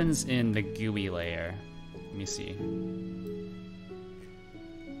 What happens in the GUI layer? Let me see.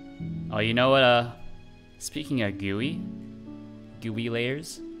 Oh, you know what? Speaking of GUI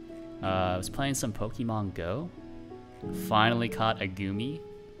layers, I was playing some Pokemon Go. Finally caught a Gumi.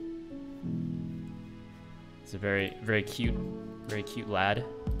 It's a very cute lad.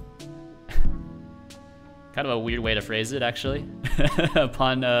 Kind of a weird way to phrase it, actually,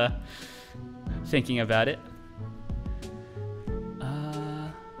 upon thinking about it.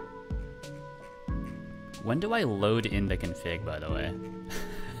 When do I load in the config, by the way?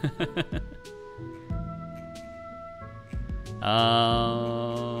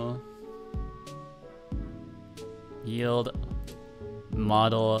 Yield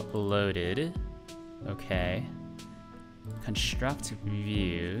model loaded. Okay. Construct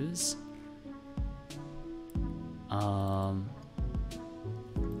views.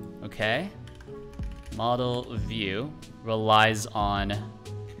 Okay. Model view relies on.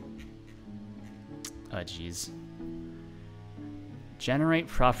 Oh, geez. Generate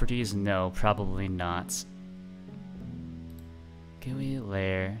properties? No, probably not. GUI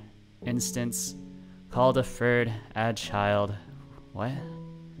layer. Instance. Call deferred. Add child. What?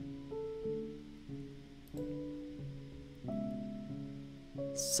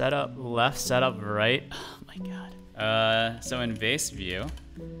 Setup left, setup right. Oh my god. So in base view,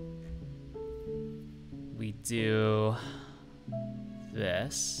 we do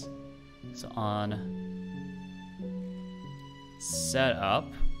this. So on setup,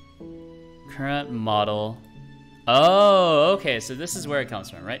 current model. Oh, okay. So this is where it comes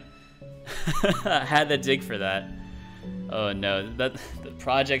from, right? I had to dig for that. Oh no, the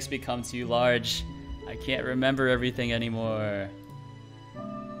project's become too large. I can't remember everything anymore.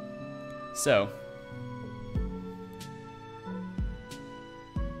 So,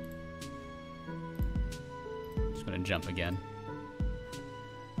 just gonna jump again.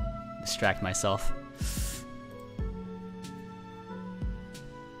 Distract myself.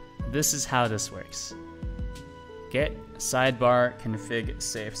 This is how this works. Get sidebar config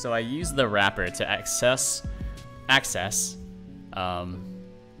safe. So I use the wrapper to access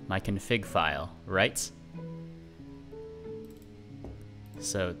my config file, right?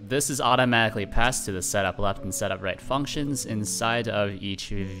 So this is automatically passed to the setup left and setup right functions inside of each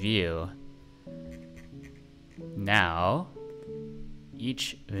view. Now,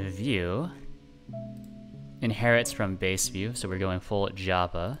 each view inherits from base view, so we're going full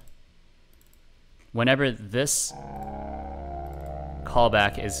Java. Whenever this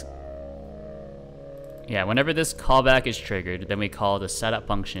callback is triggered, then we call the setup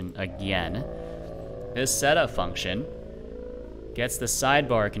function again. This setup function gets the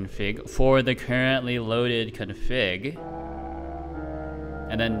sidebar config for the currently loaded config,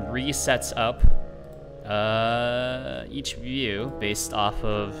 and then resets up each view based off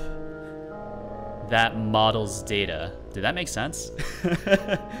of that model's data. Did that make sense?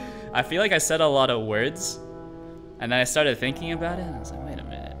 I feel like I said a lot of words, and then I started thinking about it, and I was like, wait a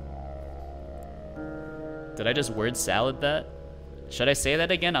minute. Did I just word salad that? Should I say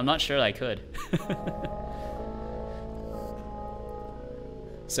that again? I'm not sure I could.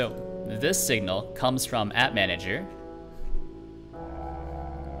 So this signal comes from app manager.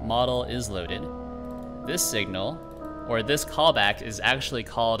 Model is loaded. This signal, or this callback, is actually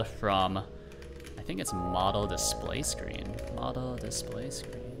called from, I think it's model display screen. Model display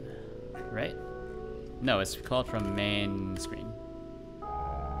screen, right? No, it's called from main screen,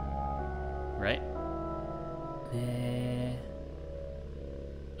 right?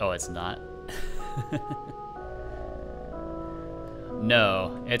 Oh, it's not.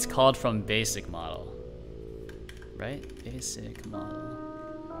 No, it's called from basic model. Right? Basic model.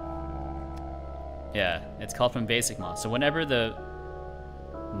 Yeah, it's called from basic model. So whenever the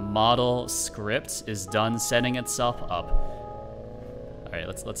model script is done setting itself up. All right,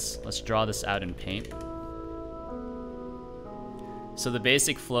 let's draw this out in Paint. So the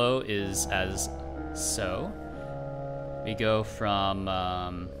basic flow is as so. We go from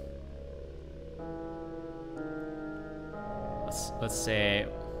let's say,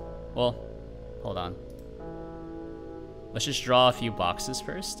 well, hold on. Let's just draw a few boxes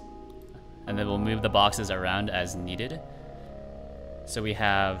first, and then we'll move the boxes around as needed. So we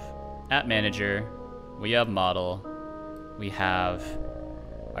have app manager, we have model, we have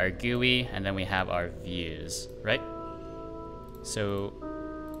our GUI, and then we have our views, right? So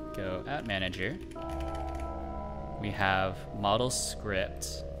go app manager, we have model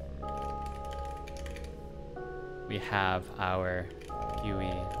script, we have our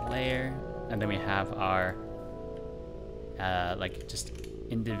GUI layer, and then we have our like just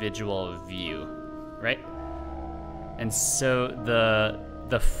individual view, right? And so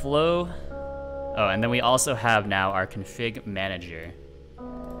the flow, oh, and then we also have now our config manager.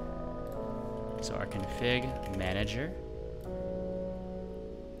 So our config manager.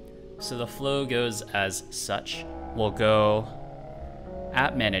 So the flow goes as such. We'll go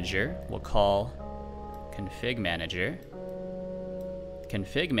app manager, we'll call config manager.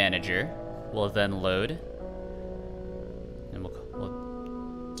 Config manager will then load, and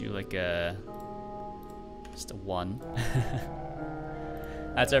we'll do like just a 1.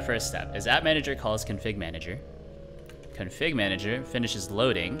 That's our first step, is app manager calls config manager. Config manager finishes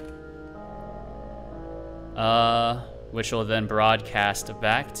loading, which will then broadcast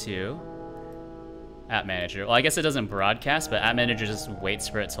back to app manager. Well, I guess it doesn't broadcast, but app manager just waits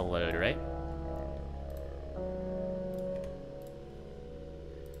for it to load, right?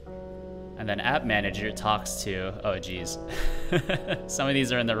 And then app manager talks to, oh geez, some of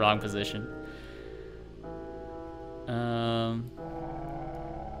these are in the wrong position.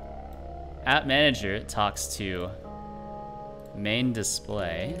 App manager talks to main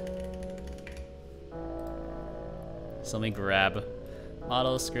display. So let me grab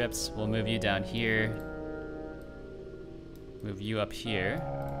model scripts. We'll move you down here. Move you up here,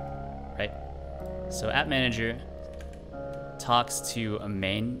 right? So app manager talks to a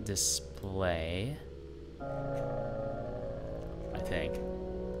main display, I think.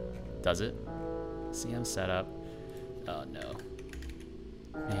 Does it? CM setup. Oh no.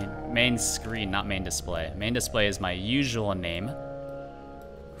 Main screen, not main display. Main display is my usual name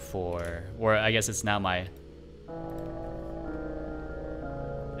for, or I guess it's now my,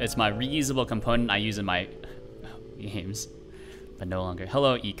 it's my reusable component I use in my games, but no longer.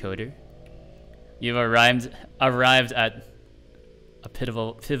 Hello, eCoder. You've arrived at a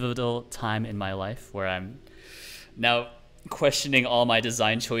pivotal time in my life where I'm now questioning all my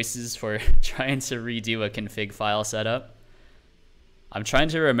design choices for trying to redo a config file setup. I'm trying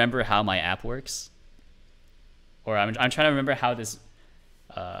to remember how my app works, or I'm trying to remember how this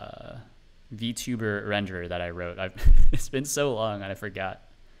VTuber renderer that I wrote. It's been so long and I forgot.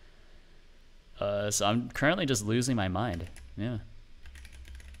 So I'm currently just losing my mind. Yeah.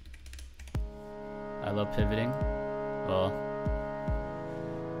 I love pivoting. Well,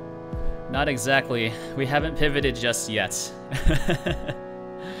 not exactly. We haven't pivoted just yet.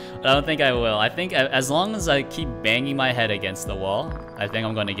 I don't think I will. I think as long as I keep banging my head against the wall, I think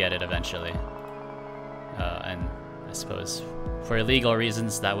I'm going to get it eventually. And I suppose for legal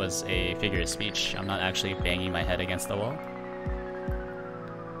reasons, that was a figure of speech. I'm not actually banging my head against the wall.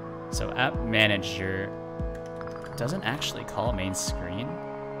 So app manager doesn't actually call main screen.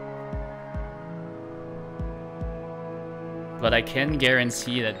 But I can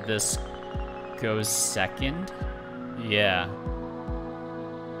guarantee that this goes second. Yeah.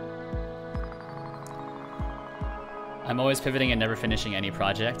 I'm always pivoting and never finishing any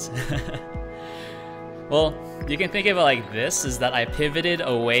project. Well, you can think of it like this, is that I pivoted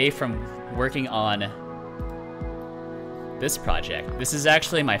away from working on this project. This is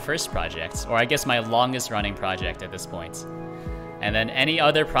actually my first project, or I guess my longest running project at this point. And then any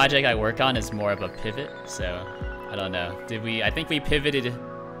other project I work on is more of a pivot, so I don't know. I think we pivoted.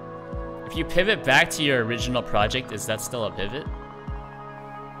 If you pivot back to your original project, is that still a pivot?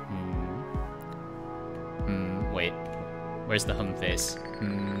 Wait. Where's the home face?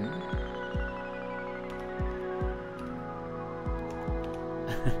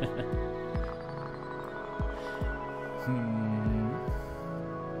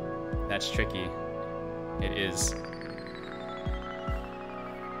 That's tricky. It is.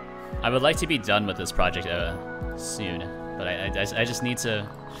 I would like to be done with this project soon. but I just need to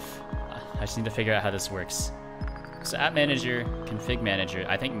figure out how this works. So app manager, config manager.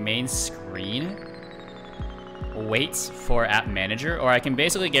 I think main screen waits for app manager, or I can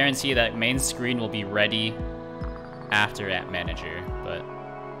basically guarantee that main screen will be ready after app manager, but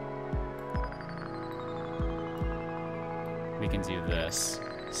we can do this.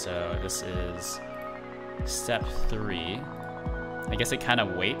 So this is step 3. I guess it kind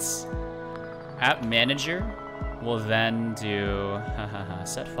of waits. App manager will then do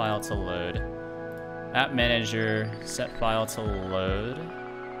set file to load. App manager, set file to load.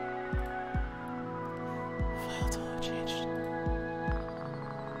 File to load changed.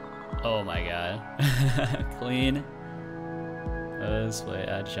 Oh my god. Clean. Display,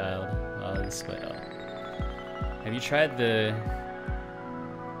 add child. Display. Have you tried the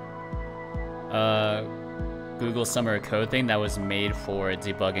Google Summer Code thing that was made for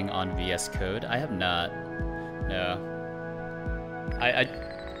debugging on VS Code? I have not. No. I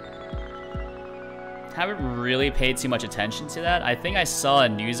haven't really paid too much attention to that. I think I saw a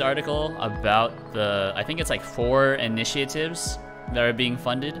news article about I think it's like 4 initiatives that are being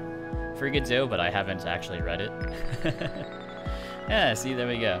funded for Godot, but I haven't actually read it. Yeah, see, there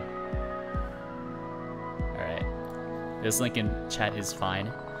we go. Alright. This link in chat is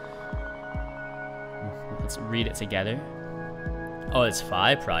fine. Let's read it together. Oh, it's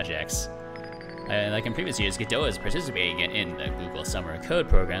 5 projects. Like in previous years, Godot is participating in the Google Summer Code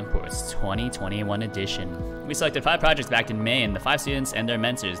program for its 2021 edition. We selected 5 projects back in May, and the 5 students and their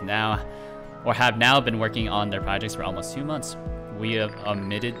mentors have now been working on their projects for almost 2 months. We have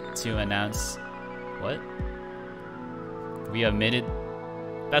omitted to announce... What? We omitted...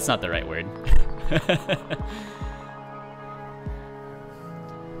 That's not the right word.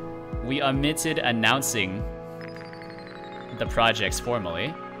 We omitted announcing the projects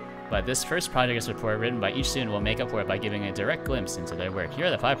formally. But this first progress report written by each student will make up for it by giving a direct glimpse into their work. Here are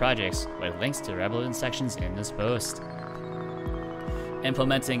the 5 projects with links to relevant sections in this post.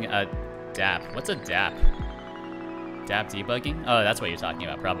 Implementing a DApp. What's a DApp? DApp debugging? Oh, that's what you're talking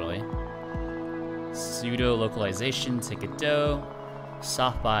about, probably. Pseudo localization to Godot.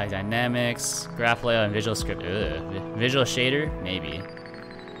 Soft-by dynamics. Graph layout and visual script. Ugh. Visual shader? Maybe.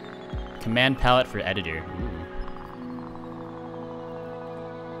 Command palette for editor. Ooh.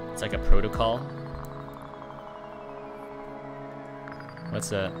 It's like a protocol. What's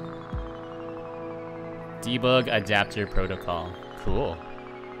that? Debug adapter protocol. Cool.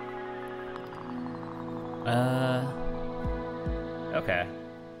 Okay.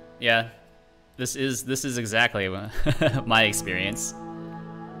 Yeah. This is exactly my experience.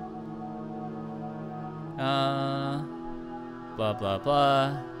 Blah blah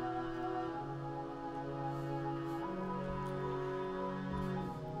blah.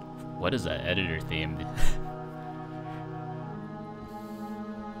 What is that editor theme?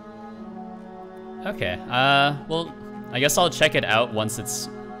 Okay, well, I guess I'll check it out once it's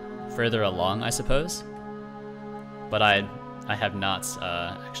further along, I suppose. But I have not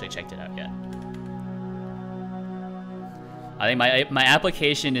actually checked it out yet. I think my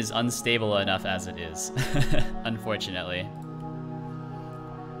application is unstable enough as it is, unfortunately.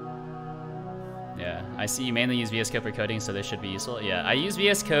 Yeah, I see you mainly use VS Code for coding, so this should be useful. Yeah, I use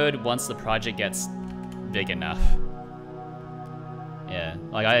VS Code once the project gets big enough. Yeah,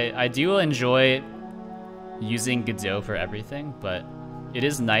 like I do enjoy using Godot for everything, but it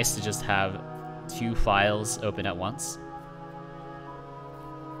is nice to just have 2 files open at once.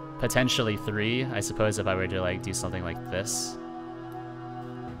 Potentially 3, I suppose, if I were to like do something like this.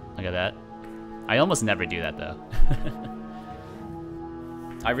 Look at that. I almost never do that though.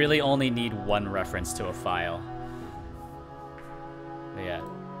 I really only need 1 reference to a file. But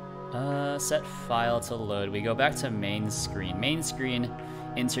yeah. Set file to load. We go back to main screen. Main screen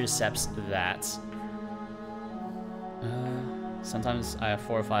intercepts that. Sometimes I have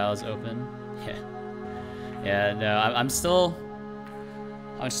 4 files open. Yeah. Yeah, no, I'm still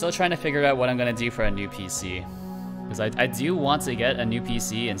trying to figure out what I'm gonna do for a new PC. Because I do want to get a new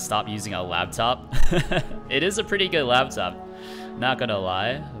PC and stop using a laptop. It is a pretty good laptop. Not gonna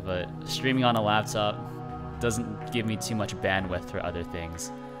lie, but streaming on a laptop doesn't give me too much bandwidth for other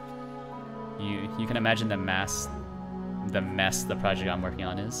things. You can imagine the mess the project I'm working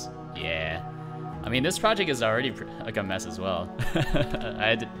on is. Yeah, I mean this project is already like a mess as well.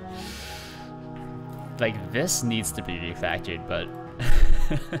 Like this needs to be refactored, but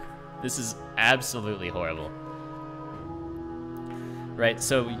this is absolutely horrible. Right,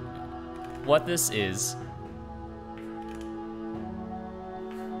 so what this is.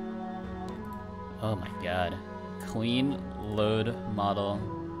 Oh my god. Clean load model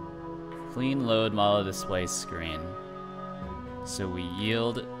display screen. So we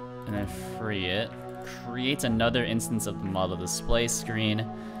yield and then free it. Create another instance of the model display screen.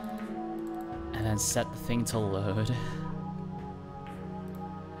 And then set the thing to load.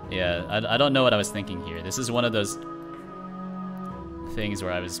 Yeah, I don't know what I was thinking here. This is one of those things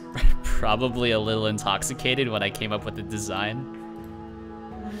where I was probably a little intoxicated when I came up with the design.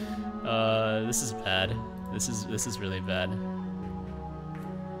 This is bad. This is really bad.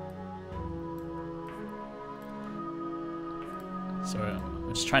 So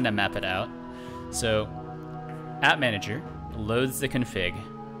I'm just trying to map it out. So App Manager loads the config,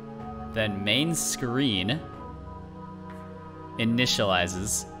 then main screen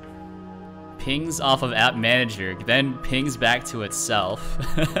initializes, pings off of App Manager, then pings back to itself,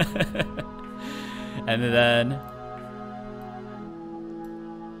 and then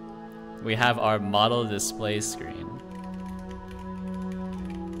we have our model display screen.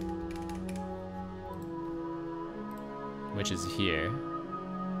 Which is here.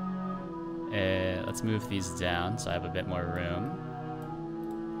 Let's move these down so I have a bit more room.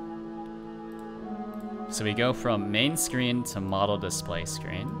 So we go from main screen to model display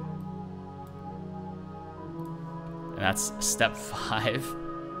screen. And that's step 5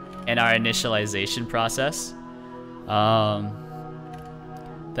 in our initialization process.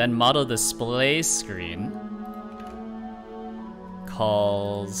 Then model display screen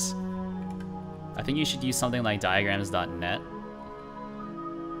calls, I think you should use something like diagrams.net.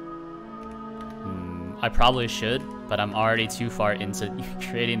 I probably should, but I'm already too far into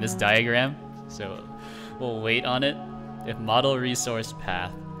creating this diagram, so we'll wait on it. If model resource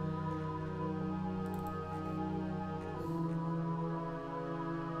path.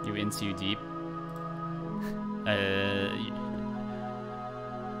 You in too deep?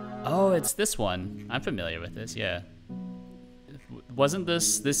 Oh, it's this one. I'm familiar with this, yeah. Wasn't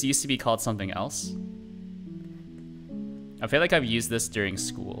this used to be called something else? I feel like I've used this during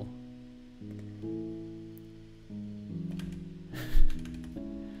school.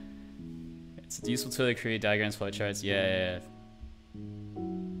 It's a useful tool to create diagrams, flowcharts. Yeah.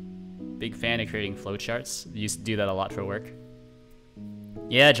 Big fan of creating flowcharts. Used to do that a lot for work.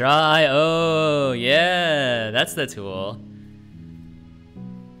 Yeah, Draw.io. Yeah, that's the tool.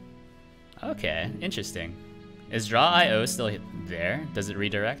 Okay, interesting. Is Draw.io still there? Does it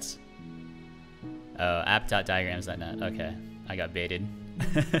redirect? Oh, app.diagrams.net. Okay, I got baited.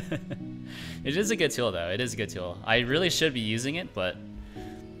 It is a good tool, though. It is a good tool. I really should be using it, but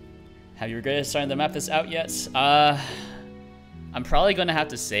have you regretted starting to map this out yet? I'm probably gonna have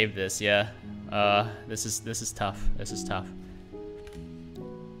to save this. Yeah. This is tough. This is tough.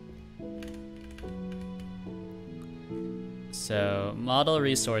 So model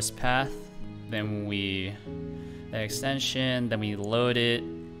resource path. Then we the extension. Then we load it.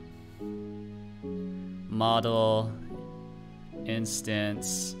 Model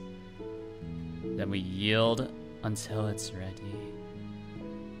instance. Then we yield until it's ready.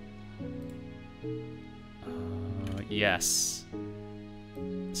 Yes.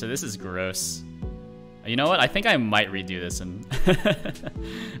 So this is gross. You know what? I think I might redo this and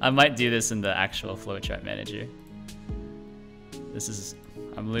I might do this in the actual flowchart manager. This is,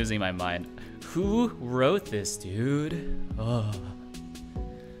 I'm losing my mind. Who wrote this, dude? Oh.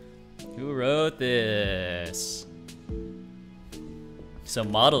 Who wrote this? So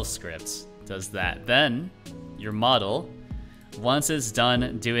model script does that. Then your model, once it's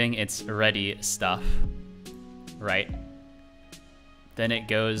done doing its ready stuff, right? Then it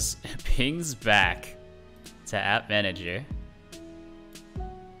goes, pings back to App Manager.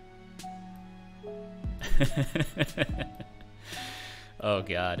 Oh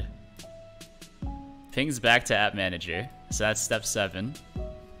God. Pings back to App Manager. So that's step 7.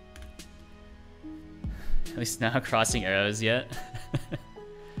 At least now crossing arrows yet.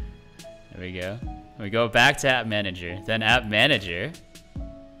 There we go. We go back to App Manager. Then App Manager.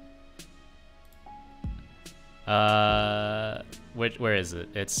 Where is it?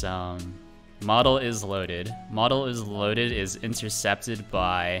 It's model is loaded. Model is loaded is intercepted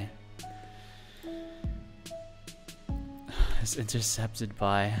by. Is intercepted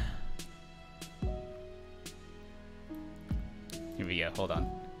by. Here we go. Hold on.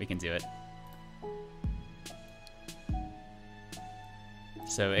 We can do it.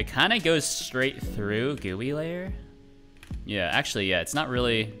 So it kind of goes straight through GUI layer. Yeah, actually, yeah. It's not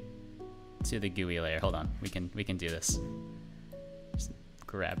really to the GUI layer. Hold on. We can do this. Just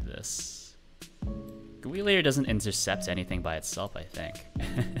grab this. GUI layer doesn't intercept anything by itself, I think.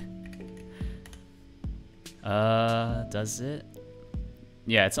 Does it?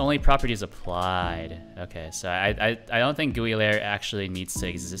 Yeah, it's only properties applied. Okay, so I don't think GUI layer actually needs to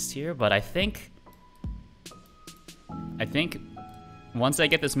exist here, but I think once I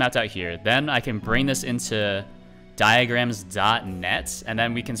get this mapped out here, then I can bring this into diagrams.net, and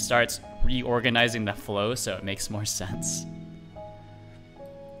then we can start reorganizing the flow so it makes more sense.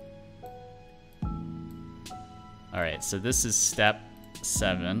 Alright, so this is step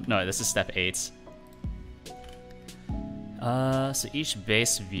 7. No, this is step 8. So each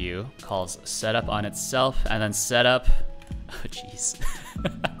base view calls setup on itself, and then setup. Oh, jeez.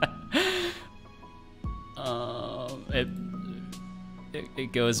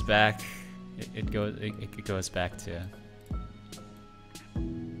 It goes back. It goes back to.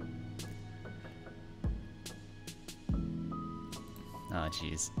 Oh,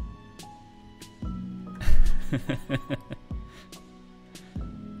 jeez.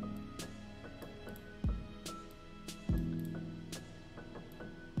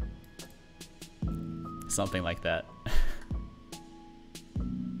 Something like that.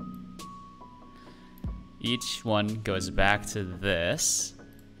 Each one goes back to this.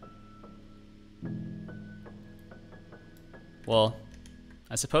 Well,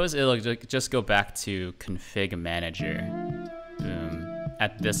 I suppose it'll just go back to config manager. Boom.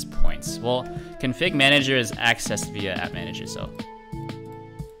 At this point. Well, config manager is accessed via app manager, so.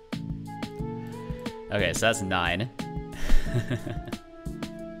 Okay, so that's 9.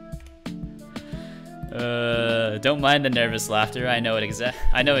 Don't mind the nervous laughter. I know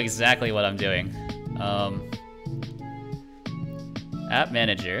exactly what I'm doing. App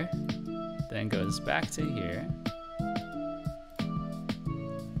manager then goes back to here.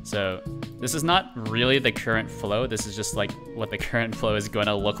 So this is not really the current flow. This is just like what the current flow is going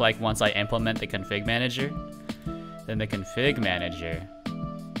to look like once I implement the config manager. Then the config manager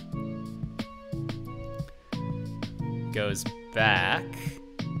goes back.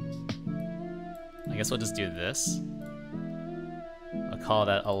 I guess we'll just do this. I'll call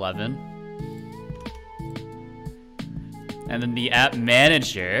that 11. And then the app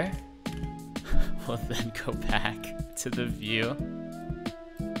manager will then go back to the view.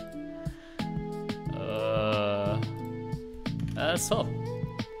 That's all.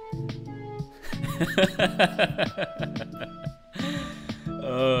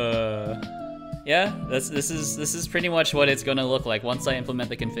 Yeah, this is pretty much what it's gonna look like once I implement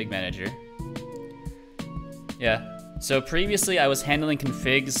the config manager. Yeah. So previously I was handling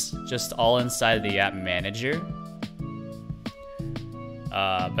configs just all inside the app manager.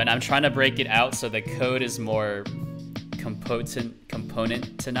 But I'm trying to break it out so the code is more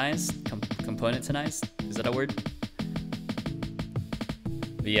componentized? Is that a word?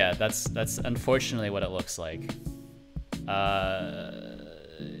 But yeah, that's unfortunately what it looks like.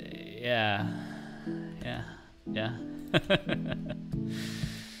 Yeah.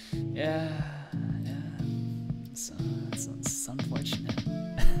 It's unfortunate.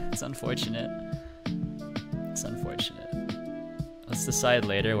 It's unfortunate. Let's decide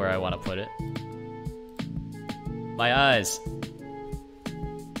later where I want to put it. My eyes.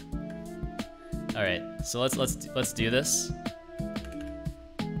 All right, so let's do this.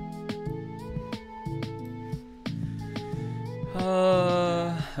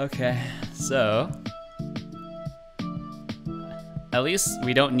 Okay, so at least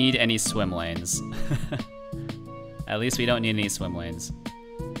we don't need any swim lanes. At least we don't need any swim lanes.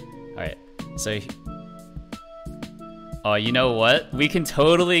 All right, so oh, you know what? We can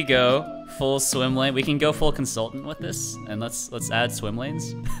totally go full swim lane. We can go full consultant with this, and let's add swim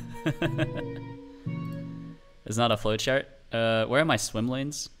lanes. It's not a flowchart. Where are my swim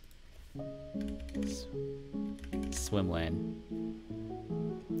lanes? Swim lane.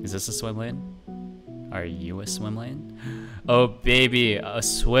 Is this a swim lane? Are you a swim lane? Oh baby, a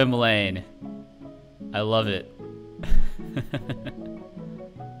swim lane. I love it.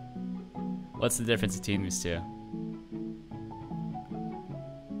 What's the difference between these two?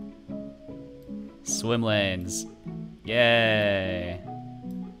 Swim lanes. Yay.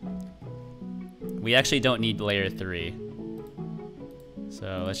 We actually don't need layer 3.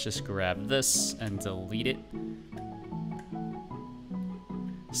 So let's just grab this and delete it.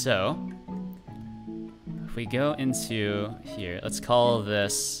 So if we go into here, let's call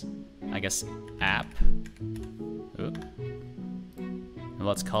this, I guess, app. Ooh. And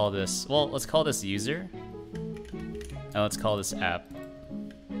let's call this, well, let's call this user. And let's call this app.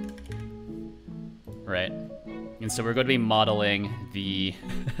 Right. And so we're going to be modeling the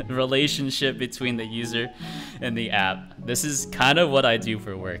relationship between the user and the app. This is kind of what I do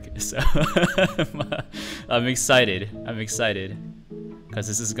for work. So I'm excited. Because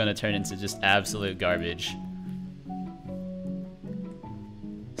this is going to turn into just absolute garbage.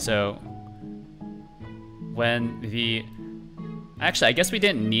 So when the... Actually, I guess we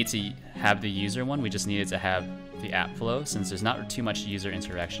didn't need to have the user one. We just needed to have the app flow since there's not too much user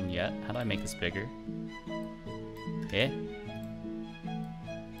interaction yet. How do I make this bigger? Okay.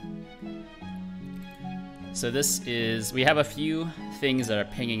 So this is, we have a few things that are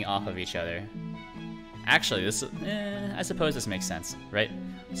pinging off of each other. Actually, this, I suppose this makes sense, right?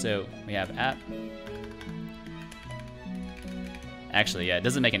 So we have app. Actually, yeah, it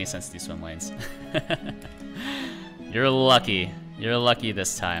doesn't make any sense to do swim lanes. You're lucky. You're lucky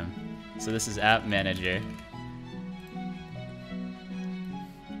this time. So this is app manager.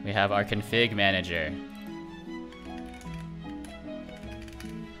 We have our config manager.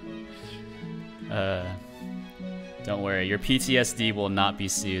 Don't worry, your PTSD will not be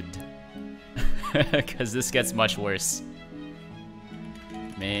soothed. Because this gets much worse.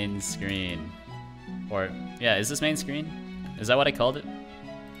 Main screen. Or, yeah, is this main screen? Is that what I called it?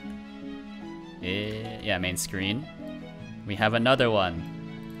 Yeah, main screen. We have another one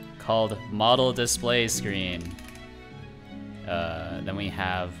called model display screen. Then we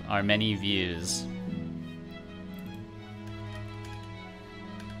have our many views.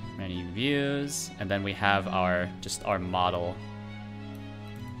 Many views, and then we have our just our model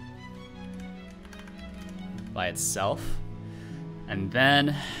by itself. And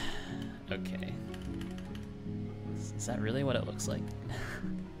then, okay. Is that really what it looks like?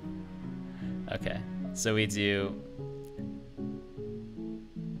 Okay, so we do,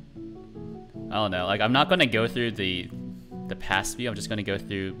 I don't know, like I'm not gonna go through the past view, I'm just gonna go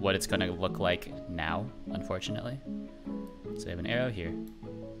through what it's gonna look like now, unfortunately. So we have an arrow here.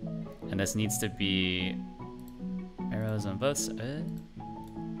 And this needs to be arrows on both sides.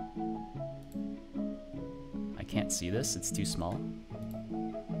 I can't see this, it's too small.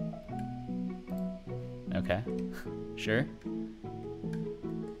 Okay, sure.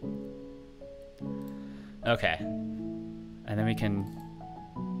 Okay, and then we can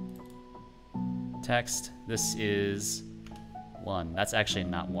text. This is 1. That's actually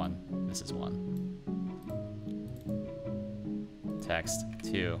not 1. This is 1. Text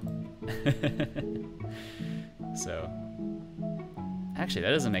 2. So, actually,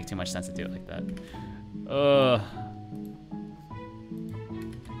 that doesn't make too much sense to do it like that.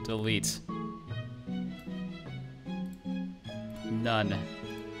 Delete. None.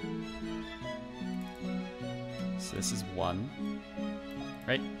 So this is 1,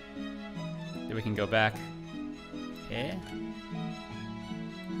 right? Then we can go back. Okay.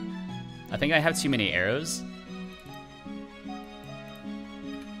 I think I have too many arrows.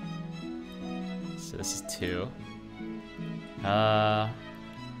 So this is 2. I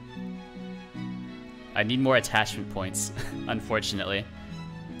need more attachment points, unfortunately.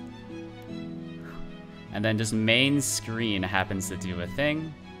 And then just main screen happens to do a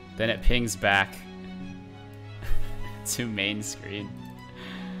thing. Then it pings back to main screen.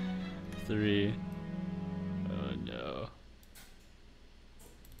 3. Oh no.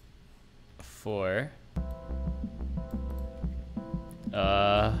 4.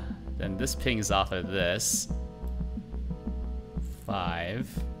 Then this pings off of this.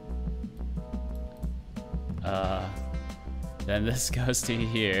 5. Then this goes to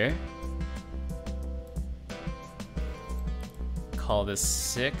here. Call this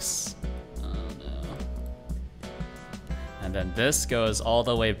 6. Oh no. And then this goes all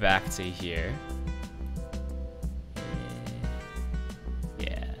the way back to here.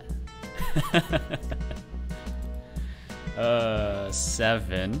 Yeah.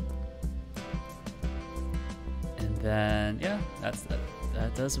 7. And then yeah,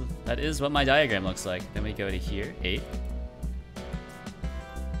 that is what my diagram looks like. Then we go to here, 8.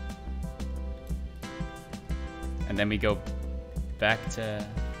 And then we go back to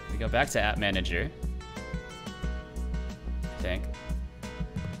App Manager, I think.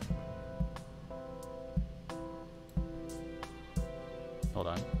 Hold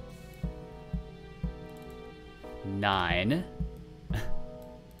on. 9.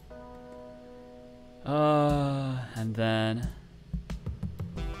 And then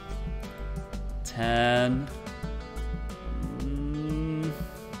 10.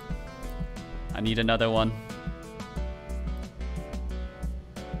 I need another one.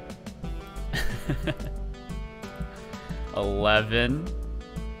 11.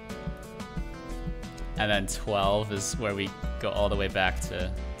 And then 12 is where we go all the way back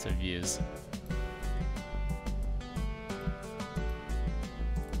to views.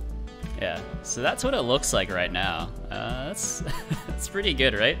 Yeah, so that's what it looks like right now. That's pretty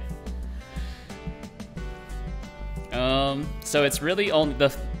good, right? So it's really only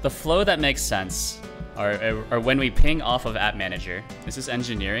the flow that makes sense are when we ping off of App Manager. This is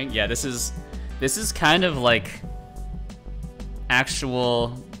engineering. Yeah, this is kind of like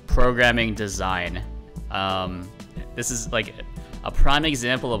actual programming design. This is like a prime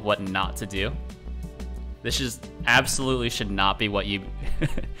example of what not to do. This just absolutely should not be what you...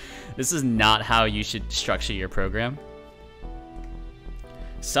 This is not how you should structure your program.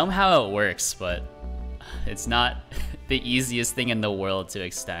 Somehow it works, but it's not the easiest thing in the world to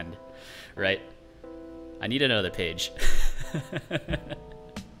extend, right? I need another page.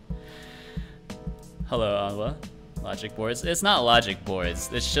 Hello, Anwa. Logic boards. It's not logic boards.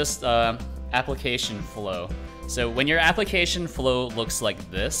 It's just application flow. So when your application flow looks like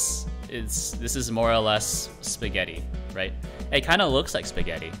this is more or less spaghetti, right? It kind of looks like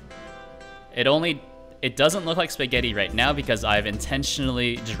spaghetti. It doesn't look like spaghetti right now because I've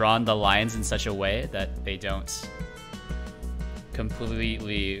intentionally drawn the lines in such a way that they don't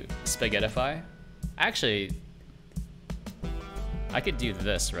completely spaghettify. Actually, I could do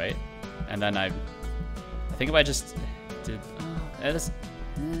this, right? And then I think if I just did, I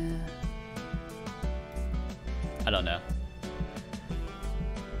don't know.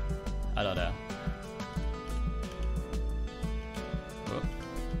 I don't know. Whoa.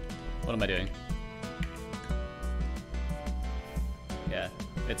 What am I doing? Yeah,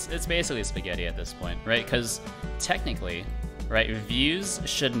 it's basically spaghetti at this point, right? Because technically, right, views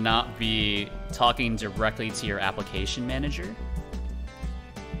should not be talking directly to your application manager.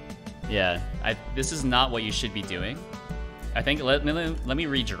 Yeah, this is not what you should be doing. I think let me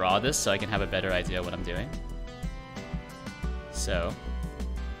redraw this so I can have a better idea of what I'm doing. So,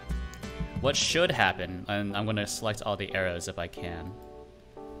 what should happen, and I'm gonna select all the arrows if I can.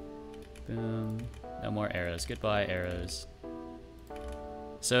 Boom, no more arrows, goodbye arrows.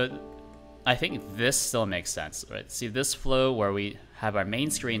 So, I think this still makes sense, right? See this flow where we have our main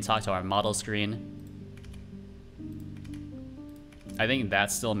screen talk to our model screen. I think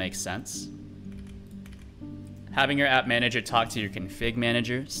that still makes sense. Having your app manager talk to your config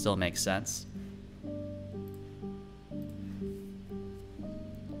manager still makes sense.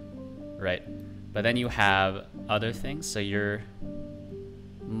 Right, but then you have other things. So your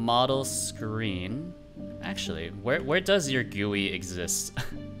model screen, actually, where does your GUI exist?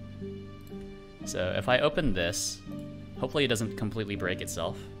 So if I open this, hopefully it doesn't completely break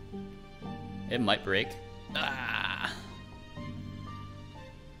itself. It might break. Ah!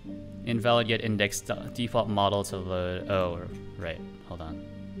 Invalid get index default model to load. Oh, right, hold on.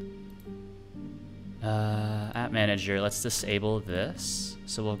 App manager, let's disable this.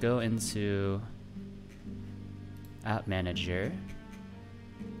 So we'll go into app manager.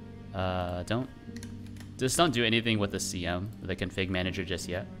 Don't do anything with the CM, the config manager just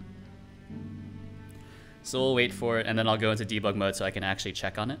yet. So we'll wait for it, and then I'll go into debug mode so I can actually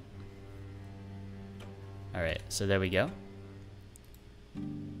check on it. All right, so there we go.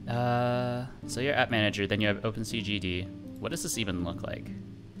 So your app manager, then you have OpenCGD. What does this even look like?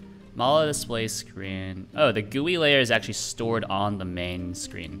 Model display screen. Oh, the GUI layer is actually stored on the main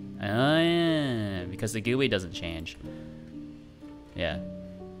screen. Oh, yeah, because the GUI doesn't change. Yeah.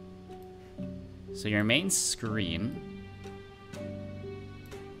 So your main screen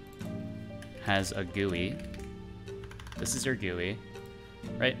has a GUI. This is your GUI,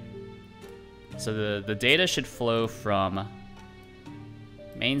 right? So the data should flow from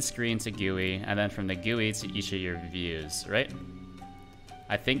main screen to GUI, and then from the GUI to each of your views, right?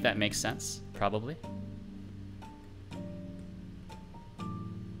 I think that makes sense, probably.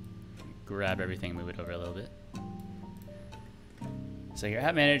 Grab everything, move it over a little bit. So your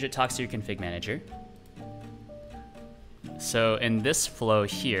app manager talks to your config manager. So in this flow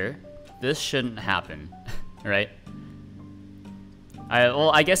here, this shouldn't happen, right?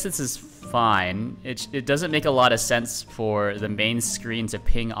 I guess this is fine. It doesn't make a lot of sense for the main screen to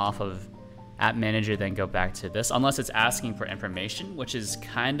ping off of app manager then go back to this, unless it's asking for information, which is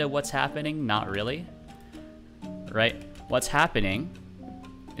kind of what's happening, not really, right? What's happening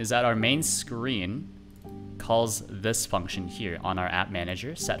is that our main screen calls this function here on our app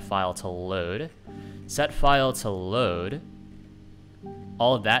manager, set file to load. Set file to load,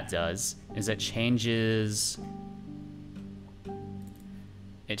 all that does is it changes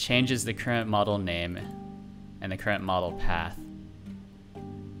the current model name and the current model path,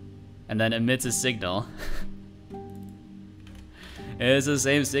 and then emits a signal. It is the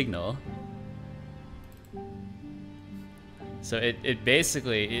same signal. So it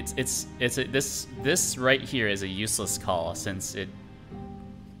basically this right here is a useless call since it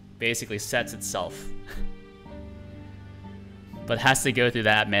basically sets itself, but has to go through the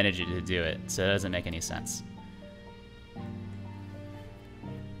app manager to do it. So it doesn't make any sense,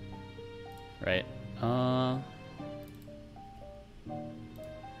 right?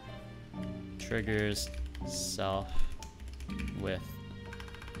 Triggers self with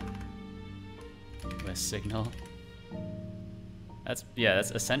with signal. That's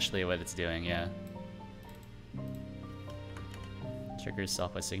essentially what it's doing, yeah. Triggers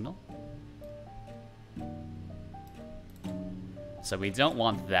self with signal. So we don't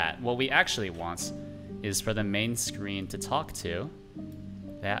want that. What we actually want is for the main screen to talk to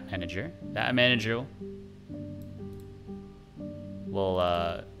that manager. That manager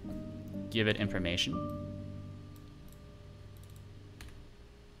will give it information.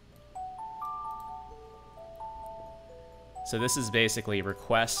 So this is basically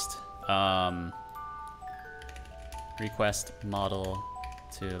request request model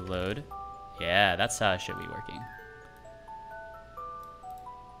to load. Yeah, that's how it should be working.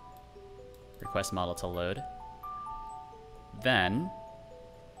 Request model to load. Then,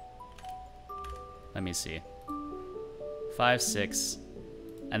 let me see. 5, 6,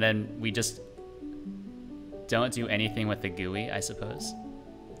 and then we just don't do anything with the GUI, I suppose.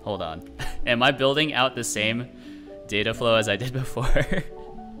 Hold on. Am I building out the same data flow as I did before?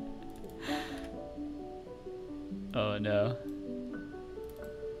 Oh no.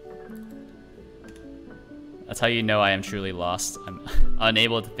 That's how you know I am truly lost. I'm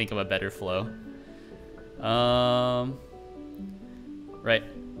unable to think of a better flow. Right.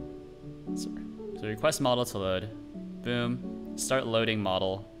 Sorry. So request model to load. Boom. Start loading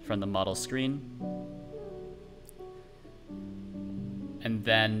model from the model screen. And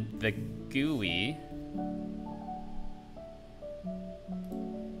then the GUI.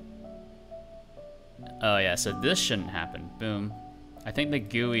 Oh yeah, so this shouldn't happen. Boom. I think the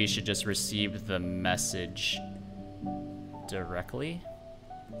GUI should just receive the message directly.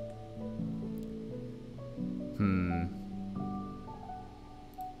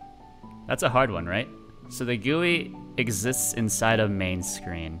 That's a hard one, right? So the GUI exists inside of main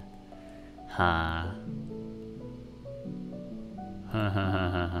screen. Huh.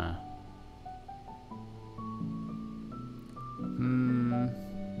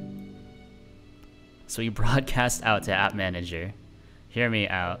 So you broadcast out to App Manager. Hear me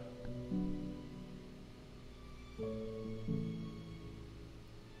out.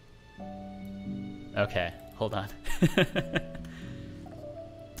 Okay, hold on.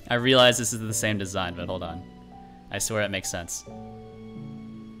 I realize this is the same design, but hold on. I swear it makes sense.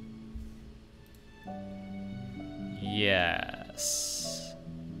 Yes.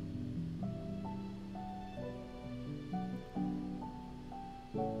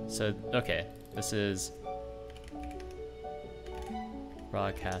 So, okay. This is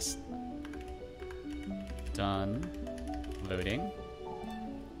broadcast done, loading.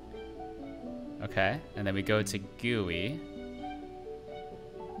 Okay, and then we go to GUI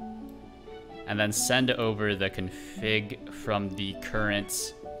and then send over the config from the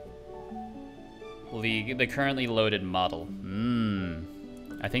currently loaded model.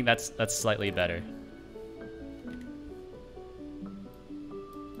 I think that's slightly better.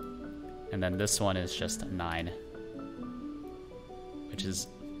 And then this one is just 9, which is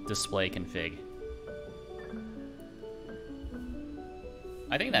display config.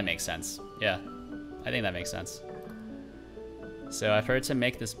 I think that makes sense. Yeah, I think that makes sense. So if I were to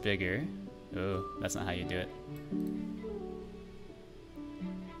make this bigger, oh, that's not how you do it.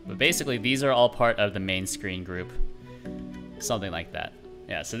 But basically, these are all part of the main screen group. Something like that.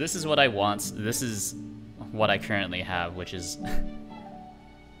 Yeah, so this is what I want. This is what I currently have, which is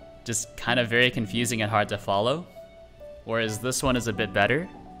just kind of very confusing and hard to follow. Whereas this one is a bit better.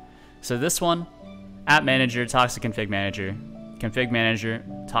 So this one, App Manager talks to Config Manager. Config Manager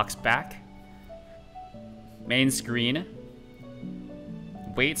talks back. Main screen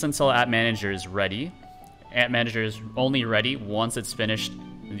waits until App Manager is ready. App Manager is only ready once it's finished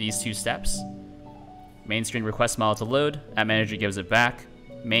these 2 steps. Main screen requests model to load. App Manager gives it back.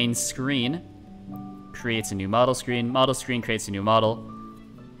 Main screen creates a new model screen. Model screen creates a new model.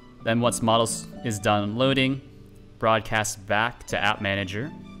 Then once model is done loading, broadcast back to App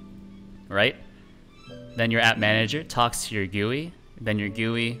Manager, right? Then your App Manager talks to your GUI. Then your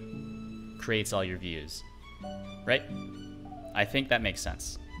GUI creates all your views, right? I think that makes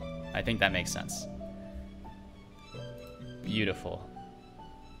sense. I think that makes sense. Beautiful.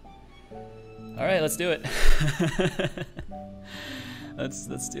 All right, let's do it.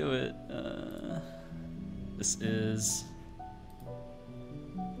 let's do it. This is.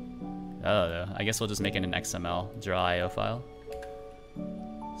 Oh, I guess we'll just make it an XML draw IO file.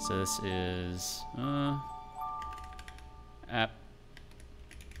 So this is app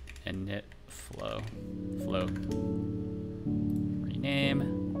init flow. Rename.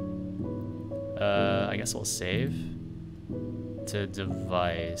 I guess we'll save to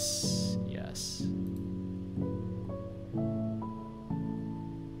device. Yes.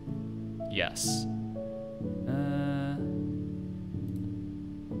 Yes.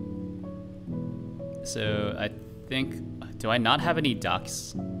 So I think, do I not have any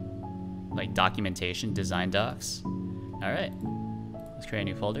docs? Like documentation, design docs? All right, let's create a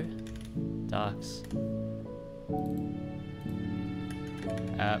new folder. Docs.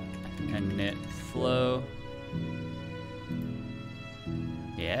 App, init flow.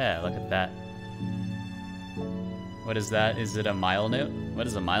 Yeah, look at that. What is that? Is it a mile note? What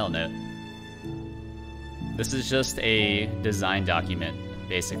is a mile note? This is just a design document,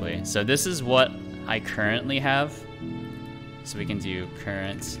 basically. So this is what I currently have. So we can do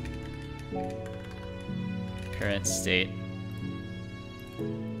current state,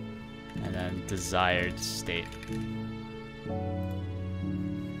 and then desired state.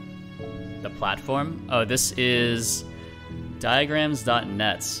 The platform? Oh, this is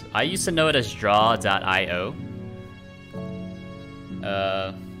diagrams.net. I used to know it as draw.io.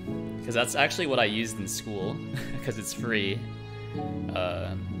 Because that's actually what I used in school, because it's free.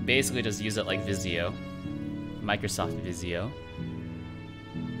 Basically just use it like Visio. Microsoft Visio.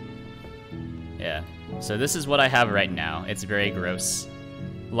 Yeah, so this is what I have right now. It's very gross.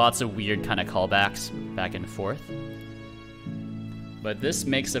 Lots of weird kind of callbacks back and forth. But this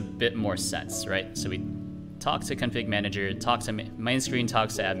makes a bit more sense, right? So we talk to config manager, talk to main screen,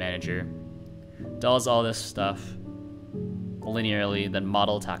 talks to app manager, does all this stuff linearly, then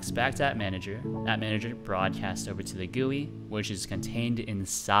model talks back to app manager broadcasts over to the GUI, which is contained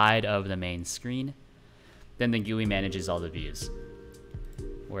inside of the main screen. Then the GUI manages all the views.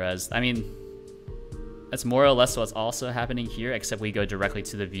 Whereas, I mean, that's more or less what's also happening here, except we go directly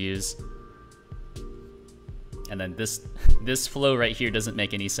to the views. And then this flow right here doesn't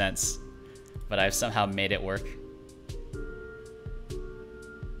make any sense, but I've somehow made it work.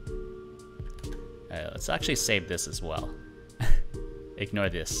 Let's actually save this as well. Ignore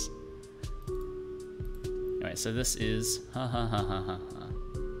this. Alright, so this is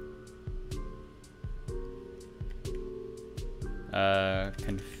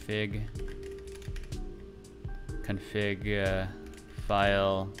config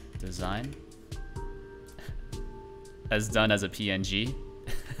file design as done as a PNG.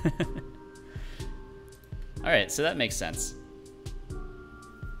 Alright, so that makes sense.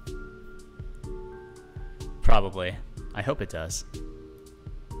 Probably. I hope it does.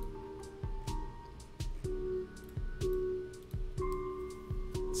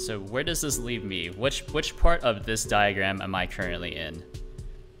 So where does this leave me? Which part of this diagram am I currently in?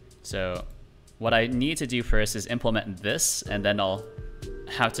 So what I need to do first is implement this, and then I'll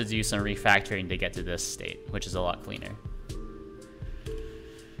have to do some refactoring to get to this state, which is a lot cleaner.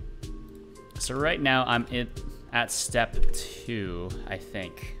 So right now I'm at step 2, I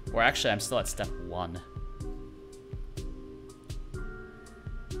think. Or actually I'm still at step 1.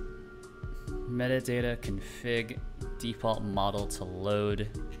 Metadata config default model to load.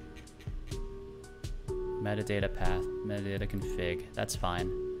 Metadata path, metadata config, that's fine.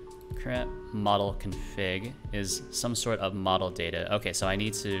 Current model config is some sort of model data. Okay, so I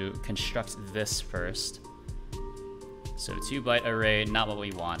need to construct this first. So 2-byte array, not what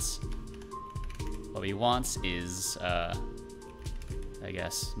we want. What we want is, I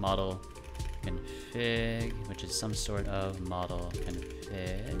guess, model config, which is some sort of model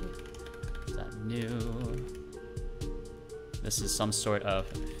config. New. This is some sort of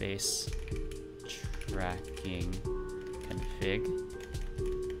face tracking config.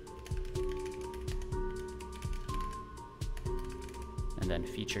 And then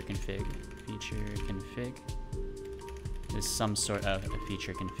feature config. Feature config is some sort of a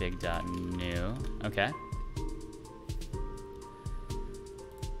feature config.new. Okay.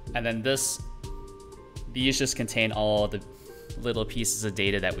 And then these just contain all the little pieces of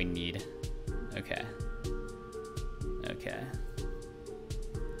data that we need. Okay. Okay.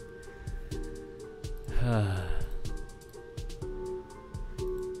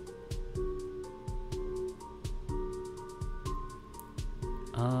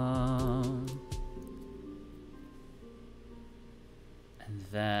 And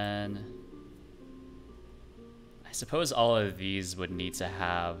then I suppose all of these would need to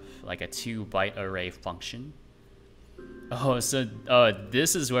have like a 2-byte array function. Oh, so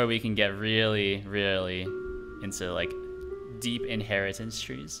this is where we can get really, really into like deep inheritance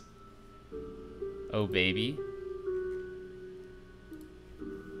trees. Oh, baby.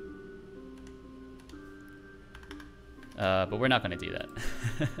 But we're not going to do that.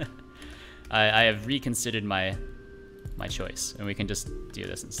 I have reconsidered my choice, and we can just do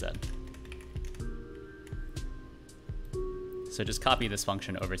this instead. So just copy this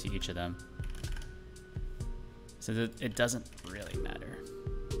function over to each of them. So that it doesn't really matter.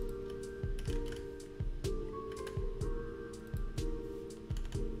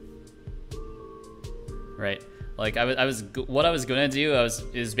 right? Like what I was gonna do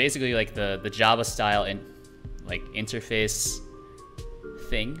is basically like the Java style and like interface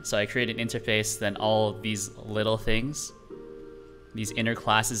thing. So I create an interface, then all these little things, these inner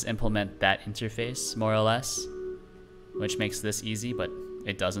classes implement that interface more or less, which makes this easy, but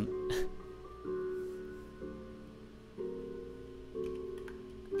it doesn't.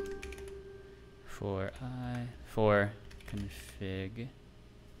 For config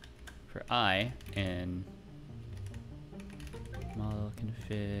for I in model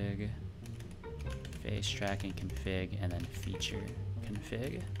config, face tracking config, and then feature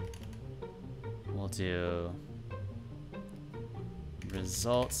config. We'll do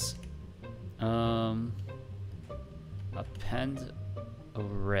results, append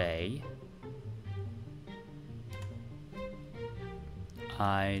array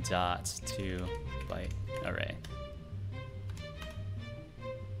I dot to byte array.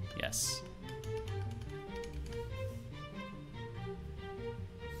 Yes.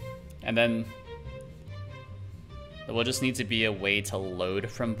 And then there will just need to be a way to load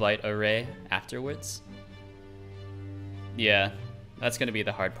from byte array afterwards. Yeah, that's gonna be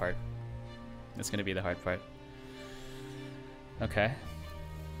the hard part. That's gonna be the hard part. Okay.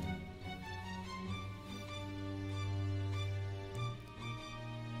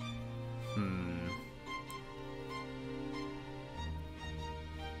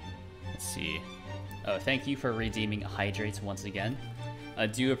 Let's see. Oh, thank you for redeeming hydrates once again. I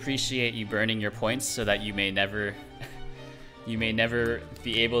do appreciate you burning your points so that you may never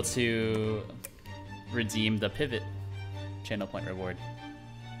be able to redeem the pivot channel point reward.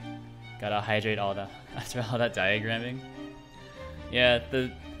 Gotta hydrate all the after all that diagramming. Yeah,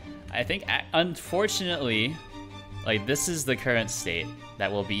 I think unfortunately, like this is the current state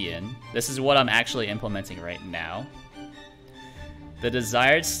that we'll be in. This is what I'm actually implementing right now. The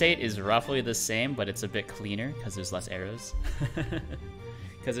desired state is roughly the same, but it's a bit cleaner because there's less arrows.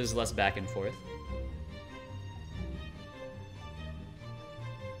 Because there's less back and forth.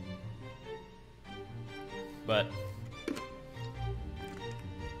 But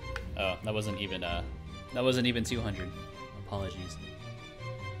oh, that wasn't even 200. Apologies.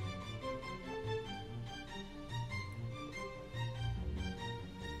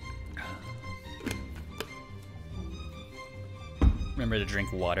 Remember to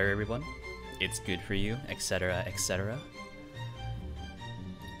drink water, everyone. It's good for you, etc., etc.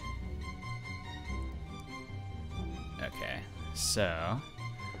 Okay, so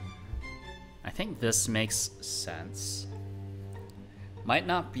I think this makes sense. Might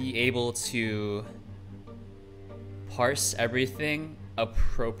not be able to parse everything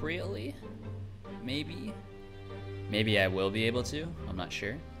appropriately. Maybe. Maybe I will be able to. I'm not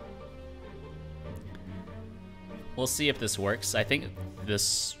sure. We'll see if this works. I think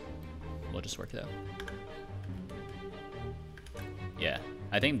this will just work though. Yeah,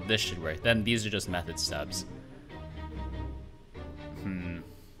 I think this should work. Then these are just method stubs. So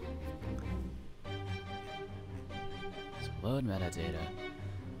load metadata.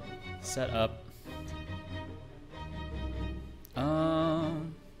 Set up.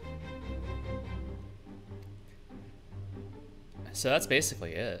 So that's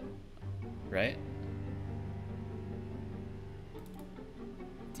basically it, right?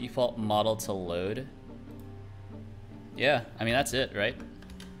 Default model to load. Yeah, I mean that's it, right?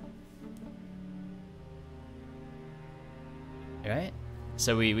 Right?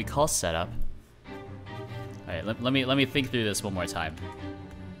 So we call setup. All right, let me think through this one more time.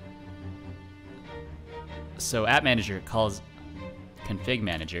 So app manager calls config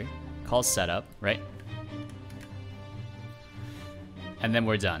manager, calls setup, right? And then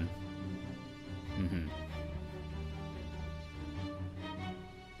we're done.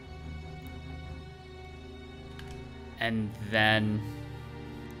 And then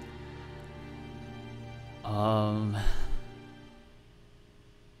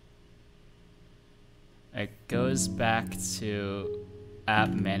it goes back to app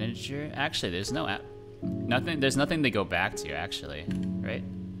manager. Actually, there's no app. There's nothing to go back to, actually, right?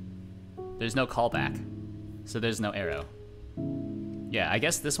 There's no callback, so there's no arrow. Yeah, I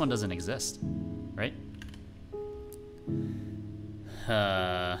guess this one doesn't exist, right?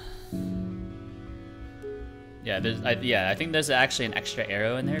 Yeah, I think there's actually an extra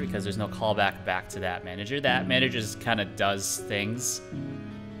arrow in there because there's no callback back to that manager. That manager just kind of does things.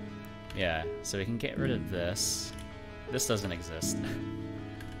 Yeah, so we can get rid of this. This doesn't exist.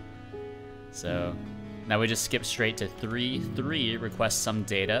 So now we just skip straight to 3 request some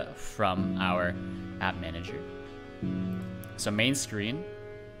data from our app manager. So main screen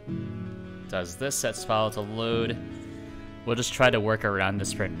does this, sets file to load, we'll just try to work around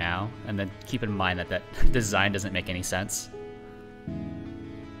this for now, and then keep in mind that that design doesn't make any sense.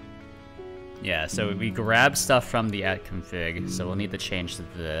 Yeah, so we grab stuff from the at config, so we'll need to change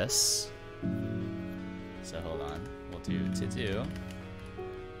this. So hold on, we'll do to do.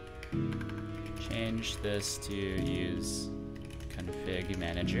 Change this to use config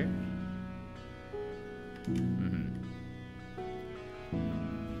manager.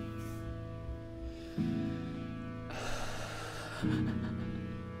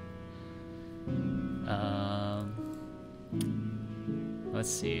 Let's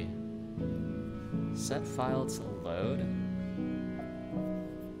see. Set file to load.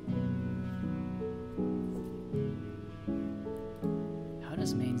 How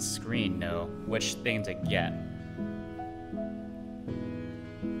does main screen know which thing to get?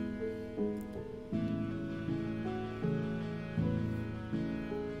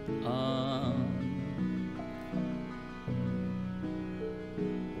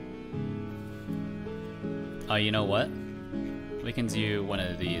 Oh, you know what? We can do one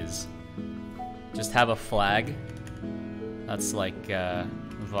of these. Just have a flag that's like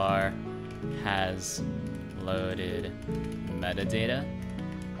var has loaded metadata,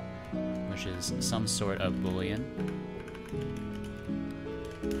 which is some sort of boolean.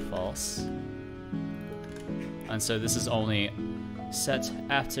 False. And so this is only set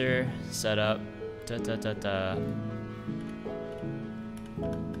after setup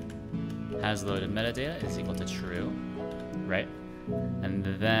has loaded metadata is equal to true, right? And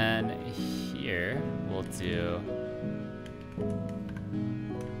then here we'll do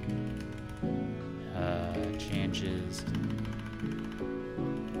changes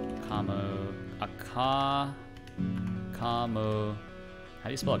how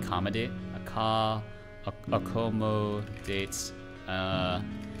do you spell accommodate? Accommodates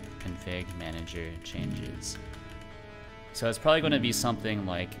config manager changes. So it's probably going to be something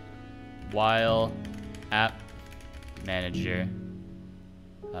like while app manager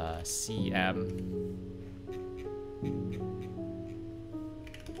CM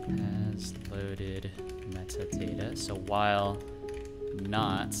has loaded metadata. So while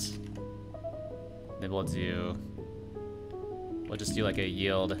not, then we'll just do like a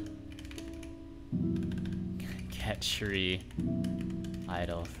yield get tree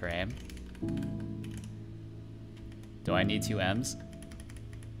idle frame. Do I need two M's?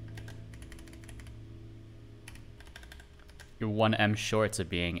 You're 1 M short of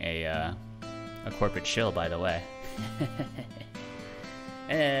being a corporate shill, by the way.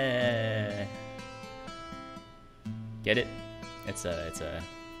 Get it? It's a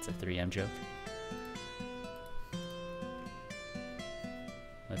 3M joke.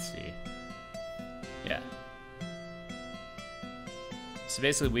 Let's see. Yeah. So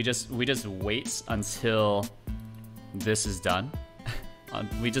basically, we just wait until this is done.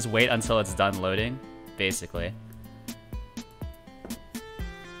 We just wait until it's done loading, basically.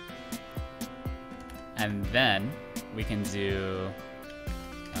 And then we can do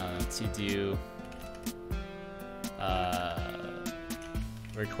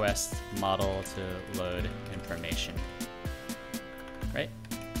request model to load information, right?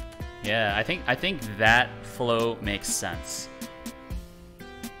 Yeah, I think that flow makes sense.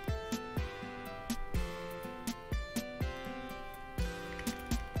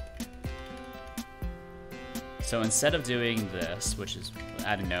 So instead of doing this, which is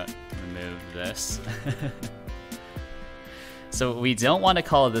add a note, remove this. So we don't want to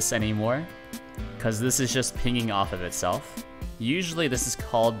call this anymore because this is just pinging off of itself. Usually this is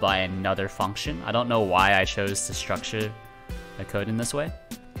called by another function. I don't know why I chose to structure the code in this way.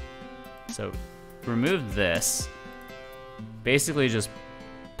 So remove this. Basically just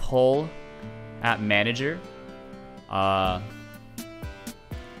pull app manager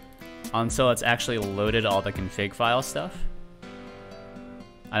until it's actually loaded all the config file stuff.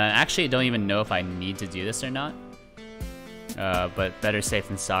 And I actually don't even know if I need to do this or not, but better safe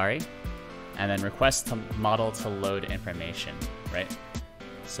than sorry. And then request to model to load information, right?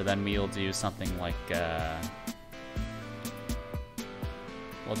 So then we'll do something like, it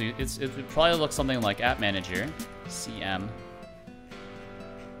probably looks something like app manager, CM,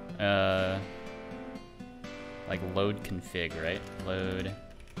 like load config, right? Load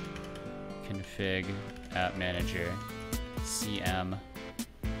config app manager, CM,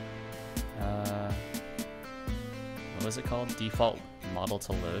 what was it called? Default model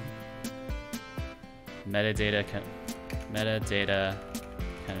to load. Metadata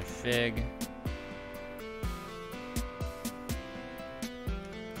config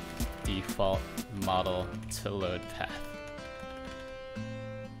default model to load path.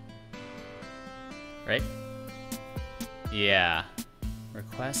 Yeah.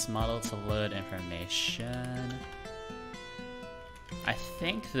 Request model to load information. I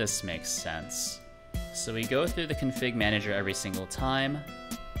think this makes sense. So we go through the config manager every single time.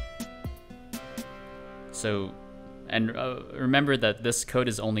 So, and remember that this code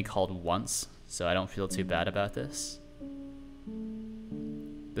is only called once, so I don't feel too bad about this.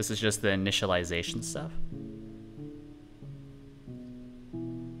 This is just the initialization stuff.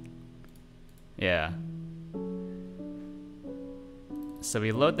 Yeah. So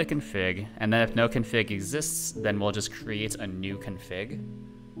we load the config, and then if no config exists, then we'll just create a new config.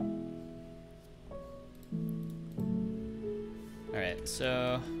 Alright,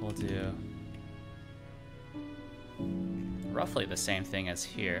 so we'll do roughly the same thing as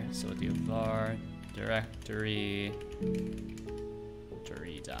here. So we'll do var directory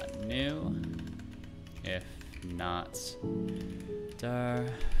 .new. If not dir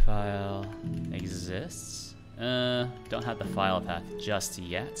file exists. Don't have the file path just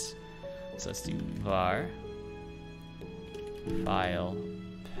yet. So let's do var file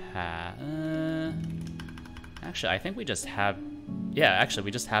path. Actually, I think we just have. Yeah, actually,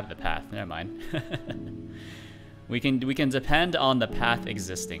 we just have the path. Never mind. we can depend on the path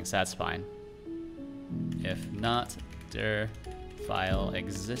existing, so that's fine. If not dir file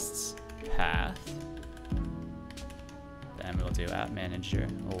exists path, then we'll do app manager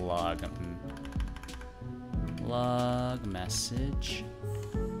log message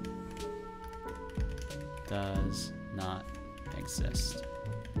does not exist.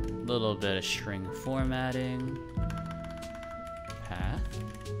 Little bit of string formatting. Path.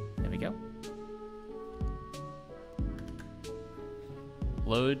 There we go.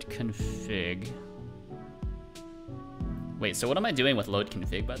 Load config. Wait, so what am I doing with load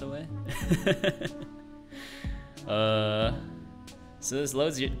config, by the way? So this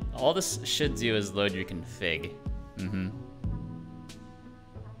loads your, all this should do is load your config.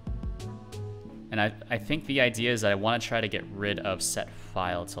 And I think the idea is that I want to try to get rid of set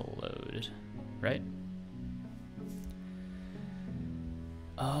file to load, right?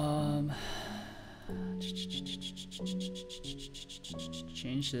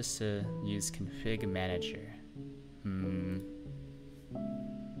 Change this to use config manager.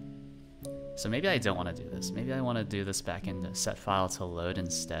 So maybe I don't want to do this. Maybe I want to do this back into set file to load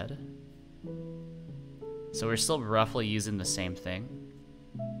instead. So we're still roughly using the same thing.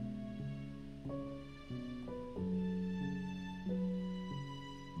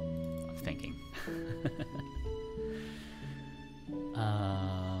 I'm thinking.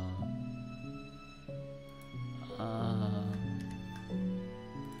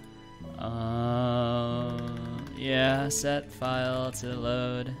 Yeah, set file to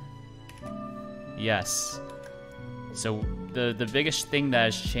load. Yes. So the biggest thing that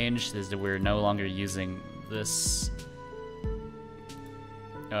has changed is that we're no longer using this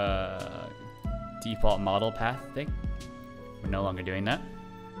default model path thing. We're no longer doing that.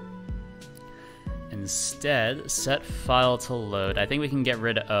 Instead, set file to load. I think we can get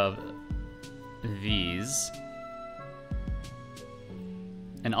rid of these.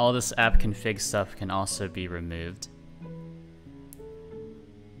 And all this app config stuff can also be removed.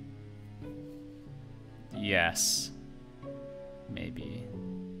 Yes. Maybe.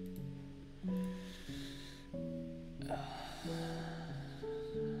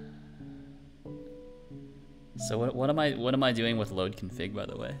 So what am I doing with load config, by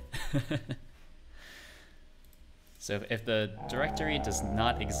the way? So if the directory does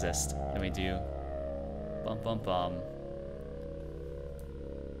not exist, then we do bum.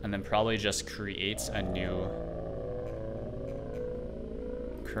 And then probably just create a new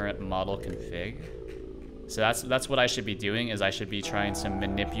current model config. So that's what I should be doing, is I should be trying to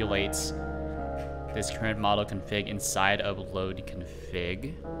manipulate this current model config inside of load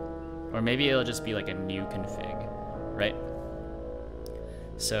config. Or maybe it'll just be like a new config, right?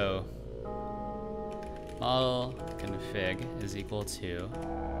 So model config is equal to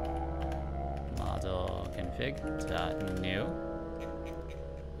model config dot new.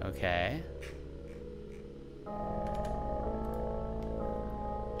 Okay.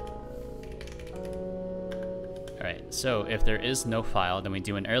 Alright, so if there is no file, then we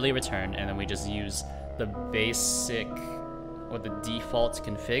do an early return, and then we just use the basic, or the default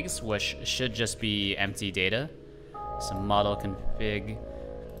configs, which should just be empty data. So model config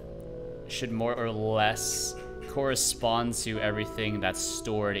should more or less correspond to everything that's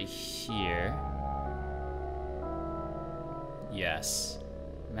stored here. Yes.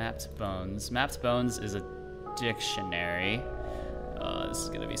 Mapped bones. Mapped bones is a dictionary. Oh, this is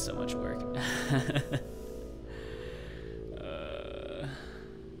gonna be so much work.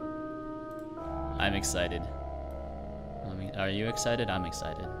 I'm excited. Are you excited? I'm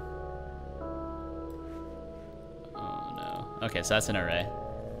excited. Oh no. Okay, so that's an array.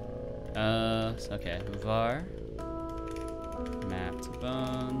 Okay, var mapped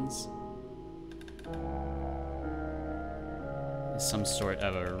bones. Some sort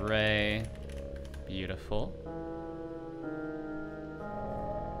of array. Beautiful.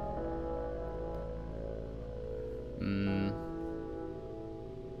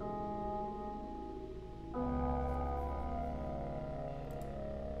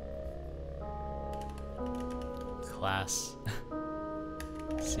 Class.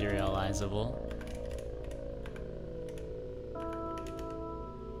 Serializable.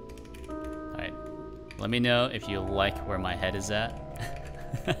 Alright. Let me know if you like where my head is at.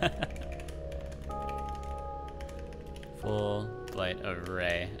 Full byte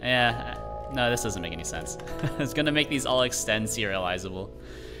array. Yeah, no, this doesn't make any sense. It's gonna make these all extend serializable,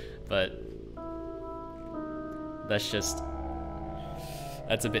 but that's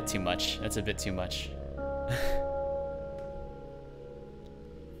a bit too much. That's a bit too much.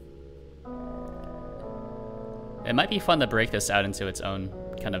 It might be fun to break this out into its own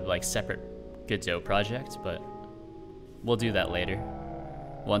kind of like separate Godot project, but we'll do that later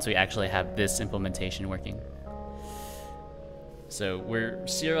once we actually have this implementation working. So we're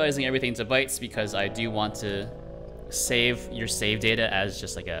serializing everything to bytes because I do want to save your save data as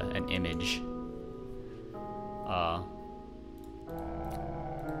just like an image.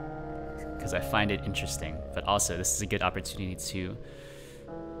 Because I find it interesting, but also this is a good opportunity to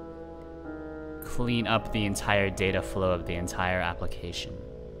clean up the entire data flow of the entire application.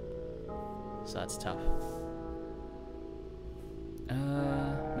 So that's tough.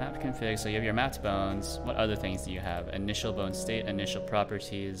 Map config, so you have your mapped bones. What other things do you have? Initial bone state, initial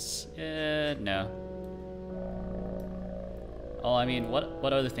properties. No. Oh, I mean,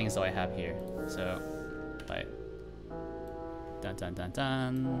 what other things do I have here? So, right. Dun dun dun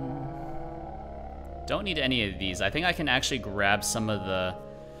dun. Don't need any of these. I think I can actually grab some of the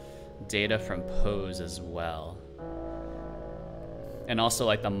data from pose as well. And also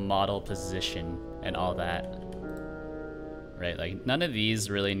like the model position and all that. Right, like none of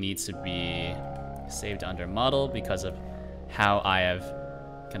these really needs to be saved under model because of how I have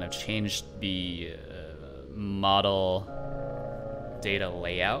kind of changed the model data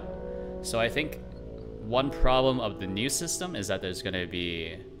layout. So I think one problem of the new system is that there's going to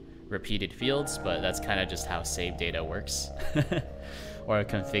be repeated fields, but that's kind of just how save data works or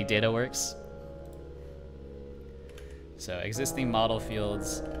config data works. So existing model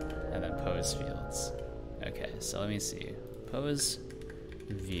fields and then pose fields. Okay, so let me see. Pose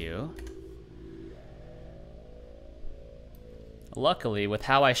view. Luckily, with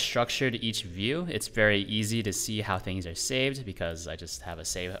how I structured each view, it's very easy to see how things are saved because I just have a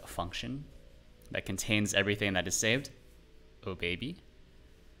save function that contains everything that is saved. Oh baby.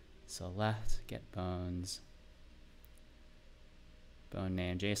 So left, get bones. Bone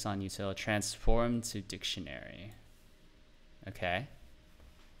name, JSON util, transform to dictionary. Okay.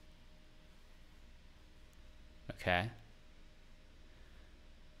 Okay.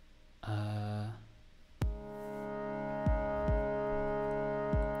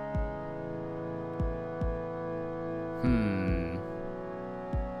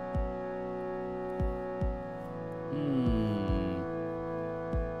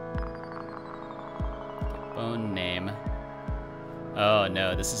 Bone name. Oh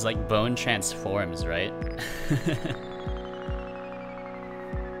no, this is like bone transforms, right?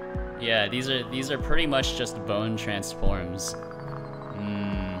 Yeah, these are pretty much just bone transforms.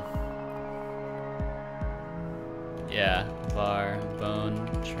 Yeah, var bone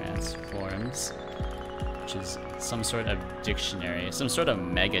transforms, which is some sort of dictionary, some sort of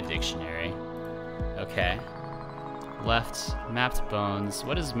mega dictionary. Okay. Left, mapped bones.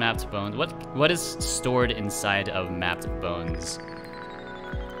 What is mapped bones? What is stored inside of mapped bones?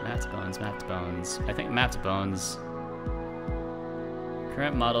 Mapped bones, mapped bones. I think mapped bones.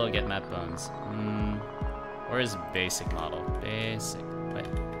 Current model, get mapped bones. Or is basic model? Basic, wait.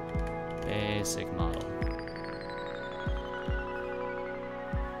 Basic model.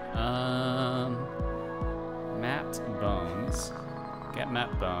 Mapped bones. Get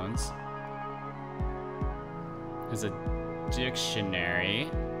mapped bones. Is a dictionary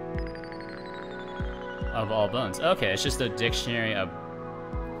of all bones. Okay, it's just a dictionary of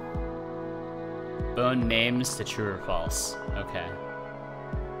bone names to true or false. Okay.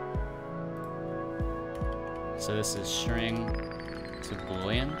 So this is string to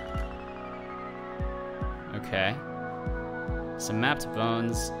boolean. Okay. So mapped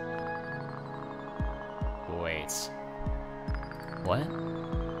bones. Wait. What?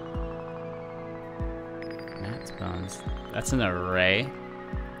 Map Mapped bones. That's an array.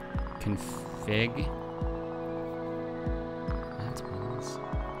 Config. Mapped bones.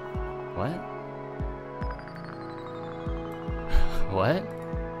 What? What?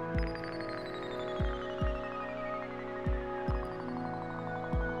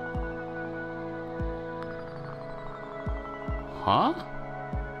 Huh?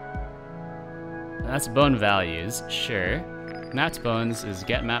 That's bone values, sure. Mapped bones is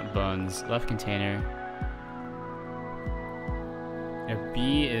get map bones, left container. A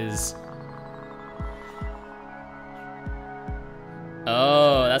B is...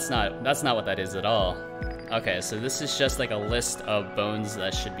 Oh, that's not what that is at all. Okay, so this is just like a list of bones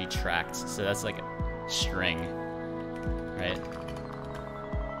that should be tracked. So that's like a string, right?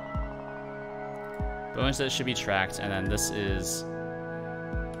 Bones that should be tracked, and then this is...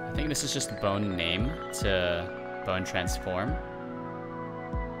 I think this is just bone name to bone transform.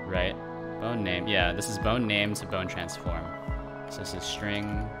 Right? Bone name. Yeah, this is bone name to bone transform. So this is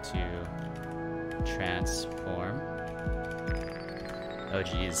string to transform. Oh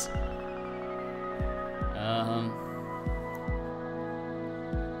geez.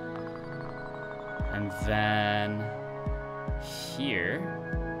 And then here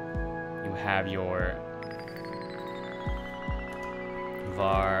you have your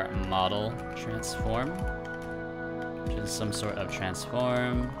var model transform, which is some sort of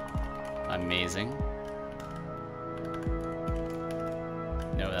transform. Amazing.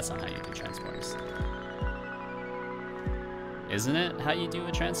 No, that's not how you do transforms. Isn't it how you do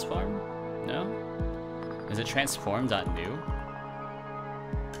a transform? No? Is it transform.new?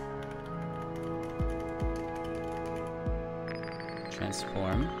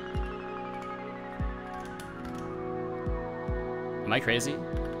 Transform. Am I crazy?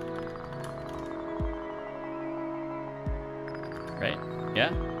 Right?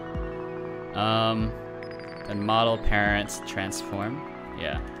 Yeah? Then model parent transform.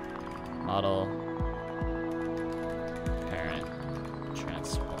 Yeah. Model parent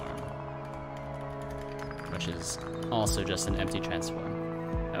transform. Which is also just an empty transform.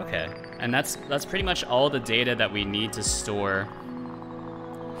 Okay. And that's pretty much all the data that we need to store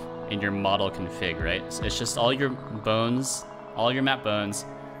in your model config, right? So it's just all your bones, all your map bones,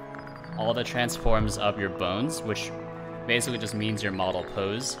 all the transforms of your bones, which basically just means your model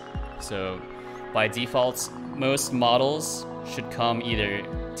pose. So by default, most models should come either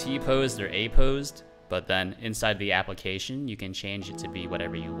T-posed or A-posed, but then inside the application, you can change it to be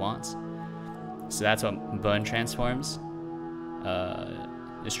whatever you want. So that's what bone transforms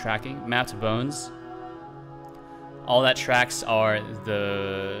is tracking. Mapped bones, all that tracks are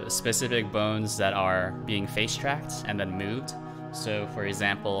the specific bones that are being face tracked and then moved. So for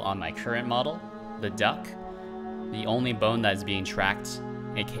example, on my current model, the duck, the only bone that's being tracked,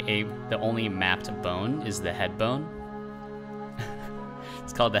 aka the only mapped bone, is the head bone.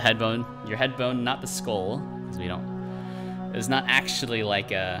 It's called the head bone. Your head bone, not the skull, because we don't... It's not actually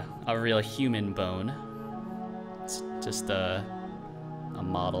like a real human bone. It's just a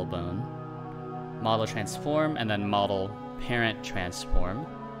model bone. Model transform, and then model parent transform.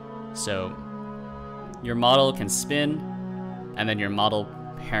 So your model can spin, and then your model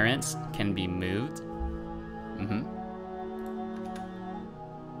parent can be moved.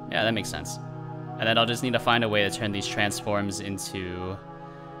 Yeah, that makes sense. And then I'll just need to find a way to turn these transforms into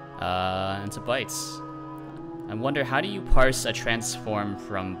bytes. I wonder, how do you parse a transform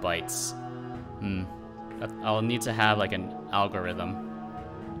from bytes? I'll need to have like an algorithm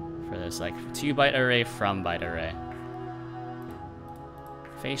for this, like 2-byte array from byte array.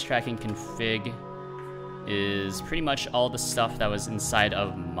 Face tracking config is pretty much all the stuff that was inside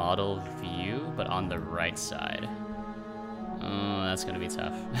of model view, but on the right side. Oh, that's gonna be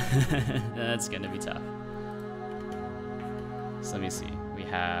tough. That's gonna be tough. So let me see. We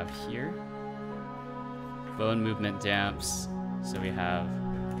have here bone movement damps. So we have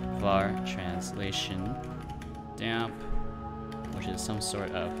var translation damp, which is some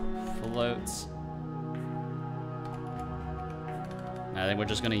sort of float. I think we're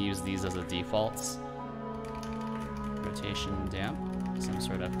just gonna use these as the defaults. Rotation damp, some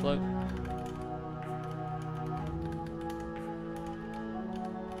sort of float.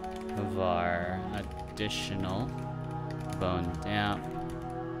 Var additional bone damp,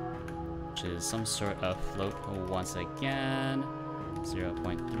 which is some sort of float once again.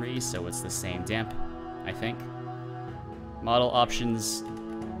 0.3, so it's the same damp, I think. Model options,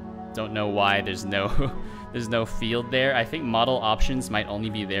 don't know why there's no there's no field there. I think model options might only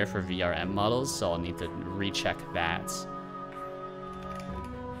be there for VRM models, so I'll need to recheck that.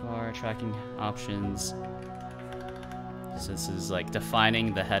 For tracking options, so this is like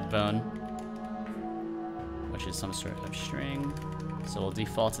defining the head bone. which is some sort of string. So we'll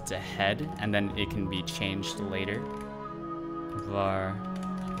default it to head, and then it can be changed later. Var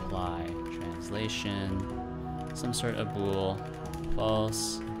apply translation, some sort of bool,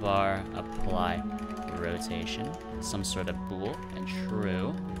 false, var apply rotation, some sort of bool, and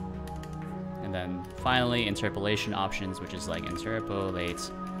true. And then finally interpolation options, which is like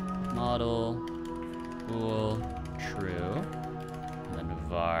interpolate model, bool, true, and then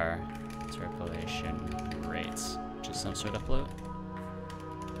var interpolation rates, which is some sort of float.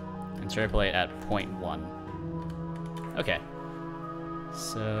 Interpolate at 0.1. Okay.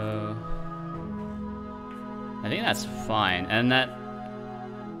 So I think that's fine. And that,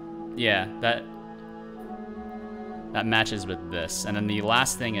 yeah, that matches with this. And then the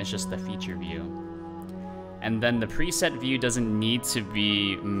last thing is just the feature view. And then the preset view doesn't need to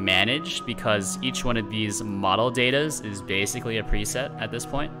be managed because each one of these model datas is basically a preset at this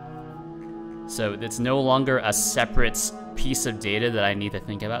point. So it's no longer a separate piece of data that I need to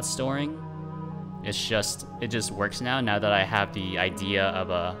think about storing. It just works now that I have the idea of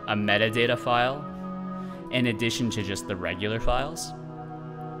a metadata file in addition to just the regular files.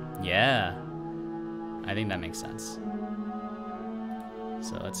 Yeah, I think that makes sense.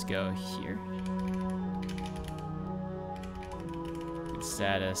 So let's go here. Git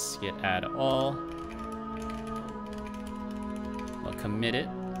status, git add all. We'll commit it.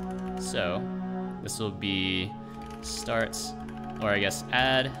 So this will be starts, or I guess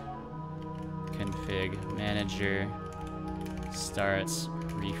add config manager starts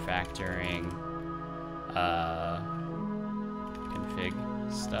refactoring config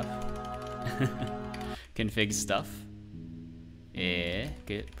stuff. Config stuff.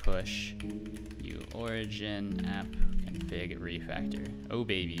 Git push u origin app config refactor. Oh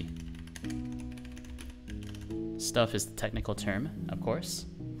baby. Stuff is the technical term, of course,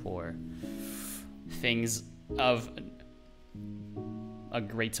 for things of a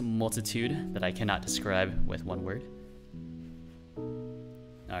great multitude that I cannot describe with one word.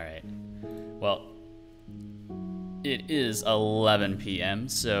 Alright. Well, it is 11 p.m.,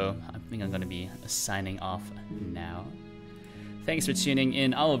 so I think I'm going to be signing off now. Thanks for tuning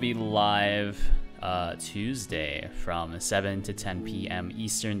in. I will be live Tuesday from 7 to 10 p.m.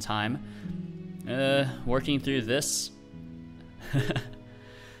 Eastern Time, working through this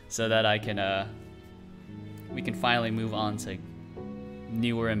so that I can we can finally move on to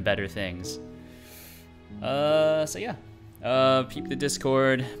newer and better things. So yeah, peep the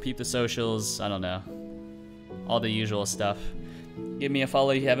Discord, peep the socials, I don't know, all the usual stuff. Give me a follow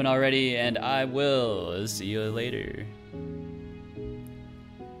if you haven't already, and I will see you later.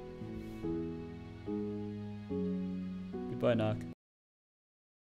 Goodbye, Knock.